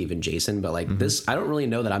franchise or maybe even Jason. But like this, I don't really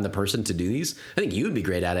know that I'm the person to do these. I think you would be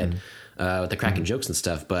great at it. with the cracking jokes and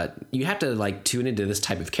stuff. But you have to like tune into this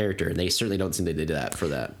type of character, and they certainly don't seem to do that for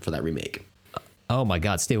that remake. Oh my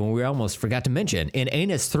God, Steven, we almost forgot to mention in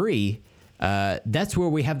Anus 3. That's where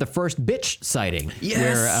we have the first bitch sighting.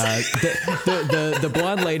 Yes. Where the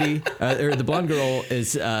blonde lady or the blonde girl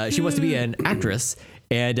is she wants to be an actress,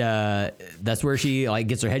 and that's where she like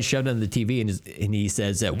gets her head shoved on the TV, and he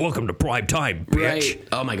says, "Welcome to prime time, bitch." Right.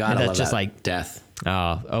 Oh my God, And I that's love just that. like Death.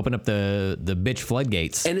 open up the bitch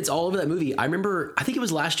floodgates. And it's all over that movie. I remember, I think it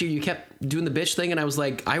was last year, you kept doing the bitch thing, and I was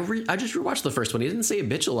like, I just rewatched the first one. He didn't say a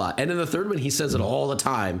bitch a lot, and in the third one, he says it all the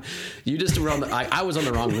time. You just were on the. I was on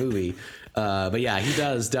the wrong movie, but yeah, he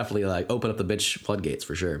does definitely like open up the bitch floodgates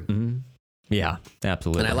for sure. Mm-hmm. Yeah,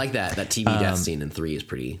 absolutely. And I like that TV death scene in 3 is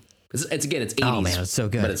pretty. It's again, it's 80s. Oh man, it's so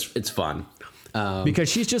good. But it's fun. Because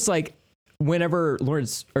she's just like, whenever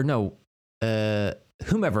Lawrence or no,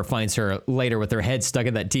 whomever finds her later with her head stuck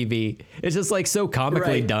in that TV, it's just like so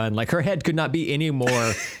comically Right. done. Like her head could not be any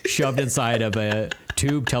more shoved inside of a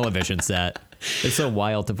tube television set. It's so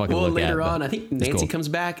wild to fucking Well, look at. later but on, I think Nancy cool. comes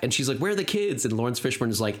back and she's like, "Where are the kids?" And Lawrence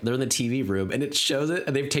Fishburne is like, "They're in the TV room," and it shows it.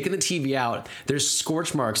 And they've taken the TV out. There's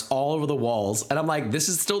scorch marks all over the walls, and I'm like, "This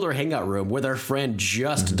is still their hangout room where their friend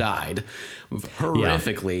just died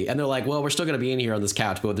horrifically." And they're like, "Well, we're still going to be in here on this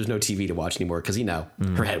couch, but there's no TV to watch anymore because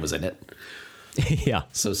her head was in it." yeah.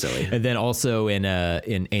 So silly. And then also in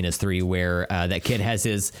Anus 3, where that kid has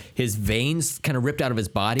his veins kind of ripped out of his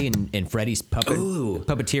body, and Freddy's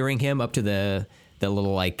puppeteering him up to the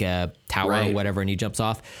little like tower Right. or whatever, and he jumps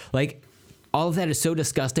off. Like all of that is so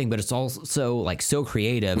disgusting, but it's also like so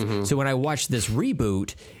creative. Mm-hmm. So when I watch this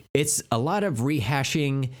reboot, it's a lot of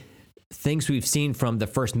rehashing things we've seen from the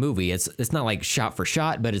first movie. It's not like shot for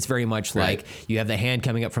shot, but it's very much Right. like you have the hand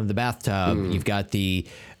coming up from the bathtub. You've got the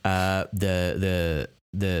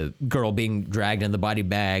girl being dragged in the body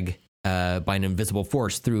bag by an invisible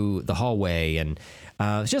force through the hallway, and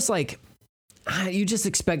it's just like you just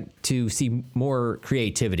expect to see more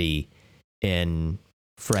creativity in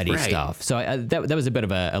Freddy Right. stuff. So that was a bit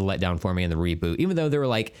of a letdown for me in the reboot, even though there were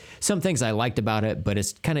like some things I liked about it, but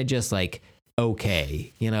it's kind of just like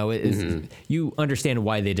okay, you know, you understand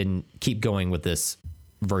why they didn't keep going with this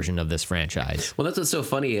version of this franchise. Well, that's what's so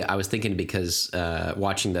funny. I was thinking because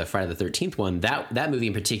watching the Friday the 13th one, that movie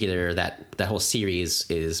in particular, that whole series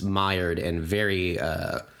is mired and very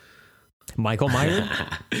Michael Myers?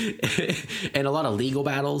 and a lot of legal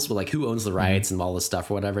battles with like who owns the rights and all this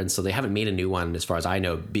stuff or whatever. And so they haven't made a new one as far as I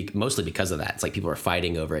know, mostly because of that. It's like people are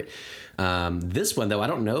fighting over it. This one though, I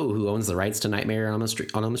don't know who owns the rights to Nightmare on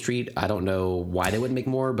Elm Street. I don't know why they wouldn't make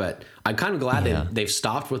more, but I'm kind of glad they've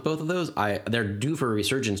stopped with both of those. They're due for a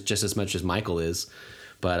resurgence just as much as Michael is.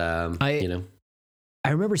 But you know. I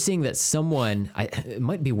remember seeing that someone, it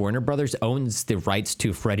might be Warner Brothers, owns the rights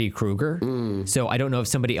to Freddy Krueger. So I don't know if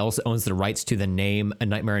somebody else owns the rights to the name A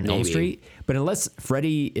Nightmare on Elm Street. But unless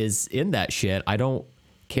Freddy is in that shit, I don't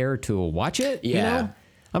care to watch it. Yeah. You know?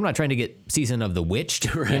 I'm not trying to get season of The Witched,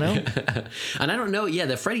 you know? And I don't know. Yeah,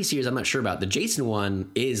 the Freddy series, I'm not sure about. The Jason one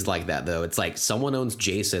is like that, though. It's like someone owns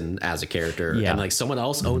Jason as a character, Yeah. and like someone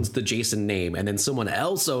else owns the Jason name, and then someone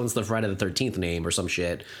else owns the Friday the 13th name or some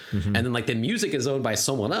shit. And then like the music is owned by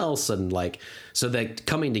someone else, and like so that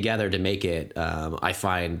coming together to make it, I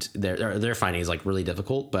find their finding is like really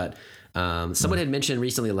difficult. But someone had mentioned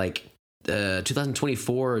recently, like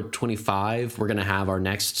 2024 or 25, we're gonna have our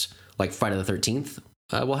next like Friday the 13th.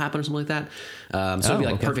 Will happen or something like that. So it'd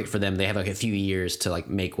be like perfect for them. They have like a few years to like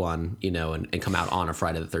make one, you know, and come out on a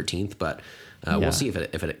Friday the 13th. But we'll see if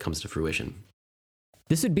it comes to fruition.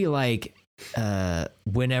 This would be like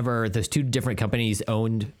whenever those two different companies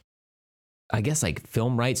owned, I guess, like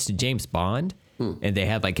film rights to James Bond, and they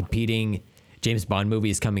had like competing James Bond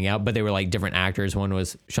movies coming out, but they were like different actors. One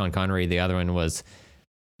was Sean Connery, the other one was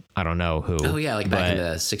I don't know who. Oh yeah, like back in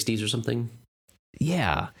the 60s or something.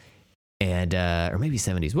 Yeah. And or maybe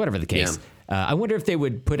 70s, whatever the case. I wonder if they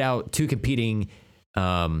would put out two competing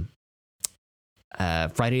Friday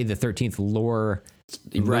the 13th lore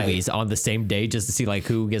movies on the same day just to see like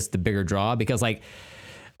who gets the bigger draw. Because like,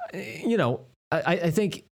 you know, I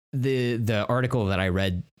think the article that I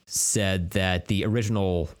read said that the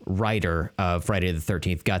original writer of Friday the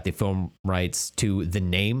 13th got the film rights to the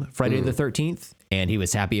name Friday the 13th. And he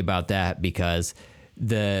was happy about that because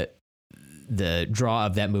the draw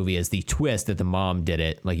of that movie is the twist that the mom did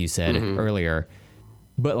it, like you said earlier.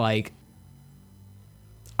 But like,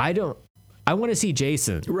 I want to see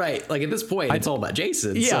Jason. Right. Like at this point, it's all about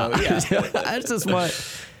Jason. Yeah. So, yeah. That's just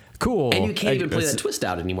what cool. And you can't even play that twist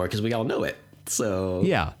out anymore because we all know it. So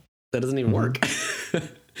yeah, that doesn't even work.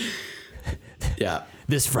 Yeah.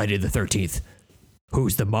 This Friday the 13th,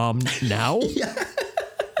 who's the mom now?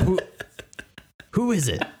 Who is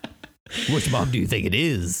it? Which mom do you think it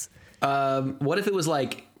is? What if it was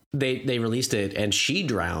like they released it and she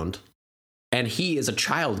drowned and he is a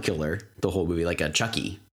child killer the whole movie, like a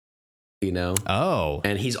Chucky, you know? Oh.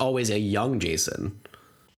 And he's always a young Jason.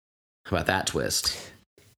 How about that twist?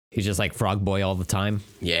 He's just like Frog Boy all the time.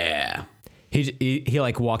 Yeah. He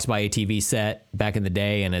like walks by a TV set back in the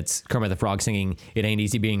day and it's Kermit the Frog singing "It Ain't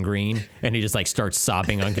Easy Being Green" and he just like starts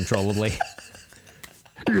sobbing uncontrollably.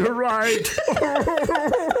 You're right.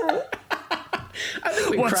 I think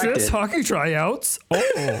we What's cracked this? it. Hockey tryouts?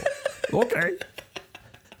 Oh, okay.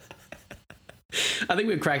 I think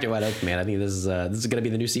we've cracked it wide open, man. I think this is going to be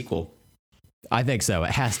the new sequel. I think so.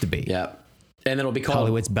 It has to be. Yeah. And it'll be called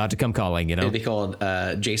Hollywood's about to come calling, you know? It'll be called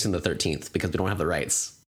Jason the 13th because we don't have the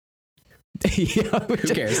rights. Yeah, who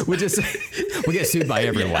cares? We'll get sued by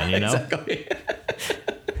everyone, you know? Exactly.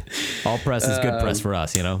 All press is good press for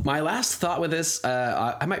us, you know? My last thought with this,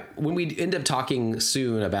 I might, when we end up talking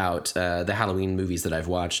soon about the Halloween movies that I've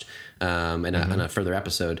watched in a further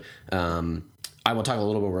episode, I will talk a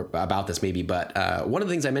little more about this maybe, but one of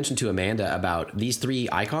the things I mentioned to Amanda about these three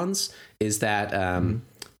icons is that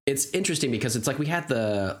it's interesting because it's like we had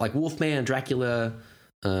the like Wolfman, Dracula,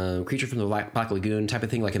 Creature from the Black Lagoon type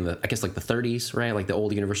of thing, like in the, I guess like the 30s, right? Like the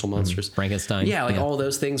old Universal monsters. Frankenstein. Yeah, like all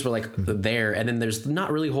those things were like there. And then there's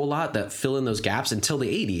not really a whole lot that fill in those gaps until the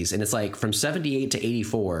 80s. And it's like from 78 to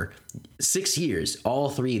 84, 6 years,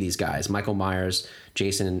 all three of these guys, Michael Myers,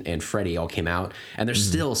 Jason, and Freddy all came out. And they're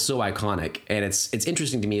still so iconic. And it's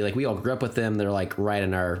interesting to me, like we all grew up with them. They're like right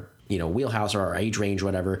in our, wheelhouse or our age range or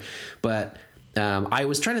whatever. But I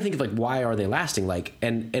was trying to think of like, why are they lasting? Like,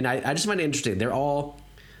 and I just find it interesting. They're all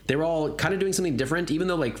kind of doing something different, even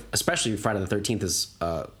though like, especially Friday the 13th is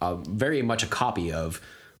very much a copy of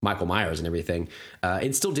Michael Myers and everything.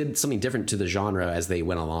 It still did something different to the genre as they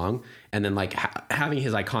went along. And then like having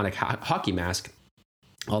his iconic hockey mask,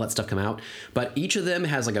 all that stuff come out. But each of them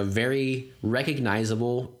has like a very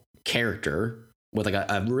recognizable character with like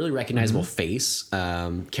a really recognizable face,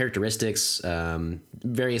 characteristics,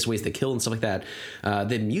 various ways they kill and stuff like that.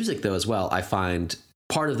 The music though, as well, I find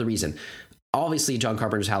part of the reason. Obviously, John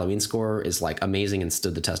Carpenter's Halloween score is like amazing and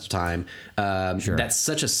stood the test of time. Sure. That's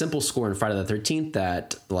such a simple score in Friday the 13th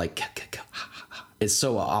that like is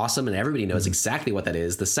so awesome, and everybody knows exactly what that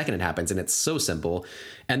is the second it happens, and it's so simple.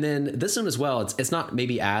 And then this one as well, it's not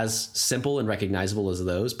maybe as simple and recognizable as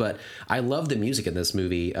those, but I love the music in this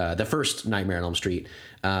movie. The first Nightmare on Elm Street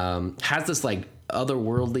has this like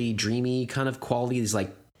otherworldly, dreamy kind of quality. These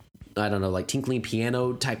like, I don't know, like tinkling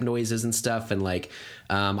piano type noises and stuff. And like,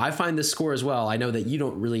 I find this score as well. I know that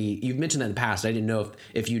you've mentioned that in the past. I didn't know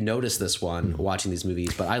if you noticed this one watching these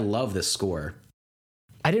movies, but I love this score.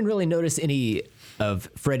 I didn't really notice any of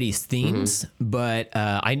Freddy's themes, but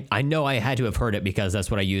I know I had to have heard it because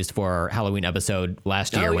that's what I used for our Halloween episode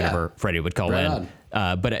last year whenever Freddy would call in.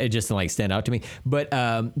 But it just didn't like stand out to me. But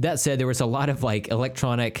that said, there was a lot of like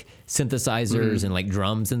electronic synthesizers and like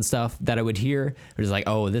drums and stuff that I would hear. It was like,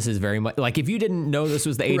 oh, this is very much like if you didn't know this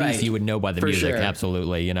was the 80s, you would know by the music. Sure.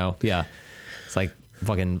 Absolutely. Yeah. It's like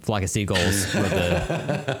fucking Flock of Seagulls with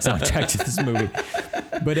the soundtrack to this movie.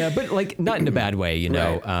 But like not in a bad way,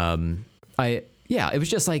 Right. It was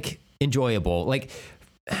just like enjoyable. Like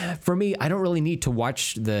for me, I don't really need to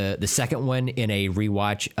watch the second one in a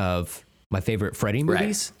rewatch of my favorite Freddy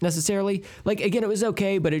movies necessarily. Like again, it was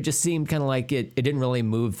okay, but it just seemed kind of like it didn't really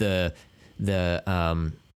move the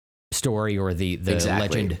story or the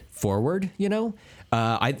legend forward.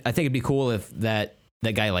 I think it'd be cool if that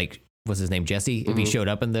guy, like what's his name, Jesse, if he showed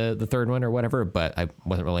up in the third one or whatever. But I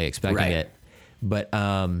wasn't really expecting it. But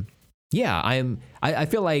I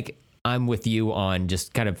feel like I'm with you on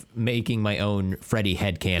just kind of making my own Freddy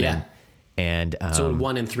headcanon. Yeah. And so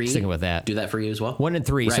 1 and 3, sticking with that. Do that for you as well. 1 and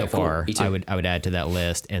 3 so far. Cool. I would add to that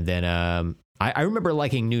list. And then I remember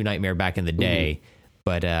liking New Nightmare back in the day,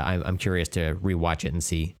 but I'm curious to rewatch it and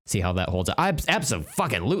see how that holds up.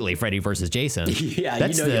 Absolutely, Freddy versus Jason. Yeah,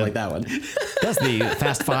 you like that one. That's the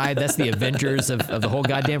Fast Five. That's the Avengers of the whole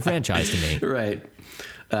goddamn franchise to me. Right.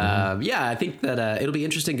 I think that it'll be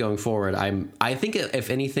interesting going forward. I think if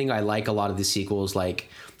anything, I like a lot of the sequels. Like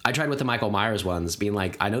I tried with the Michael Myers ones, being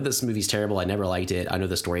like, I know this movie's terrible. I never liked it. I know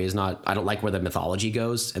the story is not. I don't like where the mythology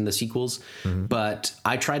goes in the sequels. But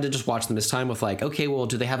I tried to just watch them this time with like, okay, well,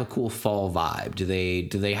 do they have a cool fall vibe? Do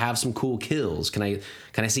they have some cool kills? Can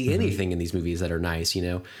I see anything in these movies that are nice?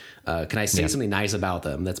 Can I say something nice about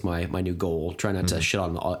them? That's my new goal. Try not to shit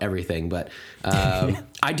on everything, but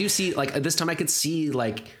I do see like this time I could see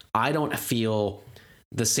like I don't feel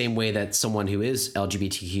the same way that someone who is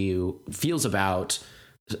LGBTQ feels about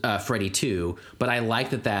Freddy 2, but I like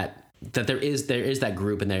that that there is that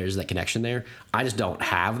group and there is that connection there. I just don't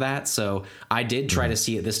have that. So I did try to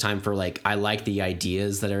see it this time for like, I like the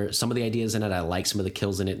ideas that are, some of the ideas in it. I like some of the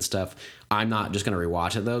kills in it and stuff. I'm not just going to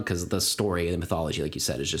rewatch it though, because the story and the mythology, like you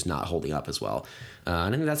said, is just not holding up as well.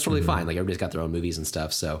 And I think that's totally fine. Like everybody's got their own movies and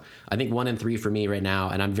stuff. So I think 1 and 3 for me right now.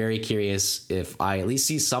 And I'm very curious if I at least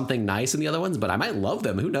see something nice in the other ones, but I might love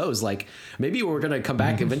them. Who knows? Like maybe we're going to come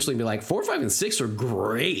back eventually and be like 4, 5, and 6 are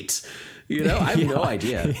great. You know, I have no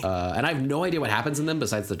idea. And I have no idea what happens in them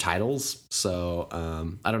besides the titles. So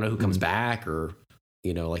I don't know who comes back or,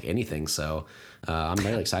 you know, like anything. So I'm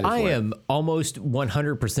really excited for it. I am almost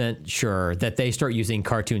 100% sure that they start using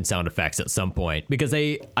cartoon sound effects at some point, because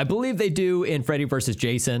I believe they do in Freddy versus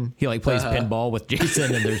Jason. He like plays pinball with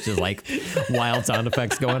Jason and there's just like wild sound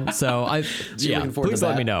effects going. So please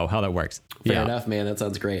let me know how that works. Fair enough, man. That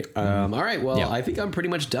sounds great. All right. Well, I think I'm pretty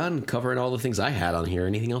much done covering all the things I had on here.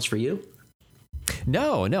 Anything else for you?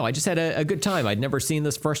 No. I just had a good time. I'd never seen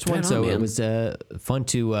this first one, so it was fun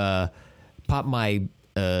to pop my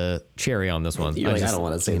cherry on this one. I don't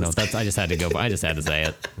want to say this. I just had to go. I just had to say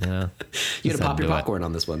it. Yeah. You had to pop your popcorn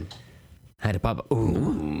on this one. I had to pop.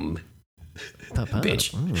 Ooh.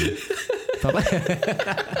 Bitch.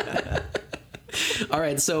 All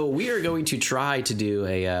right, so we are going to try to do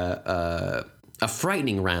a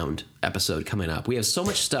frightening round episode coming up. We have so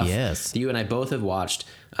much stuff that you and I both have watched.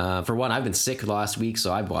 For one, I've been sick last week,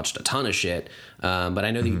 so I've watched a ton of shit. But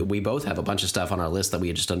I know that we both have a bunch of stuff on our list that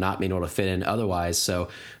we just have not been able to fit in otherwise. So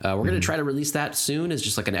we're going to try to release that soon as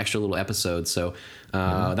just like an extra little episode. So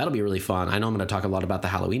that'll be really fun. I know I'm going to talk a lot about the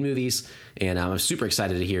Halloween movies, and I'm super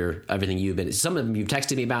excited to hear everything you've been. Some of them you've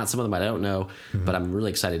texted me about, some of them I don't know, but I'm really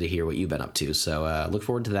excited to hear what you've been up to. So look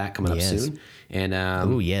forward to that coming up soon.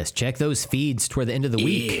 And check those feeds toward the end of the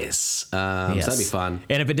week. Yes. So that'd be fun.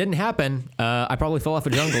 And if it didn't happen, I probably fell off a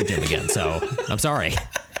jungle gym again. So I'm sorry.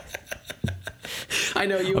 I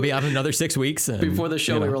know you. I'll be out another 6 weeks. And, before the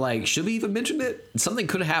show, we were like, should we even mention it? Something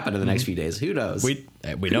could happen in the next few days. Who knows? We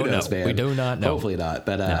don't know. Man. We do not know. Hopefully not.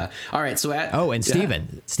 But all right. So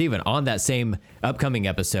Steven, on that same upcoming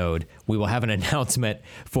episode, we will have an announcement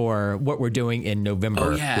for what we're doing in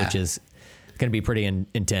November, which is going to be pretty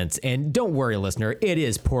intense. And don't worry, listener, it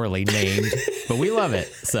is poorly named, but we love it.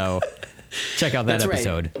 So check out that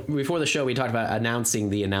episode. Right. Before the show, we talked about announcing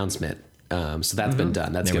the announcement. So that's been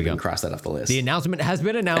done. That's good. We can cross that off the list. The announcement has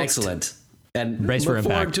been announced. Excellent. And brace for look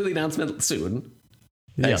impact. Forward to the announcement soon.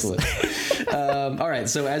 Yes. Excellent. All right.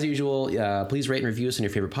 So as usual, please rate and review us on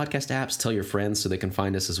your favorite podcast apps. Tell your friends so they can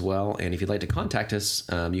find us as well. And if you'd like to contact us,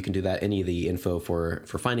 you can do that. Any of the info for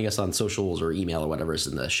finding us on socials or email or whatever is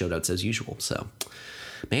in the show notes as usual. So,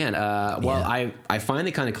 man, I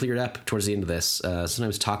finally kind of cleared up towards the end of this.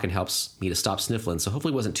 Sometimes talking helps me to stop sniffling. So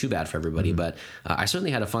hopefully it wasn't too bad for everybody. But I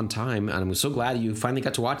certainly had a fun time. And I'm so glad you finally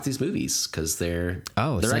got to watch these movies because they're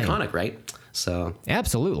iconic, right? So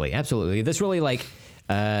Absolutely. This really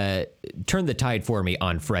turned the tide for me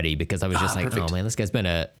on Freddy, because I was just perfect. Oh man, this guy's been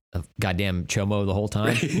a goddamn chomo the whole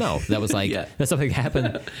time. No, that was like that's something that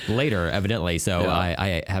happened later, evidently. So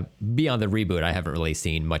I have, beyond the reboot, I haven't really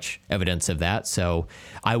seen much evidence of that. So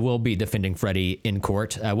I will be defending Freddy in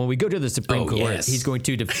court when we go to the Supreme Court. Yes. He's going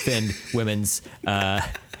to defend women's right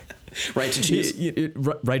to choose.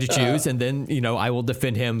 Right to choose, and then I will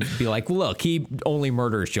defend him. Be like, look, he only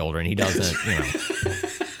murders children. He doesn't,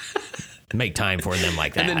 make time for them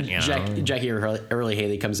like that. And then Jackie Early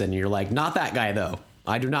Haley comes in, and you're like, not that guy though.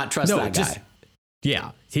 I do not trust that guy.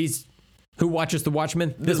 Yeah, he's who watches The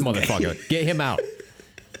Watchmen. This motherfucker, get him out.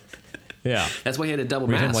 Yeah, that's why he had a double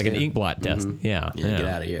mask. Read him like an ink blot test. Yeah, get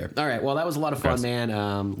out of here. All right, well, that was a lot of fun,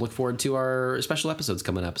 man. Look forward to our special episodes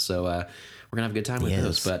coming up. So we're gonna have a good time with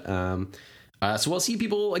those. But so we'll see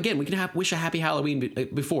people again. We can wish a happy Halloween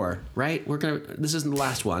before, right? This isn't the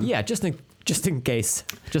last one. Yeah, just in case.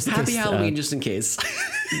 Happy Halloween, just in case.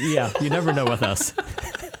 Yeah, you never know with us.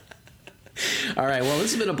 All right, well,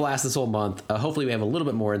 this has been a blast this whole month. Hopefully we have a little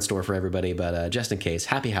bit more in store for everybody, but just in case,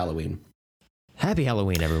 happy Halloween. Happy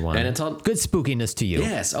Halloween, everyone. And until good spookiness to you.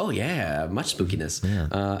 Yes. Oh, yeah. Much spookiness.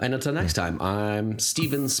 Yeah. And until next time, I'm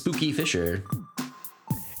Steven Spooky Fisher.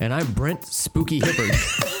 And I'm Brent Spooky Hibbard.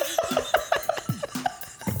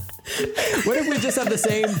 What if we just have the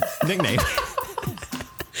same nickname?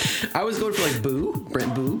 I was going for like Boo.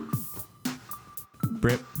 Brent Boo.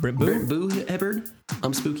 Brent Boo? Brent Boo Hibbard.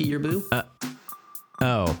 I'm Spooky, you're Boo.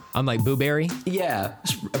 I'm like Booberry? Yeah.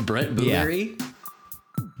 Brent Booberry. Yeah.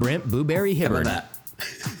 Brent Booberry Hibbard. How about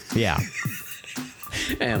that? Yeah.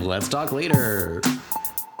 And let's talk later.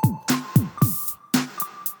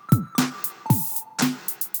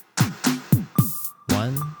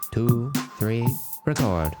 1, 2, 3,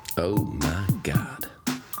 record. Oh my God.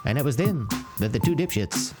 I know. it was then that the two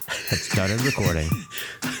dipshits had started recording.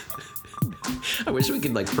 I wish we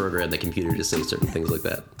could like program the computer to say certain things like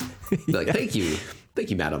that. Be like, thank you,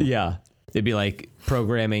 madam. Yeah. It'd be like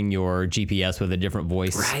programming your GPS with a different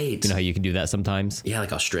voice. Right. You know how you can do that sometimes? Yeah,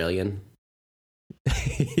 like Australian.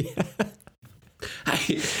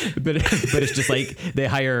 But it's just like they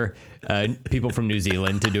hire people from New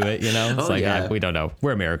Zealand to do it, you know? It's we don't know.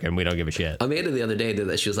 We're American. We don't give a shit. Amanda the other day did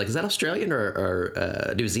that. She was like, is that Australian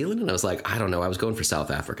or New Zealand? And I was like, I don't know. I was going for South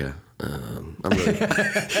Africa. I'm really...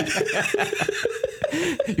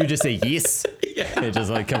 You just say yes. Yeah. It just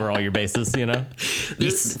like cover all your bases, you know?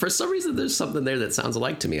 Yes. For some reason, there's something there that sounds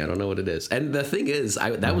alike to me. I don't know what it is. And the thing is,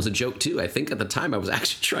 that was a joke too. I think at the time I was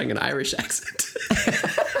actually trying an Irish accent.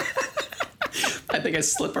 I think I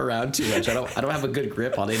slip around too much. I don't have a good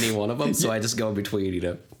grip on any one of them, so I just go in between, you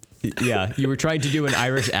know. Yeah, you were trying to do an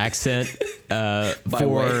Irish accent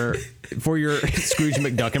for your Scrooge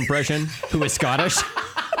McDuck impression, who is Scottish.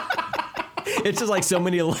 It's just like so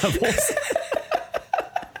many levels.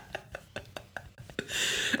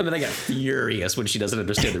 And then I got furious when she doesn't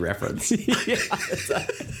understand the reference.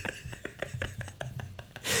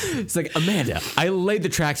 It's like, Amanda, I laid the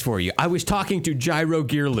tracks for you. I was talking to Gyro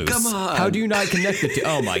Gear Loose. Come on. How do you not connect the two?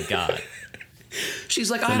 Oh my God. She's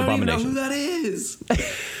like, I don't even know who that is.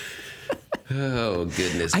 Oh,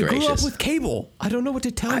 goodness gracious. I grew up with cable. I don't know what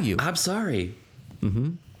to tell you. I'm sorry.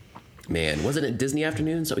 Mm-hmm. Man, wasn't it Disney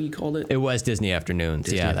Afternoons? Is that what you called it? It was Disney Afternoons.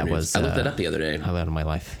 Disney Afternoons. That was. I looked that up the other day. Highlight of my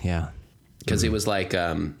life. Yeah. Because it was like,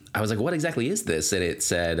 I was like, what exactly is this? And it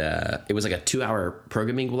said, it was like a 2-hour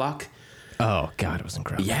programming block. Oh, God, it was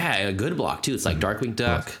incredible. Yeah, a good block, too. It's like Darkwing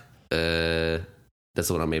Duck. That's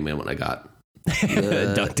the one I made when I got.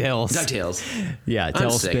 DuckTales. Yeah,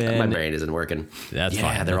 Tailspin. My brain isn't working. That's fine.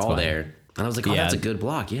 Yeah, they're that's all fine. there. And I was like, oh, that's a good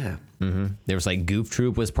block, yeah. Mm-hmm. There was like Goof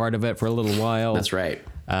Troop was part of it for a little while. That's right.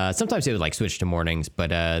 Sometimes they would like switch to mornings, but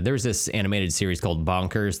there was this animated series called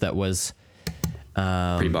Bonkers that was...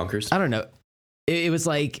 pretty bonkers? I don't know. It was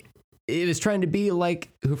like... It was trying to be like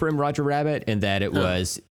Who Framed Roger Rabbit in that it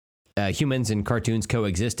was... humans and cartoons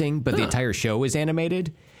coexisting, but the entire show was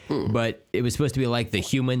animated. But it was supposed to be like the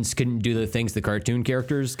humans couldn't do the things the cartoon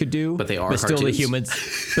characters could do. But they are cartoons. Still the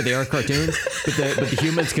humans. But they are cartoons. but the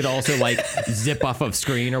humans could also like zip off of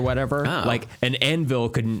screen or whatever. Oh. Like an anvil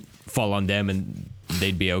couldn't fall on them and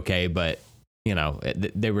they'd be okay. But you know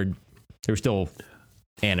they were still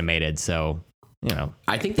animated. So you know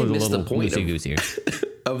I think they missed the point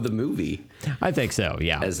of the movie. I think so.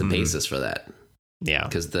 Yeah. As the basis for that. Yeah.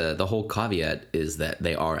 Because the whole caveat is that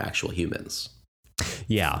they are actual humans.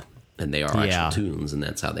 Yeah. And they are actual tunes, and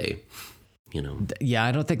that's how they, you know. Yeah,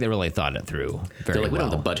 I don't think they really thought it through very They're like, we well.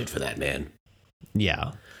 don't have the budget for that, man.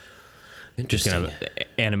 Yeah. Just Interesting. going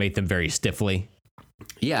to animate them very stiffly.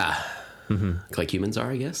 Yeah. Mm-hmm. Like humans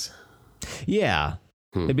are, I guess. Yeah.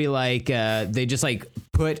 It'd be like they just like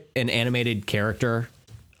put an animated character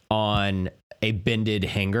on a bended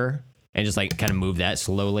hanger and just like kind of move that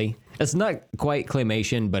slowly. It's not quite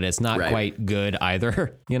claymation, but it's not quite good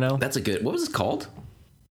either, you know? That's a good... What was it called?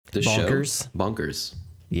 The Bonkers. Show? Bonkers.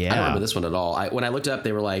 Yeah. I don't remember this one at all. When I looked it up,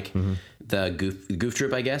 they were like, the Goof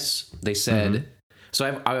Troop, I guess. They said...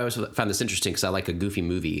 So I always found this interesting because I like a goofy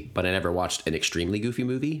movie, but I never watched an extremely goofy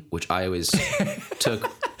movie, which I always took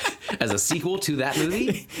as a sequel to that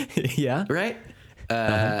movie. Yeah. Right?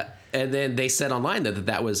 And then they said online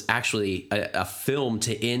that was actually a film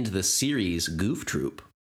to end the series Goof Troop.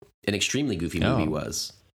 An extremely goofy movie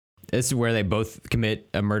was. This is where they both commit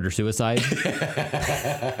a murder-suicide.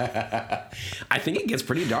 I think it gets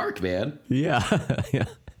pretty dark, man. Yeah. Yeah.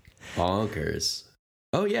 Bonkers.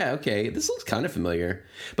 Oh, yeah, okay. This looks kind of familiar.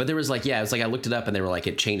 But there was like, it was like I looked it up and they were like,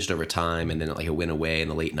 it changed over time and then it went away in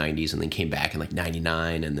the late 90s and then came back in like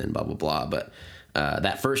 99 and then blah, blah, blah. But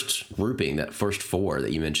that first grouping, that first four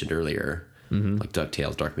that you mentioned earlier, like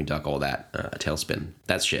DuckTales, Darkwing Duck, all that, Tailspin,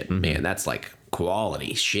 that shit, man, that's like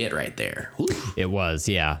quality shit right there. Whew. It was,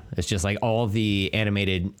 yeah. It's just like all the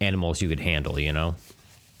animated animals you could handle, you know?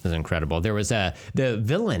 It was incredible. There was the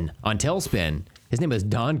villain on Tailspin. His name was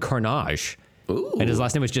Don Carnage. Ooh. And his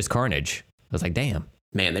last name was just Carnage. I was like, damn.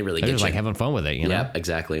 Man, they really They're get just you. like having fun with it, you know? Yep,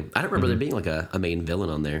 exactly. I don't remember there being like a main villain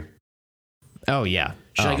on there. Oh, yeah.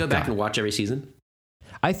 Should I go back and watch every season?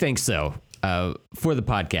 I think so. For the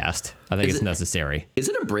podcast, I think it's necessary. Is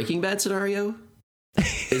it a Breaking Bad scenario?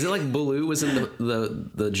 Is it like Baloo was in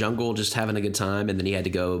the jungle just having a good time and then he had to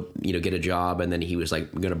go, get a job and then he was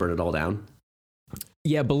like going to burn it all down?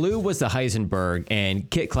 Yeah, Baloo was the Heisenberg and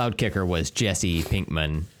Kit Cloud Kicker was Jesse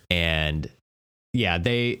Pinkman. And yeah,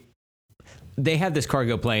 they have this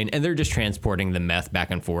cargo plane and they're just transporting the meth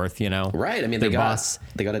back and forth, you know? Right. I mean, Their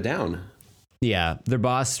they got it down. Yeah, their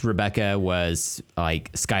boss Rebecca was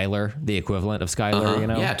like Skylar, the equivalent of Skylar. You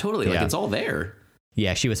know? Yeah, totally. Like it's all there.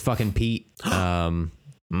 Yeah, she was fucking Pete.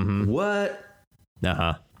 What?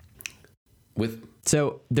 Uh-huh. With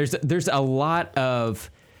So there's a lot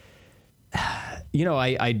of,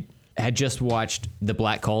 I had just watched The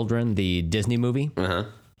Black Cauldron, the Disney movie.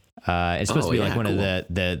 It's supposed to be like one of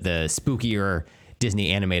the spookier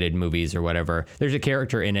Disney animated movies or whatever. There's a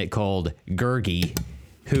character in it called Gurgi,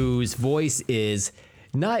 whose voice is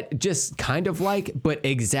not just kind of like, but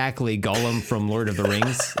exactly Gollum from Lord of the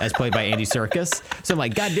Rings, as played by Andy Serkis. So I'm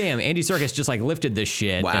like, God damn, Andy Serkis just like lifted this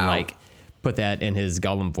shit and like put that in his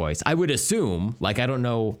Gollum voice. I would assume, like, I don't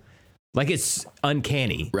know, like it's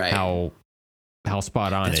uncanny how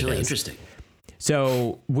spot on it is. That's really interesting.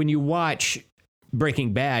 So when you watch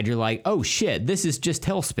Breaking Bad, you're like, oh shit, this is just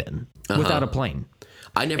Tailspin without a plane.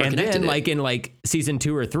 I never and connected then it. like in like season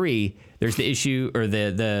 2 or 3, there's the issue or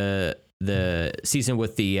the season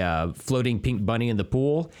with the floating pink bunny in the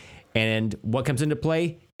pool, and what comes into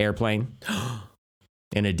play? Airplane.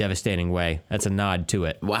 In a devastating way. That's a nod to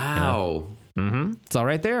it. Wow. It's all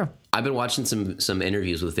right there. I've been watching some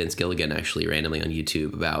interviews with Vince Gilligan actually randomly on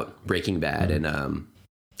YouTube about Breaking Bad, and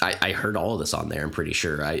I heard all of this on there. I'm pretty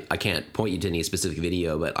sure. I can't point you to any specific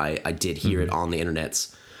video, but I did hear it on the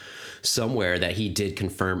internets somewhere that he did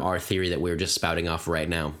confirm our theory that we're just spouting off right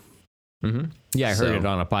now. Yeah, I heard it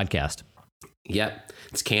on a podcast. Yep,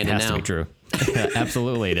 it's canon It has now. to be true.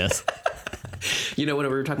 Absolutely, it is. You know, when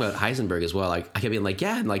we were talking about Heisenberg as well, like I kept being like,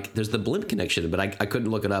 yeah, and like there's the blimp connection, but I couldn't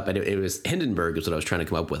look it up, and it was Hindenburg is what I was trying to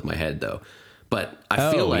come up with in my head though. But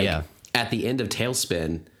I feel like at the end of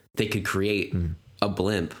Tailspin, they could create a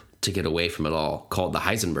blimp to get away from it all called the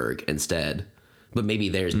Heisenberg instead, but maybe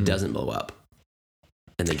theirs doesn't blow up,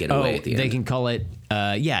 and they get away at the end. They can call it,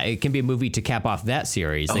 it can be a movie to cap off that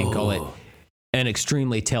series. They can call it an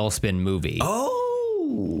extremely Tailspin movie.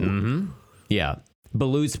 Yeah.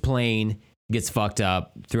 Baloo's plane gets fucked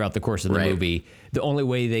up throughout the course of the movie. The only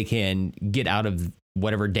way they can get out of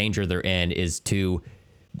whatever danger they're in is to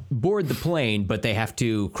board the plane, but they have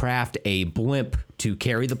to craft a blimp to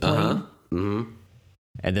carry the plane.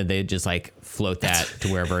 And then they just like float that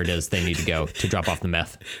to wherever it is they need to go to drop off the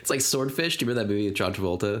meth. It's like Swordfish. Do you remember that movie with John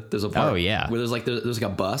Travolta? There's a part where there's like a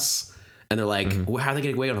bus, and they're like, well, how are they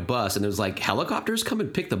getting away on a bus? And there's like helicopters come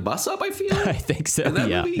and pick the bus up, I feel. I think so. In that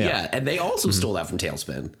movie? Yeah. And they also stole that from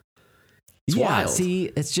Tailspin. It's wild.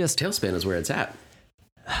 See, it's just Tailspin is where it's at.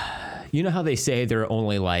 You know how they say there are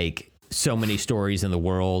only like so many stories in the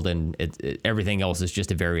world, and everything else is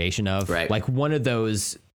just a variation of. Right. Like one of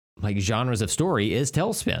those like genres of story is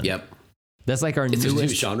Tailspin. Yep. That's like our newest new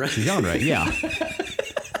genre. Yeah.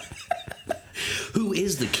 Who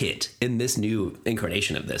is the Kit in this new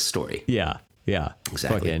incarnation of this story? Yeah.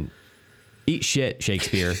 Exactly. Fucking eat shit,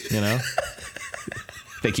 Shakespeare, you know?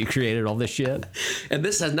 Think you created all this shit? And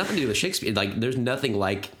this has nothing to do with Shakespeare. Like, there's nothing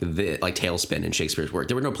like Tailspin in Shakespeare's work.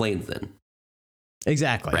 There were no planes then.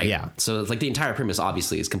 Exactly. Right? Yeah. So it's like the entire premise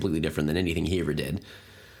obviously is completely different than anything he ever did.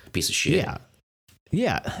 Piece of shit.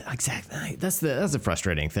 Yeah, exactly. That's the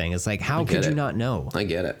frustrating thing. It's like, how could you not know? I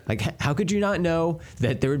get it. Like, how could you not know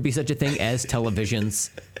that there would be such a thing as televisions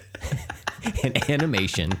and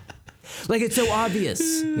animation? Like, it's so obvious,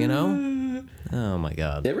 you know? Oh my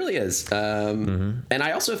God. It really is. And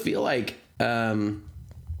I also feel like, kind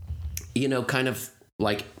of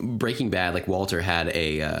like Breaking Bad, like Walter had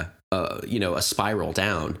a spiral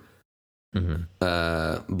down.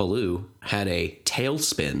 Baloo had a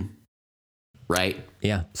tailspin. Right.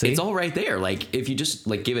 Yeah. See? It's all right there. Like if you just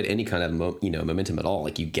like give it any kind of momentum at all,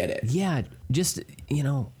 like you get it. Yeah. Just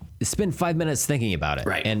spend 5 minutes thinking about it.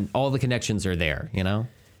 Right. And all the connections are there. You know.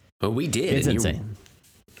 Well, we did. It's insane.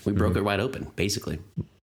 We broke it wide open, basically.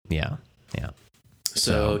 Yeah.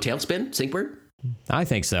 So tailspin, sync word? I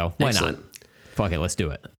think so. Why Excellent. not? Fuck it. Let's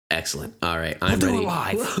do it. Excellent. All right. I'm ready. Do it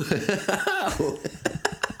live.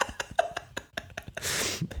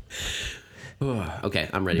 Okay,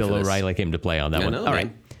 I'm ready Bill for this. O'Reilly came to play on that one. All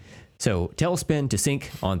right. So tailspin to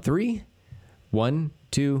sync on 3. 1,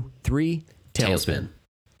 2, 3. Tailspin.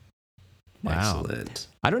 Wow. Excellent.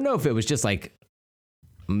 I don't know if it was just like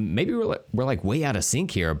maybe we're like way out of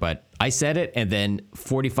sync here, but I said it, and then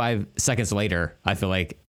 45 seconds later, I feel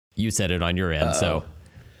like you said it on your end. So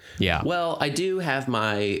yeah. Well, I do have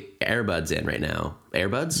my earbuds in right now.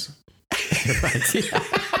 Earbuds?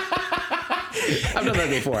 I've done that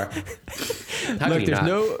before. Look,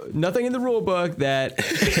 there's nothing in the rule book that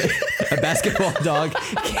a basketball dog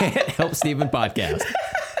can't help Steven podcast.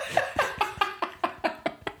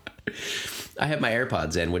 I have my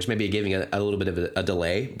AirPods in, which may be giving a little bit of a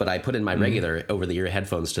delay, but I put in my regular over-the-ear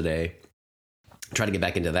headphones today, try to get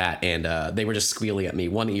back into that, and they were just squealing at me.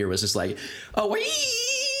 One ear was just like, oh, wee!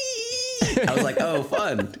 I was like, oh,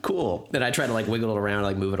 fun, cool. Then I tried to like wiggle it around,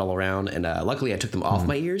 like move it all around, and luckily I took them off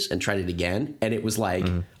my ears and tried it again, and it was like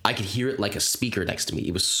I could hear it like a speaker next to me.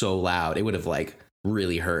 It was so loud, it would have like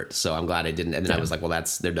really hurt. So I'm glad I didn't. And then I was like, well,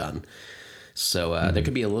 they're done. So there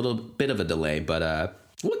could be a little bit of a delay, but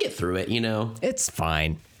we'll get through it. It's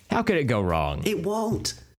fine. How could it go wrong? It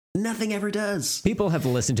won't. Nothing ever does. People have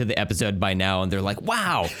listened to the episode by now, and they're like,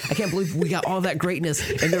 wow, I can't believe we got all that greatness,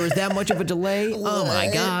 and there was that much of a delay. Oh,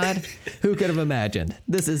 my God. Who could have imagined?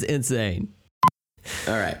 This is insane.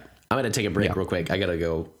 All right. I'm going to take a break real quick. I got to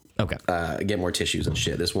go get more tissues and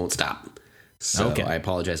shit. This won't stop. So I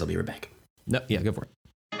apologize. I'll be right back. No, yeah, go for it.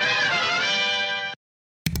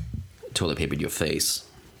 Toilet papered your face.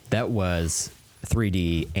 That was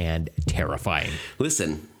 3D and terrifying.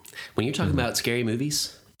 Listen, when you're talking about scary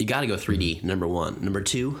movies, you got to go 3D, number one. Number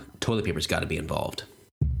two, toilet paper's got to be involved.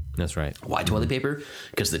 That's right. Why toilet paper?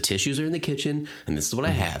 Because the tissues are in the kitchen, and this is what I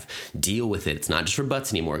have. Deal with it. It's not just for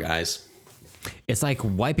butts anymore, guys. It's like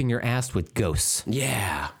wiping your ass with ghosts.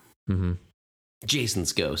 Yeah.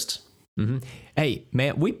 Jason's ghost. Hey,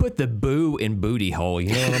 man, we put the boo in booty hole.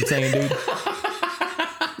 You know what I'm saying, dude?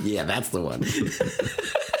 Yeah, that's the one.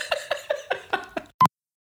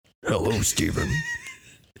 Hello, Steven.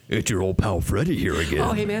 It's your old pal Freddy here again.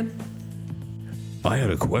 Oh, hey, man. I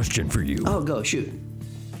had a question for you. Oh, go, shoot.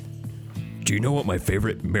 Do you know what my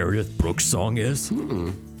favorite Meredith Brooks song is?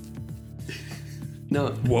 No.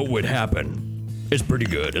 What Would Happen? It's pretty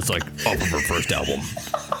good. It's like off of her first album.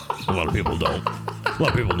 A lot of people don't.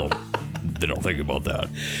 They don't think about that.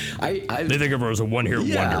 They think of her as a one-hit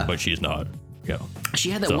wonder, but she's not. Yeah. She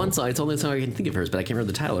had that one song. It's the only song I can think of hers, but I can't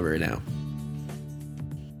remember the title of it right now.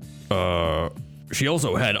 She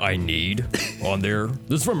also had I Need on there.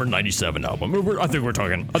 This is from her 97 album. I think we're on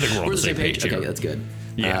the same page here. Okay, that's good.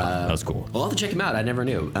 Yeah, that's cool. Well, I'll have to check him out. I never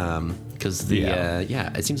knew. Because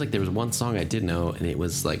it seems like there was one song I did know, and it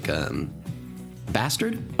was like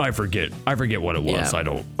Bastard? I forget what it was.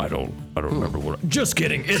 Yeah. I don't remember what. Just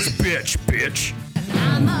kidding. It's bitch.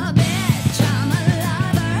 I'm a bitch, I'm a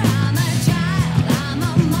lover, I'm a child, I'm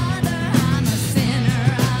a mother, I'm a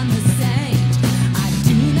sinner, I'm a saint. I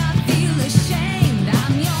do not feel ashamed.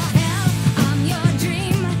 I'm your hell, I'm your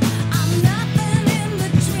dream. I'm nothing in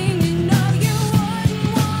between. You know you wouldn't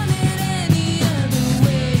want it any other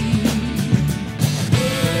way.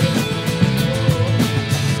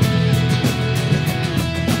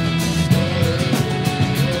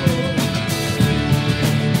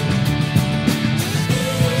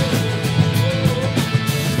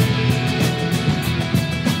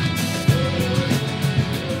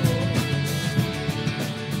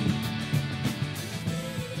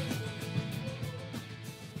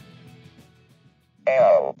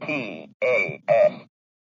 LP.